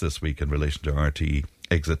twice this week in relation to RTE.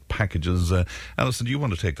 exit packages. Alison, do you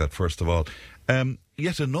want to take that first of all?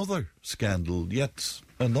 Yet another scandal, yet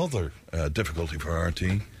another difficulty for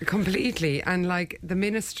RT. Completely. And like the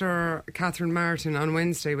Minister, Catherine Martin, on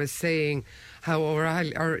Wednesday was saying how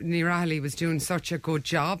Nirali was doing such a good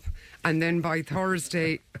job, and then by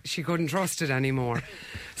Thursday she couldn't trust it anymore.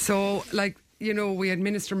 So, like, you know, we had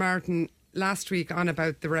Minister Martin last week on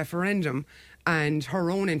about the referendum and her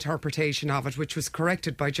own interpretation of it, which was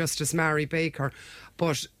corrected by Justice Mary Baker,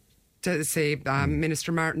 but to say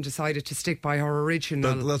Minister Martin decided to stick by her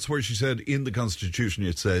original. That's where she said in the Constitution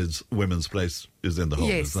it says women's place is in the home.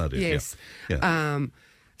 Yes, is that it? yes. Yeah.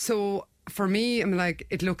 So for me, I'm like,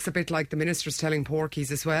 it looks a bit like the Minister's telling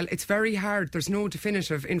porkies as well. It's very hard. There's no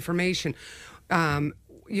definitive information.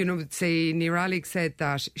 You know, say Nirali said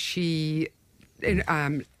that she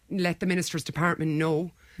let the Minister's department know.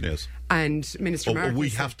 Yes. And Minister Martin... we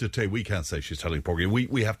have to take... We can't say she's telling porky.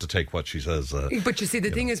 We have to take what she says. But you see, the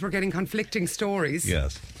thing is, we're getting conflicting stories.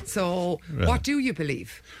 Yes. So, what do you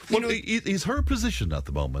believe? Well, is her position at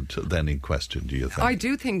the moment then in question, do you think? I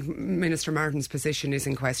do think Minister Martin's position is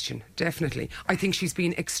in question, definitely. I think she's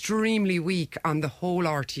been extremely weak on the whole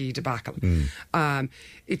RTE debacle.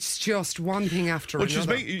 It's just one thing after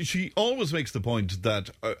another. She always makes the point that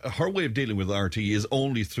her way of dealing with RTE is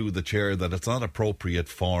only through the chair, that it's not appropriate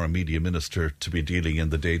for a media minister to be dealing in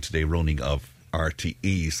the day-to-day running of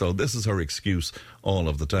RTE. So this is her excuse all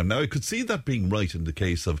of the time. Now, I could see that being right in the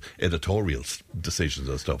case of editorial decisions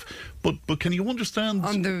and stuff, but can you understand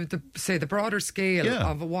on the broader scale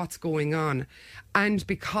of what's going on? And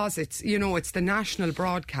because it's, you know, it's the national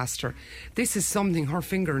broadcaster, this is something her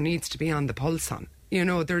finger needs to be on the pulse on. You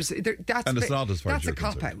know, and it's not as far as you're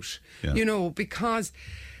concerned. That's a cop-out. Yeah. You know, because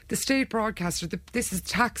the state broadcaster, this is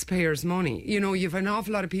taxpayers' money. You know, you've an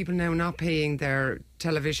awful lot of people now not paying their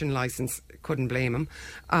television licence. Couldn't blame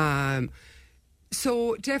them.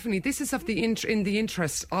 So definitely, this is in the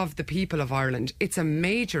interest of the people of Ireland. It's a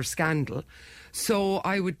major scandal. So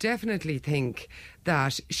I would definitely think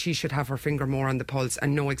that she should have her finger more on the pulse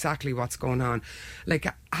and know exactly what's going on. Like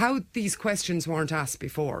how these questions weren't asked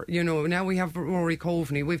before. You know, now we have Rory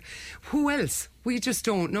Coveney. Who else? We just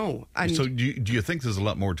don't know. And so do you think there's a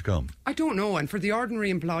lot more to come? I don't know. And for the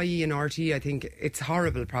ordinary employee in RT, I think it's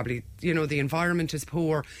horrible, probably. You know, the environment is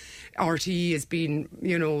poor. RT has been,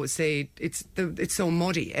 you know, it's so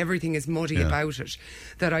muddy. Everything is muddy about it,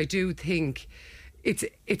 that I do think it's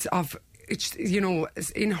you know,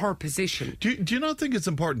 in her position. Do you not think it's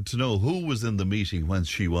important to know who was in the meeting when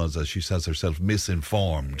she was, as she says herself,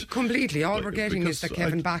 misinformed? Completely. All we're getting is that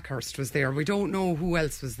Kevin Backhurst was there. We don't know who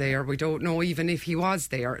else was there. We don't know even if he was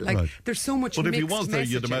there. Like, there's so much mixed But if he was there,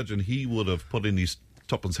 messaging. you'd imagine he would have put in his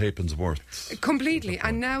tuppence halfpence worth. Completely.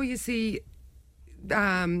 And now you see...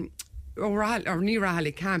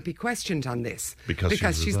 Nirali can't be questioned on this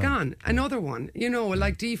because she's gone. Another one, you know,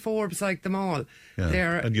 like D. Forbes, like them all.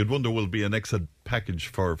 Yeah. And you'd wonder will be an exit package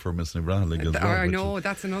for Miss Nirali as well. I know,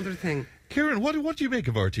 that's another thing. Kieran, what do you make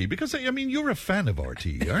of RT? Because, I mean, you're a fan of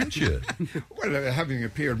RT, aren't you? Well, having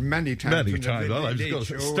appeared many times. Well, I was going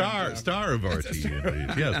to say star of RT, indeed,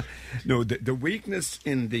 yes. No, the weakness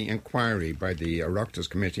in the inquiry by the Oireachtas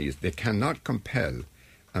committee is they cannot compel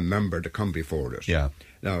a member to come before it. Yeah.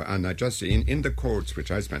 Now, and I just in the courts,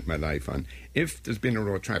 which I spent my life on, if there's been a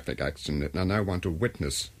road traffic accident and I want to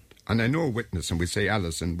witness, and I know a witness, and we say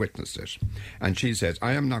Alison witnessed it, and she says,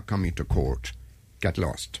 I am not coming to court, get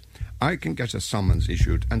lost. I can get a summons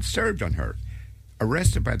issued and served on her,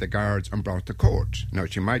 arrested by the guards and brought to court. Now,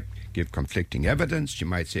 she might give conflicting evidence, she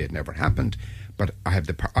might say it never happened, but I have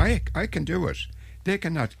I can do it. They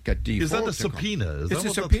cannot get D. Is Forbes that a subpoena? It's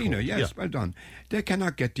a subpoena, yes, well done. They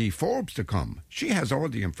cannot get D. Forbes to come. She has all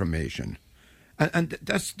the information. And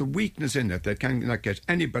that's the weakness in it. They cannot get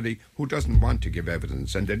anybody who doesn't want to give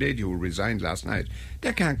evidence. And the lady who resigned last night,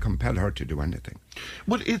 they can't compel her to do anything.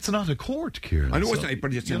 But it's not a court, Kieran. I know it's not,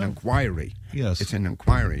 but it's an inquiry. Yes. It's an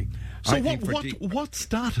inquiry. So what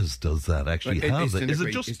status does that actually have? Is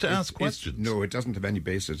it just to ask questions? No, it doesn't have any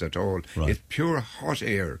basis at all. Right. It's pure hot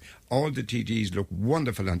air. All the TDs look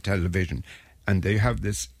wonderful on television. And they have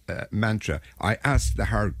this mantra, I ask the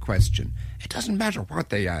hard question. It doesn't matter what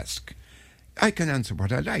they ask. I can answer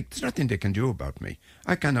what I like. There's nothing they can do about me.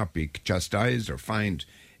 I cannot be chastised or fined.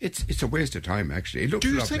 It's a waste of time, actually. It looks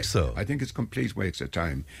Do you lovely. think so? I think it's a complete waste of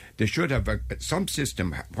time. They should have some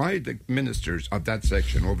system. Why the ministers of that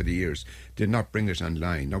section over the years did not bring it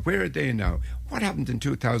online? Now, where are they now? What happened in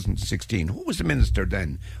 2016? Who was the minister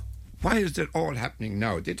then? Why is it all happening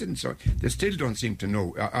now? They still don't seem to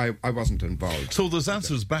know. I wasn't involved. So there's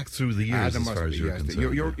answers back through the years as far as you're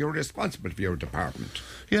concerned. You're responsible for your department.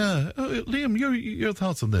 Yeah. Liam, your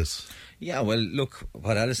thoughts on this? Yeah, well, look,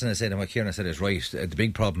 what Alison has said and what Kieran has said is right. The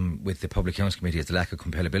big problem with the Public Accounts Committee is the lack of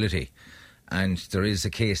compellability. And there is a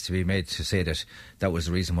case to be made to say that was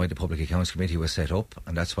the reason why the Public Accounts Committee was set up,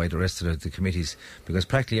 and that's why the rest of the committees, because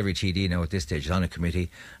practically every TD now at this stage is on a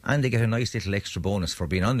committee, and they get a nice little extra bonus for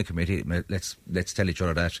being on the committee. Let's tell each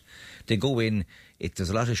other that. They go in, there's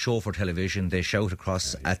a lot of show for television, they shout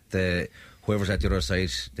across at whoever's at the other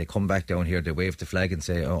side, they come back down here, they wave the flag and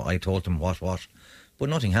say, oh, I told them what, but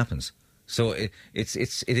nothing happens. So it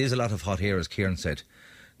is a lot of hot air, as Kieran said.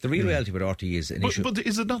 The real reality with RTE is an issue. But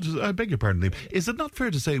is it not, I beg your pardon, Liam, is it not fair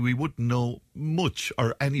to say we wouldn't know much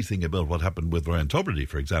or anything about what happened with Ryan Tubridy,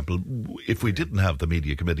 for example, if we didn't have the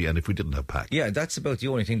media committee and if we didn't have PAC? Yeah, that's about the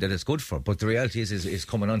only thing that it's good for. But the reality is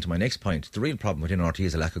coming on to my next point, the real problem within RTE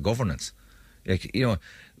is a lack of governance. Like,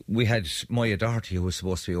 we had Moya Doherty, who was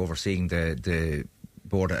supposed to be overseeing the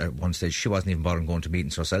board at one stage. She wasn't even bothering going to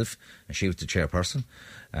meetings herself, and she was the chairperson.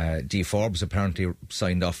 Dee Forbes apparently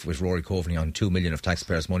signed off with Rory Coveney on 2 million of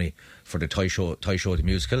taxpayers' money for the Toy Show the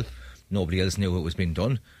musical. Nobody else knew it was being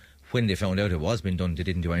done. When they found out it was being done, they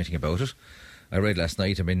didn't do anything about it. I read last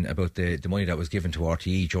night, about the money that was given to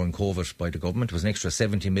RTE during COVID by the government. It was an extra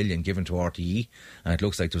 70 million given to RTE, and it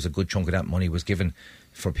looks like there was a good chunk of that money was given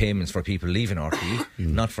for payments for people leaving RTE,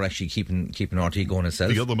 not for actually keeping RTE going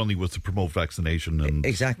itself. The other money was to promote vaccination and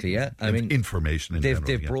exactly, yeah. Information in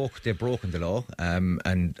general. They've broken the law,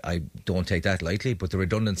 and I don't take that lightly. But the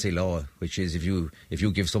redundancy law, which is if you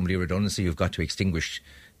give somebody a redundancy, you've got to extinguish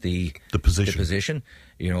the position.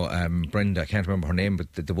 Brenda, I can't remember her name,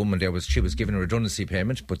 but the woman there was given a redundancy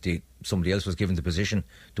payment, but somebody else was given the position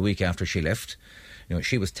the week after she left.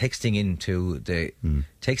 She was texting into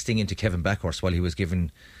Kevin Backhurst while he was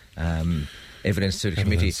given evidence to the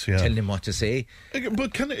committee, telling him what to say.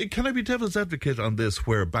 But can I be devil's advocate on this,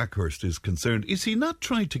 where Backhurst is concerned? Is he not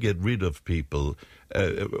trying to get rid of people,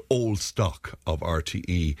 old stock of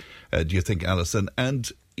RTE? Do you think, Alison? And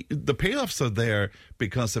the payoffs are there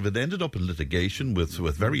because if it ended up in litigation with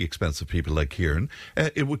very expensive people like Kieran,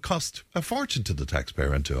 it would cost a fortune to the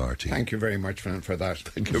taxpayer and to RTE. Thank you very much, Fran, for that.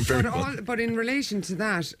 Thank you very much. But in relation to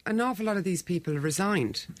that, an awful lot of these people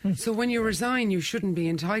resigned. So when you resign, you shouldn't be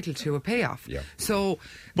entitled to a payoff. Yeah.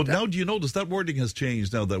 But now, do you notice that wording has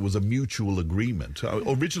changed now? That was a mutual agreement.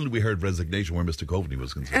 Originally, we heard resignation where Mr. Coveney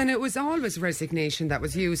was concerned. And it was always resignation that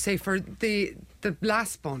was used, say, for the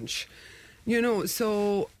last bunch.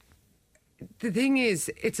 So the thing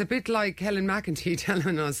is, it's a bit like Helen McEntee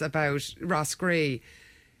telling us about Ross Gray.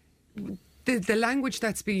 The language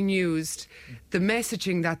that's being used, the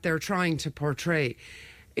messaging that they're trying to portray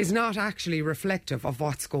is not actually reflective of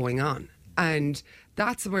what's going on. And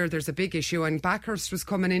that's where there's a big issue. And Backhurst was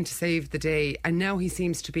coming in to save the day, and now he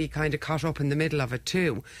seems to be kind of caught up in the middle of it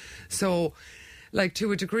too. So,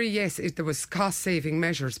 to a degree, yes, there was cost-saving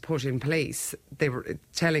measures put in place, they were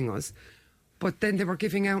telling us. But then they were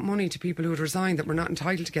giving out money to people who had resigned that were not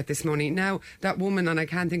entitled to get this money. Now, that woman, and I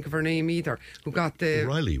can't think of her name either, who got the...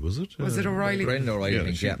 O'Reilly, was it? Was it O'Reilly? Brenda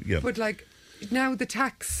O'Reilly, yeah. But, now the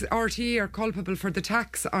tax, RTE are culpable for the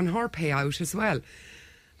tax on her payout as well.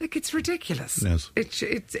 It's ridiculous. Yes.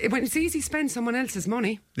 When it's easy, spend someone else's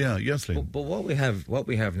money. Yeah, yes, Liam. But what we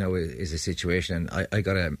have now is a situation, and I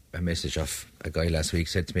got a message off a guy last week,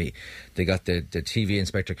 said to me, they got the TV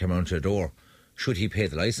inspector come around to the door. Should he pay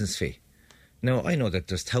the licence fee? Now, I know that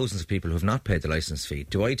there's thousands of people who have not paid the licence fee.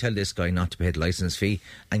 Do I tell this guy not to pay the licence fee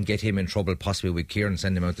and get him in trouble, possibly with Kieran,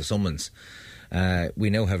 send him out the summons?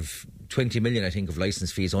 We now have 20 million, I think, of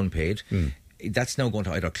licence fees unpaid. That's now going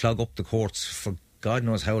to either clog up the courts for God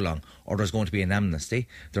knows how long, or there's going to be an amnesty.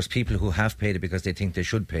 There's people who have paid it because they think they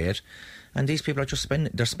should pay it. And these people are just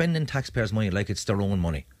spending taxpayers' money like it's their own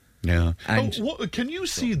money. Yeah. And can you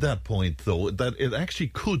see that point, though, that it actually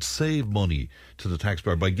could save money to the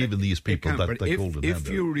taxpayer by giving these people that golden if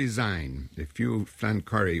you resign, Fran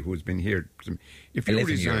Curry, who's been here, if you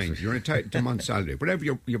resign, you're entitled to a month's salary, whatever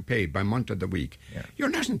you're paid by month of the week, you're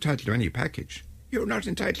not entitled to any package. You're not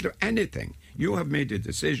entitled to anything. You have made a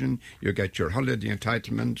decision, you get your holiday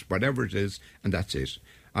entitlement, whatever it is, and that's it.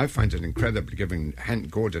 I find it incredible giving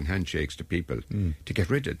golden handshakes to people to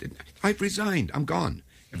get rid of it. I've resigned, I'm gone.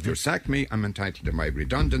 If you sack me, I'm entitled to my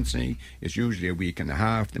redundancy. It's usually a week and a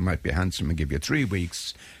half. They might be handsome and give you 3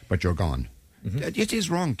 weeks, but you're gone. It is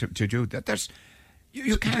wrong to do that.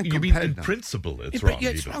 You can't compel them. In principle, it's wrong.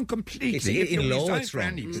 It's wrong completely. In law, it's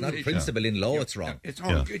wrong. It's not principle. In law, it's wrong. It's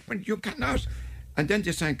wrong. You cannot. And then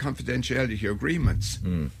they sign confidentiality agreements.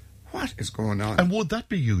 what is going on? And would that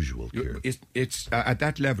be usual, Kieran? It's at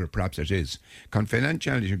that level, perhaps it is.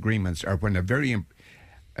 Confidentiality agreements are when a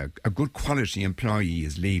good quality employee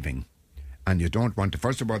is leaving, and you don't want to.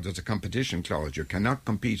 First of all, there's a competition clause. You cannot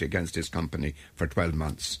compete against this company for 12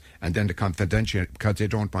 months. And then the confidential, because they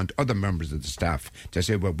don't want other members of the staff to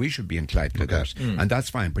say, well, we should be entitled to that. And that's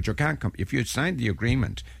fine. But you can't if you sign the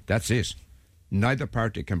agreement, that's it. Neither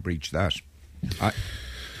party can breach that.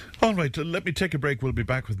 All right, let me take a break. We'll be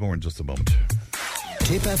back with more in just a moment.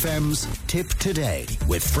 Tipp FM's Tip Today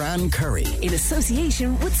with Fran Curry. In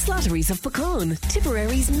association with Slattery's of Puckane,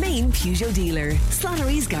 Tipperary's main Peugeot dealer.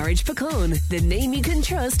 Slattery's Garage Puckane, the name you can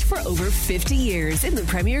trust for over 50 years in the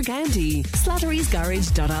Premier County.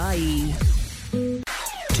 Slattery'sGarage.ie.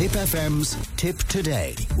 Tipp FM's Tip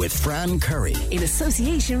Today with Fran Curry. In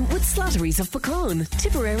association with Slattery's of Puckane,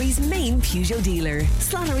 Tipperary's main Peugeot dealer.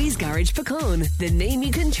 Slattery's Garage Puckane, the name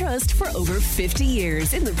you can trust for over 50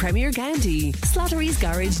 years in the Premier County.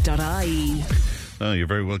 Slattery'sGarage.ie. You're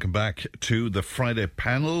very welcome back to the Friday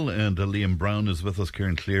panel, and Liam Brown is with us,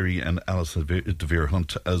 Kieran Cleary and Alison DeVere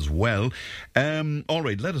Hunt as well. All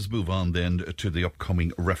right, let us move on then to the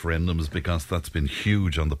upcoming referendums, because that's been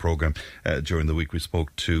huge on the programme. During the week we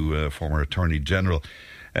spoke to former Attorney General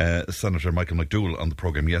Senator Michael McDowell on the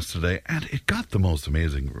programme yesterday, and it got the most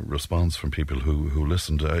amazing response from people who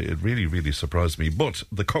listened. It really, really surprised me. But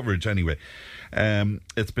the coverage anyway,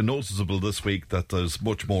 it's been noticeable this week that there's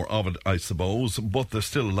much more of it, I suppose, but there's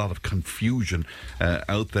still a lot of confusion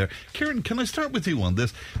out there. Kieran, can I start with you on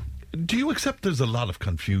this? Do you accept there's a lot of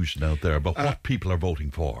confusion out there about what people are voting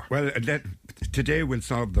for? Well, today will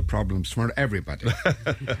solve the problems for everybody.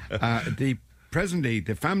 Presently,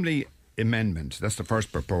 the family amendment, that's the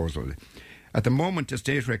first proposal. At the moment, the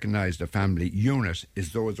state recognised a family unit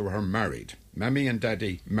is those who are married. Mammy and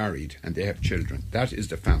daddy married and they have children. That is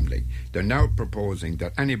the family. They're now proposing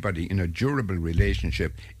that anybody in a durable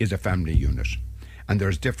relationship is a family unit. And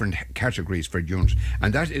there's different categories for units.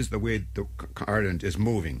 And that is the way Ireland is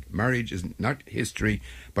moving. Marriage is not history,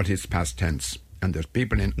 but it's past tense. And there's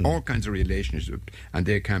people in all kinds of relationships, and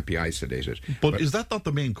they can't be isolated. But is that not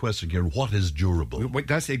the main question here? What is durable?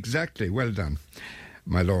 That's exactly, well done,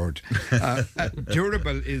 my lord.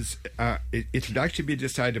 Durable is, it'll actually be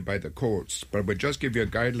decided by the courts, but we'll just give you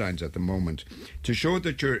guidelines at the moment to show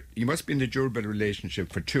that you must be in a durable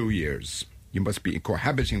relationship for 2 years. You must be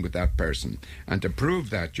cohabiting with that person. And to prove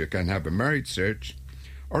that, you can have a marriage cert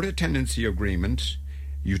or a tenancy agreement,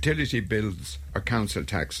 utility bills or council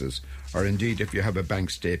taxes, or indeed if you have a bank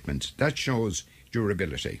statement. That shows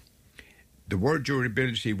durability. The word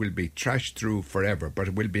durability will be trashed through forever, but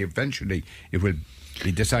it will be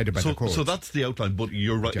decided by the court. So that's the outline, but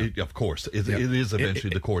you're right, of course. It is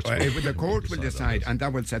eventually the court. The court will decide, and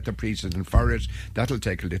that will set the precedent for it. That'll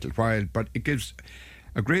take a little while, but it gives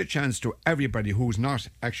a great chance to everybody who's not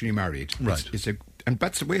actually married. Right. And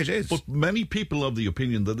that's the way it is. But many people of the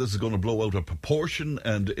opinion that this is going to blow out of proportion,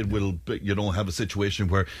 and it will, have a situation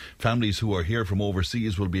where families who are here from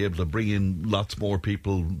overseas will be able to bring in lots more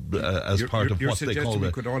people as part of what they call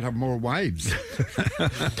we could all have more wives.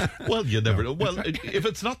 Well, you never know. Well, if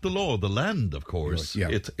it's not the law of the land, of course,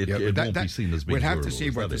 it won't be seen as being We'll have to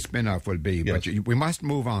see what the spin-off will be. Yes. But we must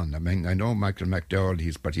move on. I mean, I know Michael McDowell,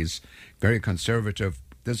 he's very conservative.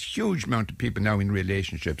 There's a huge amount of people now in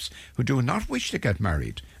relationships who do not wish to get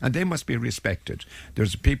married, and they must be respected.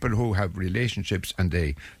 There's people who have relationships and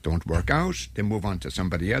they don't work out, they move on to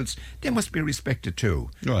somebody else. They must be respected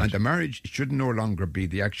too. Right. And the marriage should no longer be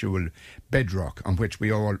the actual bedrock on which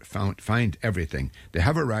we all find everything. They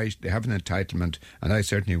have a right, they have an entitlement, and I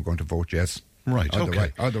certainly am going to vote yes. Right,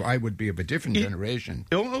 although I would be of a different generation.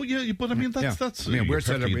 Oh, yeah, but I mean, that's... I mean, we're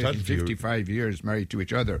celebrating 55 years married to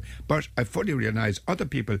each other, but I fully realise other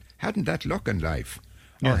people hadn't that luck in life,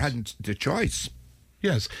 or hadn't the choice.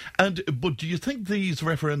 Yes, but do you think these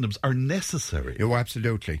referendums are necessary? Oh,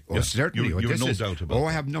 absolutely. Oh, certainly. You're no doubt about it.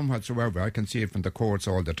 I have none whatsoever. I can see it from the courts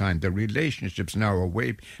all the time. The relationships now are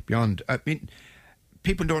way beyond... I mean...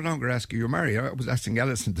 People no longer ask you married. I was asking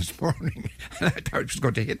Alison this morning, and I thought she was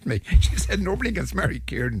going to hit me. She said, nobody gets married,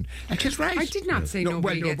 Kieran. And she's right. I did not say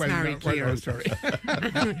nobody gets married, Kieran. Sorry.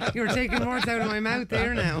 You're taking words out of my mouth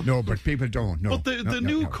there now. No, but people don't. No. But the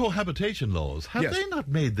new cohabitation laws, have they not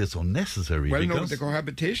made this unnecessary? Well, no, the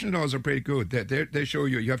cohabitation laws are pretty good. They show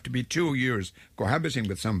you have to be 2 years cohabiting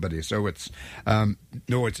with somebody. So it's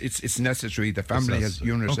necessary. The family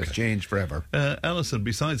units has changed forever. Alison,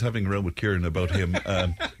 besides having a row with Kieran about him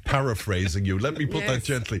paraphrasing you, let me put that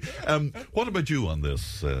gently. What about you on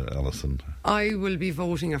this, Alison? I will be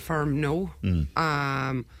voting a firm no.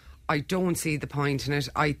 I don't see the point in it.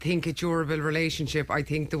 I think a durable relationship, I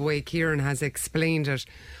think the way Kieran has explained it,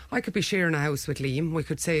 I could be sharing a house with Liam. We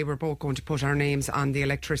could say we're both going to put our names on the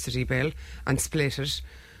electricity bill and split it.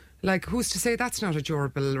 Like, who's to say that's not a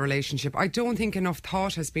durable relationship? I don't think enough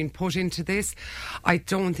thought has been put into this. I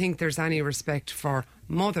don't think there's any respect for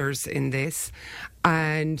mothers in this.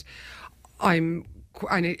 And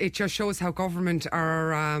it just shows how government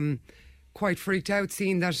are quite freaked out,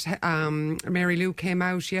 seeing that Mary Lou came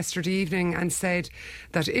out yesterday evening and said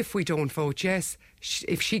that if we don't vote yes,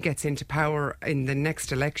 if she gets into power in the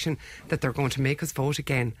next election, that they're going to make us vote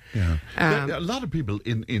again. Yeah. A lot of people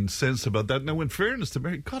incensed about that. Now, in fairness to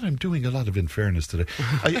Mary, God, I'm doing a lot of in fairness today.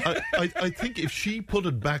 I think if she put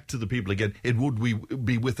it back to the people again, it would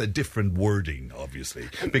be with a different wording, obviously,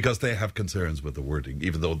 because they have concerns with the wording,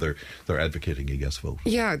 even though they're advocating a yes vote.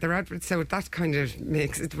 Yeah, so that kind of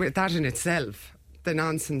makes it, that in itself, the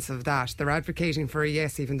nonsense of that. They're advocating for a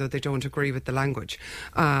yes even though they don't agree with the language.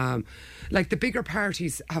 Like the bigger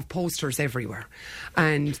parties have posters everywhere,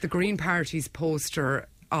 and the Green Party's poster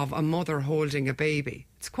of a mother holding a baby.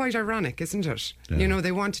 It's quite ironic, isn't it? Yeah. You know,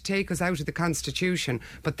 they want to take us out of the Constitution,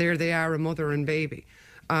 but there they are, a mother and baby.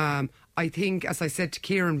 I think, as I said to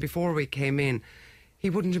Kieran before we came in, he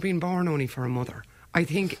wouldn't have been born only for a mother. I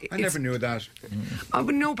never knew that.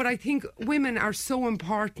 No, but I think women are so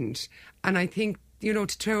important, and I think, you know,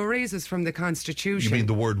 to erase us from the Constitution. You mean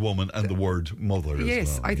the word woman and the word mother as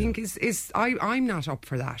yes, well? I think I'm not up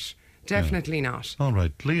for that. Definitely not. All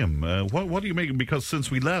right, Liam, what do you make? Because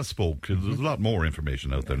since we last spoke, there's a lot more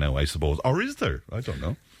information out there now, I suppose. Or is there? I don't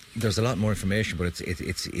know. There's a lot more information, but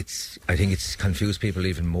it's I think it's confused people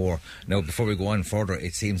even more. Now, before we go on further,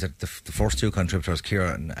 it seems that the first two contributors,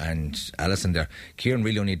 Kieran and Alison there, Kieran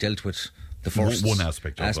really only dealt with the first one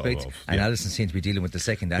aspect and Alison seemed to be dealing with the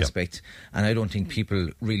second aspect, and I don't think people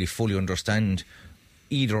really fully understand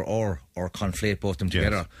either or conflate both them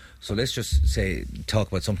together. Yes. So let's just talk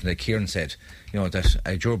about something that Kieran said, you know, that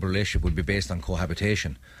a durable relationship would be based on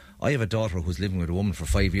cohabitation. I have a daughter who's living with a woman for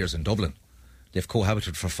 5 years in Dublin. They've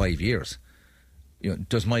cohabited for 5 years. You know,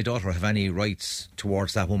 does my daughter have any rights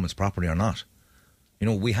towards that woman's property or not? You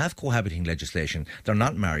know, we have cohabiting legislation. They're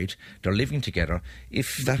not married. They're living together.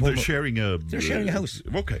 If that they're sharing a house.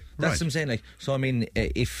 Okay, that's what I'm saying. Like, so I mean,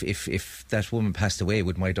 if that woman passed away,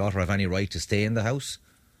 would my daughter have any right to stay in the house?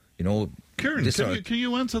 You know, Kieran, can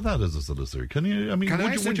you answer that as a solicitor? Can you? I mean,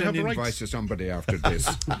 would you have a right? Invite to somebody after this?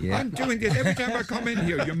 Yeah. I'm doing this every time I come in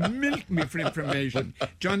here. You milk me for information.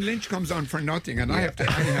 John Lynch comes on for nothing, and I have to.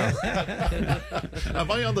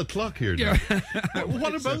 Am I on the clock here now?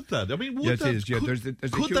 What about that? I mean,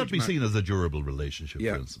 could that be seen as a durable relationship,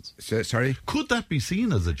 for instance? Sorry? Could that be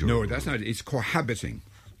seen as a durable? No, that's not. It's cohabiting.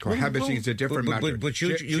 Cohabiting is a different matter. But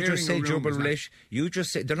you just said durable relation. You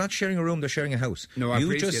just said they're not sharing a room; they're sharing a house. No,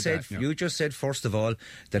 you just said first of all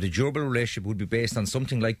that a durable relationship would be based on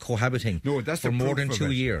something like cohabiting. No, that's for more than 2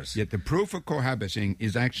 years. Yeah, the proof of cohabiting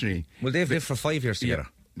is actually. Well, they've lived for 5 years together.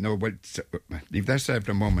 No, but leave that aside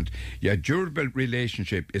for a moment. Yeah, durable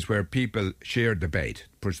relationship is where people share the bed.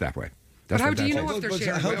 Put it that way. But how do you know if they're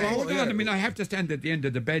sharing? Hold on, I mean, I have to stand at the end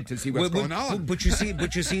of the bed to see what's going on. But you see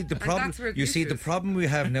the problem. The problem we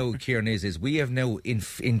have now, Kieran, is we have now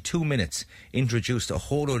in 2 minutes introduced a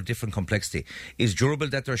whole lot of different complexity. Is durable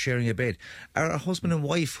that they're sharing a bed? Are a husband and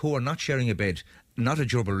wife who are not sharing a bed not a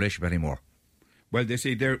durable relationship anymore? Well, they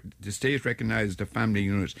say the state recognises the family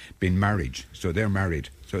unit being married, so they're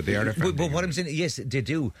married, so they are a family. But what I'm saying, yes, they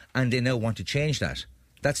do, and they now want to change that.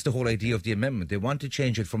 That's the whole idea of the amendment. They want to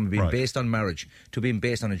change it from being based on marriage to being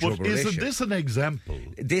based on a durable relationship. Isn't this an example?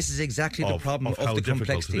 This is exactly the problem of the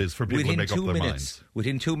complexity. It is for people to make up their minds.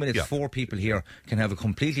 Within 2 minutes, 4 people here can have a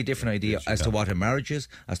completely different idea as to what a marriage is,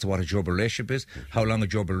 as to what a durable relationship is, how long a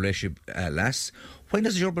durable relationship lasts. When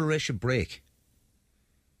does a durable relationship break?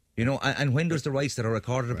 You know, and when does the rights that are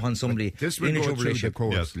accorded upon somebody in a durable relationship?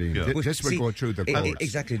 This will go through the courts.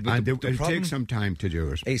 Exactly. And it will take some time to do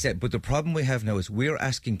it. Exactly. But the problem we have now is we're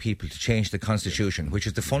asking people to change the Constitution, which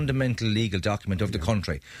is the fundamental legal document of the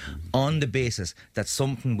country, on the basis that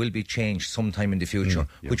something will be changed sometime in the future,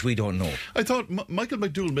 which we don't know. I thought Michael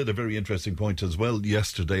McDowell made a very interesting point as well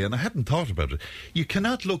yesterday, and I hadn't thought about it. You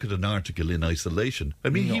cannot look at an article in isolation. I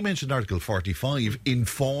mean, he mentioned Article 45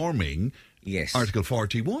 informing... Yes. Article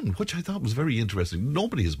 41, which I thought was very interesting.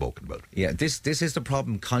 Nobody has spoken about. Yeah, this is the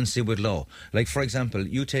problem constantly with law. Like, for example,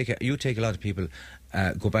 you take a lot of people,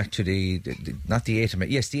 go back to the 8th Amendment.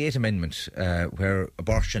 Yes, the 8th Amendment, where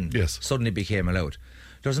abortion suddenly became allowed.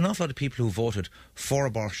 There's an awful lot of people who voted for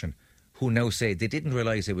abortion who now say they didn't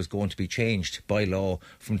realise it was going to be changed by law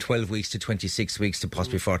from 12 weeks to 26 weeks to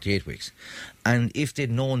possibly 48 weeks. And if they'd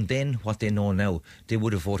known then what they know now, they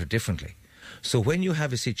would have voted differently. So when you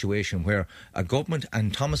have a situation where a government,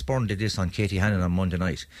 and Thomas Byrne did this on Katie Hannon on Monday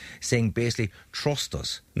night, saying basically, trust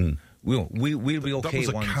us. We'll be okay.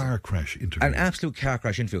 That was a car crash interview. An absolute car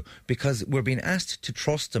crash interview, because we're being asked to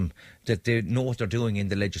trust them that they know what they're doing in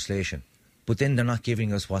the legislation. But then they're not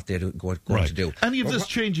giving us what they're going to do. Any of this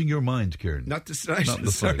changing your mind, Kieran? Not the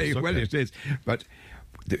slightest. Well, it is. But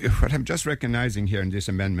what I'm just recognising here in this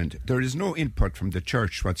amendment, there is no input from the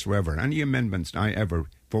church whatsoever. Any amendments I ever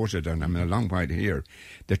voted on, I'm a long while here,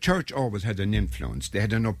 the church always had an influence. They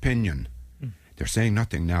had an opinion. They're saying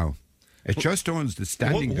nothing now. It just owns the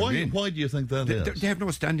standing they're in. Why do you think that is? They have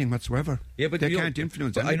no standing whatsoever. Yeah, but they can't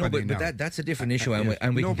influence anybody. I know, but that's a different issue, and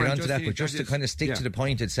we can get onto that. But just to kind of stick to the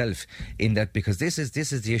point itself, in that, because this is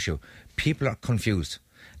the issue. People are confused.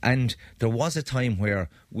 And there was a time where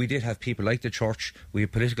we did have people like the church, we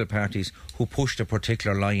had political parties who pushed a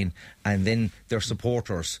particular line, and then their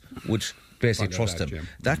supporters would basically trust them.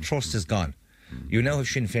 That trust is gone. You now have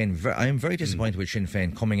Sinn Féin. I'm very disappointed with Sinn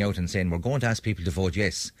Féin coming out and saying we're going to ask people to vote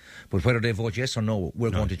yes, but whether they vote yes or no, we're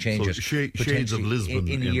going to change it. Shades of Lisbon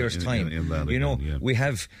in a year's time. We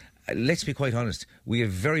have. Let's be quite honest, we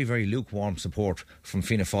have very, very lukewarm support from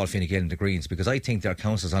Fianna Fáil, Fine Gael and the Greens, because I think their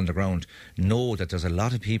councils on the ground know that there's a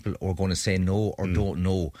lot of people who are going to say no or don't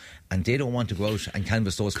know, and they don't want to go out and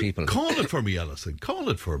canvass those people. Call it for me, Alison. Call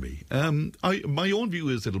it for me. My own view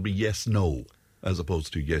is it'll be yes, no, as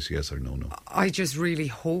opposed to yes, yes or no, no. I just really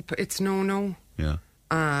hope it's no, no. Yeah.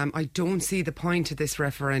 I don't see the point of this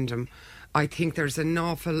referendum. I think there's an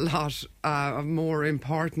awful lot of more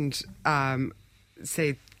important,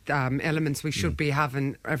 elements we should be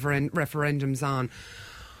having referendums on.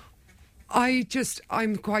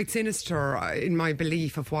 I'm quite sinister in my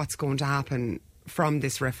belief of what's going to happen from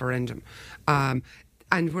this referendum.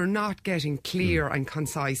 And we're not getting clear and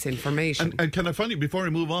concise information. And can I finally, before I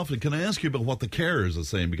move off, can I ask you about what the Cllrs are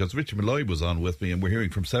saying? Because Richard Malloy was on with me, and we're hearing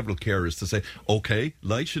from several Cllrs to say, OK,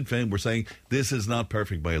 like Sinn Féin, we're saying this is not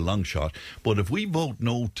perfect by a long shot, but if we vote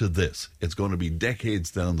no to this, it's going to be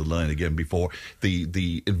decades down the line again before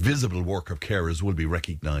the invisible work of Cllrs will be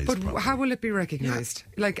recognised. But how will it be recognised?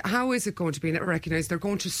 Yeah. Like, how is it going to be recognised? They're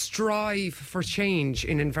going to strive for change,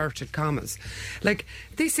 in inverted commas. Like,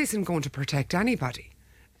 this isn't going to protect anybody.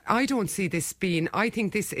 I don't see this being... I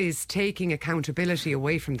think this is taking accountability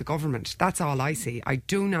away from the government. That's all I see. I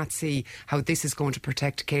do not see how this is going to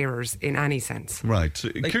protect carers in any sense. Right.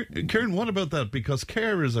 Kieran, what about that? Because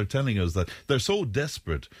carers are telling us that they're so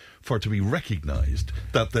desperate for it to be recognised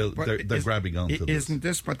that they're grabbing onto this. Isn't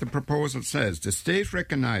this what the proposal says? The state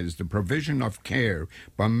recognise the provision of care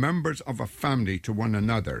by members of a family to one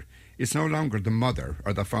another. It's no longer the mother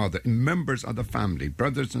or the father. Members of the family,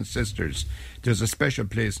 brothers and sisters, there's a special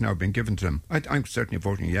place now being given to them. I'm certainly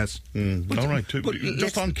voting yes. All right.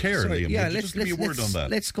 Just on care, Liam. Yeah, let's give me a word on that.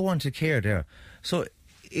 Let's go on to care there. So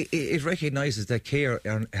it recognises that care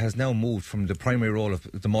has now moved from the primary role of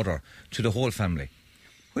the mother to the whole family.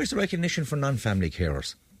 Where's the recognition for non-family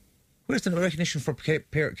carers? Where's the recognition for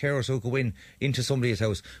carers who go into somebody's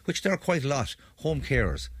house, which there are quite a lot, home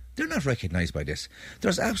carers? They're not recognised by this.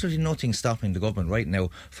 There's absolutely nothing stopping the government right now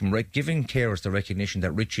from giving carers the recognition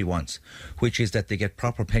that Richie wants, which is that they get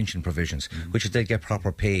proper pension provisions, which is they get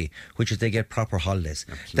proper pay, which is they get proper holidays.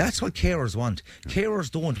 Absolutely. That's what carers want.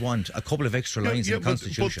 Carers don't want a couple of extra lines in the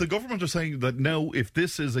Constitution. But the government are saying that now, if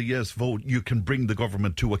this is a yes vote, you can bring the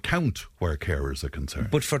government to account where carers are concerned.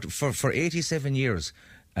 But for 87 years...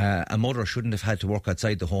 a mother shouldn't have had to work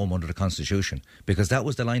outside the home under the Constitution, because that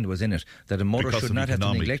was the line that was in it, that a mother should not have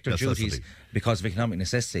to neglect her duties because of economic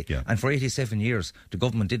necessity. Yeah. And for 87 years, the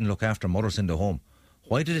government didn't look after mothers in the home.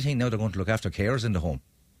 Why do they think now they're going to look after carers in the home?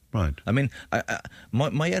 Right. I mean,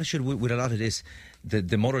 my attitude with a lot of this,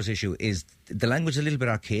 the mothers issue, is the language is a little bit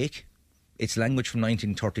archaic. It's language from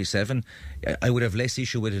 1937. I would have less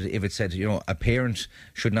issue with it if it said, a parent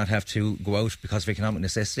should not have to go out because of economic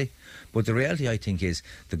necessity. But the reality, I think, is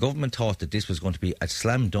the government thought that this was going to be a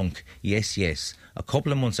slam dunk, yes, yes. A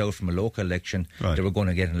couple of months out from a local election, they were going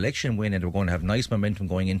to get an election win and they were going to have nice momentum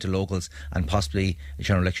going into locals and possibly a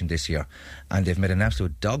general election this year. And they've made an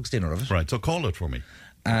absolute dog's dinner of it. Right, so call it for me.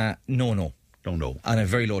 No. Don't know. And a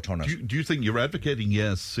very low turnout. Do you think you're advocating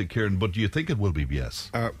yes, Kieran, but do you think it will be yes?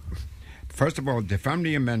 First of all, the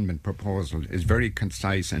family amendment proposal is very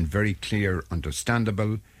concise and very clear,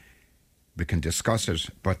 understandable. We can discuss it,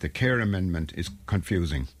 but the care amendment is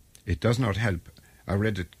confusing. It does not help. I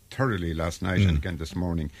read it thoroughly last night and again this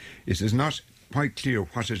morning. It is not quite clear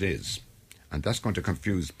what it is. And that's going to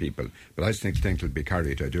confuse people. But I think it'll be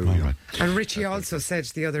carried, I do. Right. And Richie also said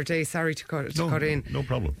the other day, sorry to cut in, no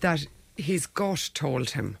problem, that his gut told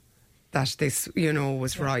him that this,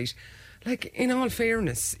 was right. Like, in all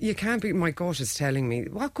fairness, you can't be, my gut is telling me,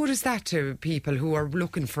 what good is that to people who are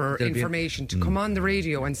looking for information to come on the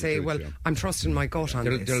radio and say, well, I'm trusting my gut on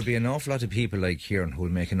this? There'll be an awful lot of people like Kieran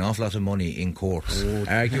who'll make an awful lot of money in courts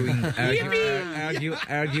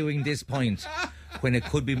arguing this point. When it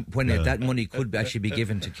could be, that money could actually be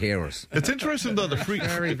given to carers. It's interesting that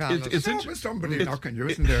very valid. It's somebody knocking you,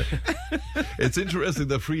 isn't there? It's interesting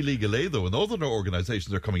that Free Legal Aid, though, and other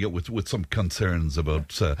organisations are coming up with some concerns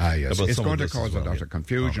about. Yes, about it's some going of to this cause a lot of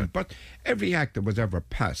confusion. But every act that was ever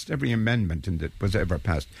passed, every amendment that was ever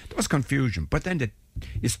passed, there was confusion. But then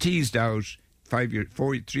it's teased out. 3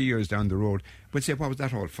 years down the road, we'll say, what was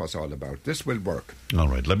that whole fuss all about? This will work. All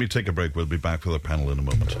right, let me take a break. We'll be back with our panel in a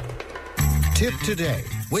moment. Tip Today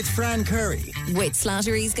with Fran Curry. With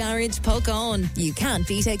Slattery's Garage, Puck On. You can't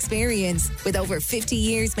beat experience. With over 50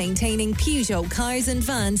 years maintaining Peugeot cars and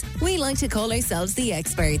vans, we like to call ourselves the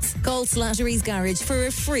experts. Call Slattery's Garage for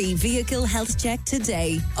a free vehicle health check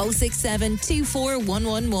today. 067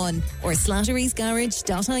 24111 or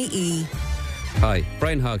slatterysgarage.ie. Hi,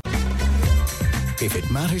 Brian Hogg. If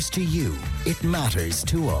it matters to you, it matters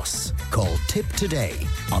to us. Call Tip today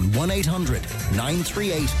on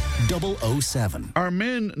 1-800-938-007. Are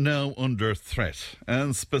men now under threat?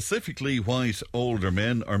 And specifically white older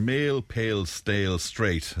men are male, pale, stale,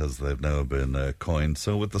 straight, as they've now been coined.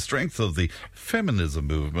 So with the strength of the feminism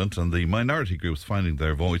movement and the minority groups finding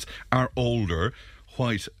their voice, are older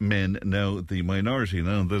white men now the minority?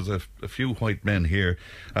 Now, there's a few white men here.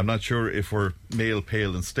 I'm not sure if we're male,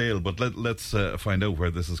 pale and stale, but let's find out where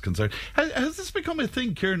this is concerned. Has this become a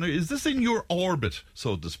thing, Kieran? Is this in your orbit,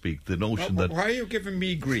 so to speak, the notion that... Why are you giving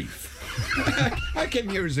me grief? I came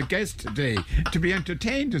here as a guest today to be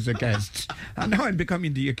entertained as a guest, and now I'm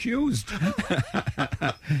becoming the accused.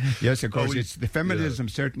 Yes, of course, the feminism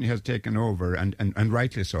certainly has taken over, and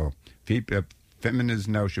rightly so.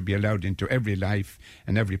 Feminism now should be allowed into every life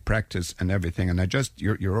and every practice and everything. And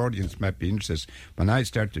your audience might be interested. When I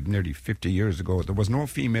started nearly 50 years ago, there was no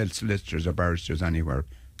female solicitors or barristers anywhere.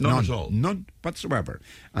 None at all? None whatsoever.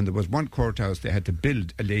 And there was one courthouse, they had to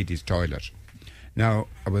build a ladies' toilet. Now,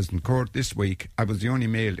 I was in court this week. I was the only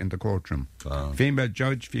male in the courtroom. Female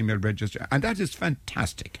judge, female registrar. And that is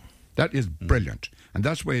fantastic. That is brilliant. And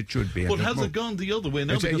that's where it should be. But has it gone the other way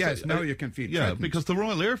now? Yes, now you can feel threatened. Because the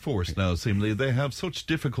Royal Air Force now, seemingly, they have such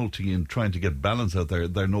difficulty in trying to get balance out there.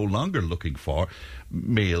 They're no longer looking for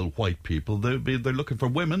male white people. They're looking for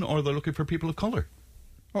women, or they're looking for people of colour.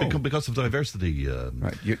 Because of diversity.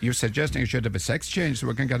 Right. You're suggesting you should have a sex change so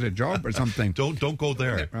we can get a job or something. Don't go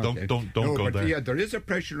there. Okay. Don't go there. Yeah, there is a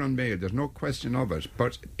pressure on male. There's no question of it.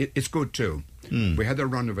 But it's good too. We had a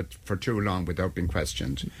run of it for too long without being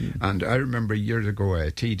questioned. And I remember years ago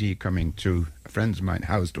a TD coming to a friend's of mine's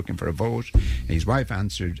house looking for a vote. And his wife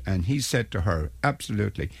answered, and he said to her,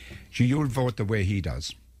 absolutely, you'll vote the way he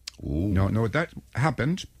does. Ooh. No, that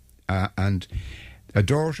happened. And a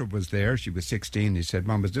daughter was there. She was 16. He said,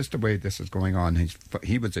 Mum, is this the way this is going on?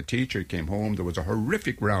 He was a teacher. He came home. There was a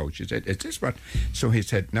horrific row. She said, is this what? So he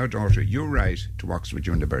said, now, daughter, you write to Oxford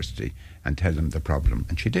University and tell them the problem.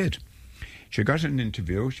 And she did. She got an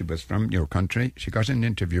interview. She was from your country. She got an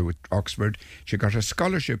interview with Oxford. She got a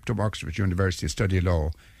scholarship to Oxford University to study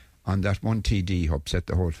law. On that one TD who upset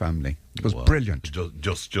the whole family. It was brilliant.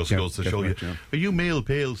 Just goes to show you. Yeah. Are you male,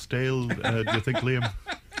 pale, stale, do you think, Liam?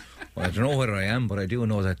 Well, I don't know whether I am, but I do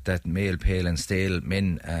know that male, pale and stale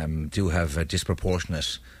men do have a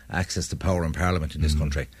disproportionate access to power in Parliament in this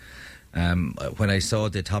country. When I saw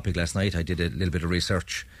the topic last night, I did a little bit of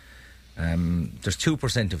research. There's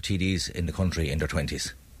 2% of TDs in the country in their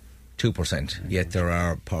 20s. 2%. Yet there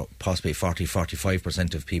are possibly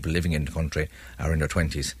 40-45% of people living in the country are in their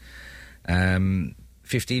 20s.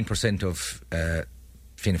 15% of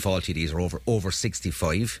Fianna Fáil TDs are over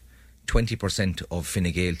 65. 20% of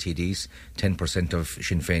Fine Gael TDs, 10% of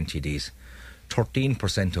Sinn Féin TDs.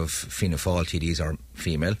 13% of Fianna Fáil TDs are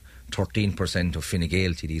female, 13% of Fine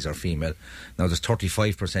Gael TDs are female. Now there's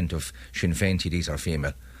 35% of Sinn Féin TDs are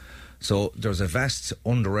female. So there's a vast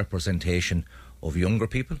underrepresentation of younger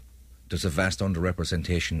people. There's a vast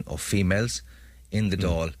underrepresentation of females in the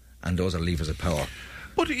Dáil, and those are levers of power.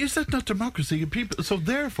 But is that not democracy? So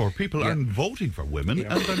therefore, people aren't voting for women,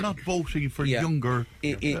 and they're not voting for younger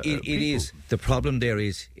It is. The problem there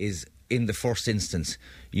is in the first instance,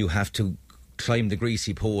 you have to climb the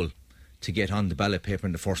greasy pole to get on the ballot paper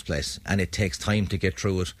in the first place, and it takes time to get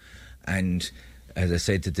through it. And as I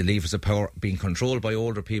said, the levers of power being controlled by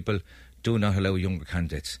older people do not allow younger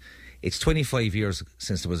candidates. It's 25 years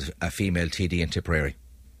since there was a female TD in Tipperary.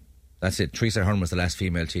 That's it. Teresa Hearn was the last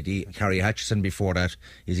female TD. Carrie Hatchison before that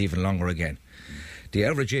is even longer again. The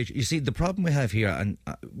average age... You see, the problem we have here, and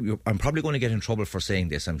I'm probably going to get in trouble for saying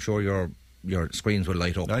this. I'm sure your screens will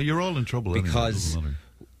light up. You're all in trouble because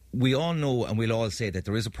we all know and we'll all say that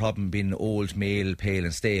there is a problem being old, male, pale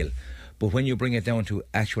and stale. But when you bring it down to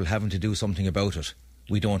actual having to do something about it,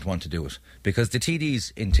 we don't want to do it. Because the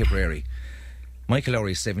TDs in Tipperary, Michael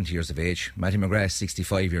Lowry is 70 years of age, Matty McGrath is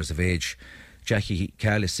 65 years of age, Jackie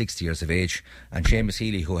Cahill is 60 years of age, and Seamus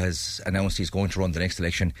Healy, who has announced he's going to run the next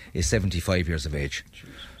election, is 75 years of age. Jeez.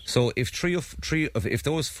 So if if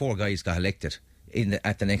those four guys got elected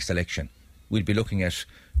at the next election, we'd be looking at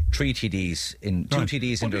 3 TDs in 2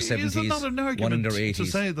 TDs in their 70s, 1 in their 80s. To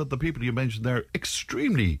say that the people you mentioned there are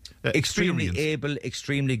extremely able,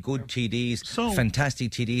 extremely good TDs,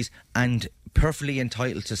 fantastic TDs, and perfectly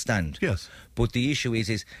entitled to stand. Yes. But the issue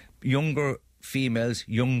is younger females,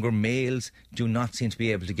 younger males do not seem to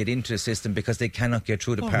be able to get into the system because they cannot get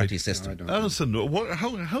through the party system. Alison,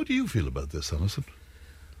 how do you feel about this, Alison?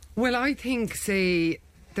 Well, I think,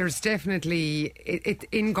 there's definitely it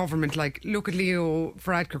in government, like look at Leo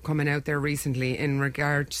Varadkar coming out there recently in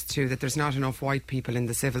regards to that there's not enough white people in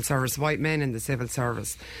the civil service, white men in the civil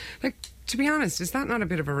service. Like, to be honest, is that not a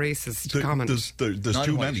bit of a racist comment? There's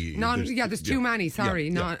too many. There's too many. Sorry,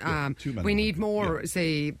 too many. We need more,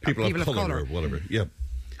 people of colour or whatever. Yeah,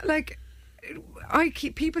 like.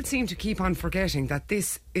 People seem to keep on forgetting that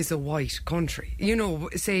this is a white country.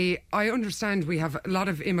 I understand we have a lot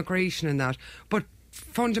of immigration and that, but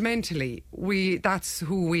fundamentally, that's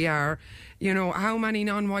who we are. How many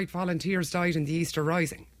non-white volunteers died in the Easter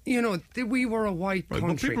Rising? We were a white country.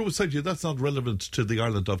 But people would say to you that's not relevant to the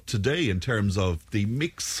Ireland of today in terms of the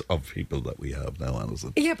mix of people that we have now,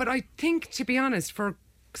 Alison. Yeah, but I think, to be honest, for,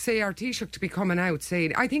 our Taoiseach to be coming out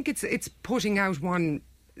saying, I think it's putting out one,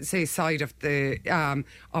 side of the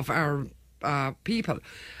of our people.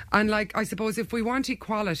 And, I suppose if we want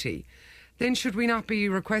equality, then should we not be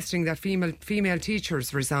requesting that female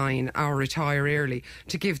teachers resign or retire early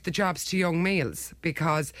to give the jobs to young males?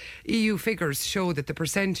 Because EU figures show that the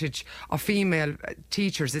percentage of female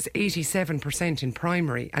teachers is 87% in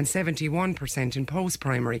primary and 71% in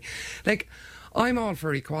post-primary. I'm all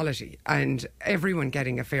for equality and everyone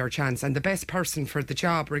getting a fair chance, and the best person for the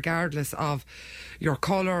job, regardless of your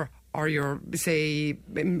colour or your,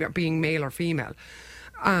 being male or female.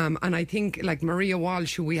 And I think, Maria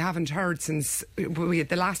Walsh, who we haven't heard since we had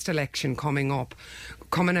the last election coming out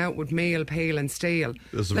with male, pale and stale.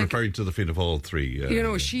 This is referring to the Fianna Fáil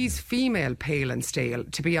 3. She's female, pale and stale,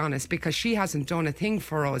 to be honest, because she hasn't done a thing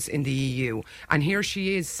for us in the EU. And here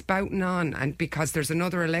she is spouting on, and because there's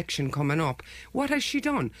another election coming up. What has she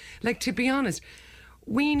done? To be honest,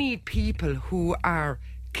 we need people who are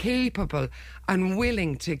capable and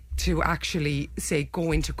willing to actually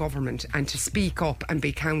go into government and to speak up and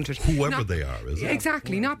be counted. Whoever they are, is it?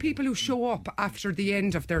 Exactly, not people who show up after the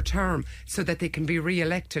end of their term so that they can be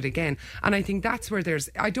re-elected again. And I think that's where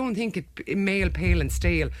I don't think male, pale and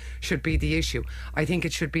stale should be the issue. I think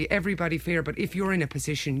it should be everybody fair, but if you're in a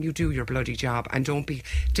position, you do your bloody job and don't be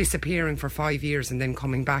disappearing for 5 years and then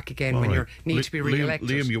coming back again when you need to be re-elected.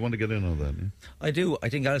 Liam, you want to get in on that? Yeah? I do. I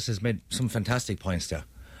think Alice has made some fantastic points there.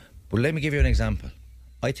 But let me give you an example.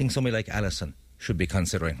 I think somebody like Alison should be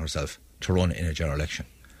considering herself to run in a general election.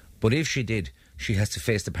 But if she did, she has to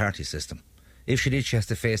face the party system. If she did, she has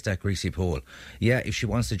to face that greasy pole. Yeah, if she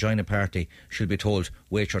wants to join a party, she'll be told,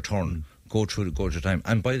 wait your turn, go through the time.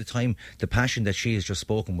 And by the time the passion that she has just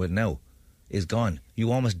spoken with now is gone, you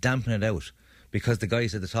almost dampen it out because the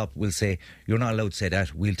guys at the top will say, you're not allowed to say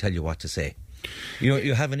that, we'll tell you what to say.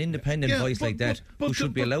 You have an independent voice like that who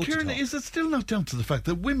should be allowed Kieran, to talk. Is it still not down to the fact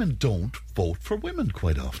that women don't vote for women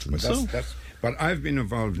quite often? But I've been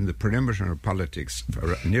involved in the perimeter of politics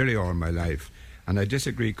for nearly all my life, and I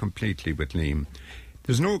disagree completely with Liam.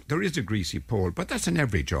 There is a greasy pole, but that's in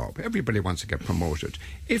every job. Everybody wants to get promoted.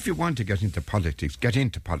 If you want to get into politics, get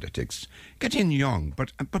into politics. Get in young,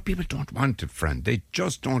 but people don't want it, friend. They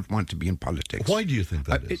just don't want to be in politics. Why do you think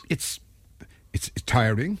that is? It's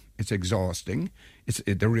tiring, it's exhausting,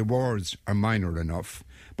 the rewards are minor enough,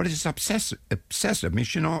 but it's obsessive. I mean,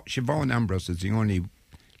 Siobhan Ambrose is the only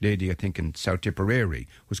lady, I think, in South Tipperary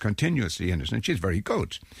who's continuously in it, and she's very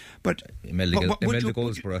good. But Imelda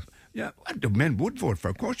Goldsborough. Yeah, the men would vote for,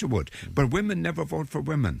 of course you would, but women never vote for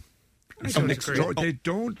women. They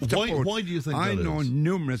don't support. Why do you think I know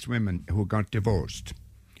numerous women who got divorced,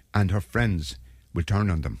 and her friends will turn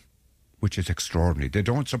on them which is extraordinary.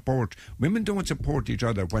 Women don't support each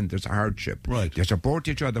other when there's hardship. Right. They support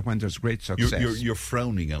each other when there's great success. You're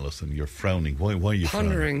frowning, Alison. You're frowning. Why are you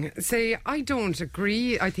pondering? Say, I don't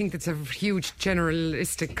agree. I think that's a huge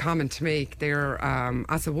generalistic comment to make there.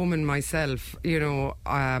 As a woman myself, who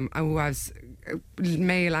has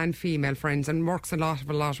male and female friends and works a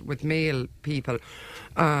lot with male people,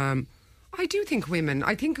 I do think women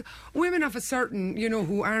of a certain,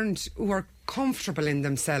 who are comfortable in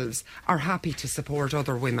themselves are happy to support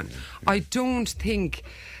other women. I don't think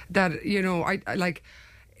that,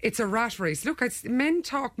 it's a rat race. Look, men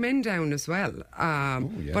talk men down as well.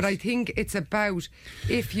 Yes. But I think it's about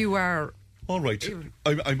if you are... All right.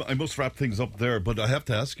 I must wrap things up there, but I have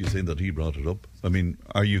to ask you, saying that he brought it up. I mean,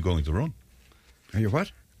 are you going to run? Are you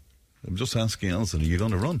what? I'm just asking Alison, are you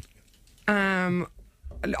going to run?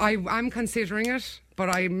 I'm considering it, but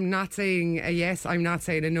I'm not saying a yes, I'm not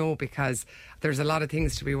saying a no, because there's a lot of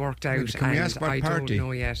things to be worked out, Can we ask what I party? don't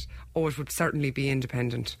know yet. Oh, it would certainly be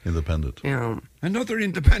independent. Independent. Yeah. Another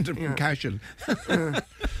independent from Cashel.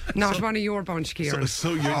 Not one of your bunch, Kieran.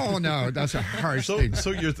 Oh no, that's a harsh thing.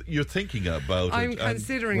 So you're thinking about I'm it.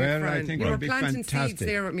 considering it, Fran. I think you were it'll be planting fantastic.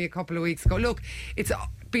 seeds there with me a couple of weeks ago. Look, it's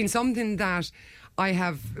been something that I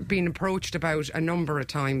have been approached about a number of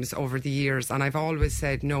times over the years, and I've always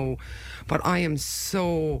said no. But I am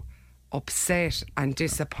so upset and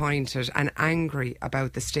disappointed and angry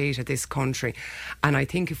about the state of this country. And I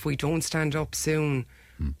think if we don't stand up soon,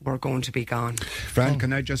 we're going to be gone. Fran,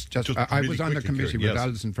 can I just I really was on the quickly, committee Kieran, with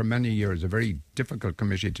Alison for many years, a very difficult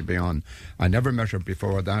committee to be on. I never met her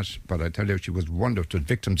before that, but I tell you, she was wonderful.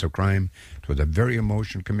 Victims of crime. It was a very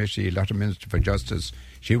emotional committee, a lot of Minister for Justice.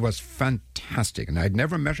 She was fantastic, and I'd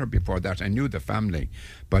never met her before that. I knew the family,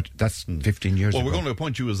 but that's 15 years ago. Well, we're going to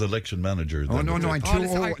appoint you as election manager. Oh, no, I'm too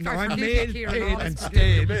old. No, I'm male paid and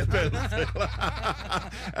stayed. And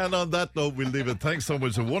on that note, we'll leave it. Thanks so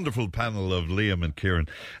much. A wonderful panel of Liam and Kieran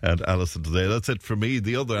and Alison today. That's it for me.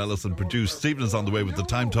 The other Alison produced. Stephen is on the way with the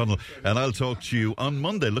Time Tunnel, and I'll talk to you on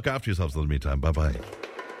Monday. Look after yourselves in the meantime. Bye-bye.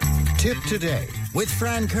 Tip Today with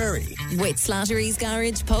Fran Curry. With Slattery's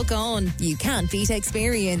Garage, Puck On. You can't beat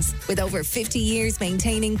experience. With over 50 years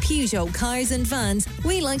maintaining Peugeot cars and vans,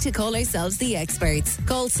 we like to call ourselves the experts.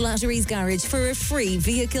 Call Slattery's Garage for a free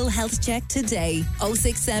vehicle health check today.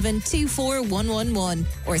 067 24111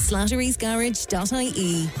 or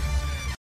slatterysgarage.ie.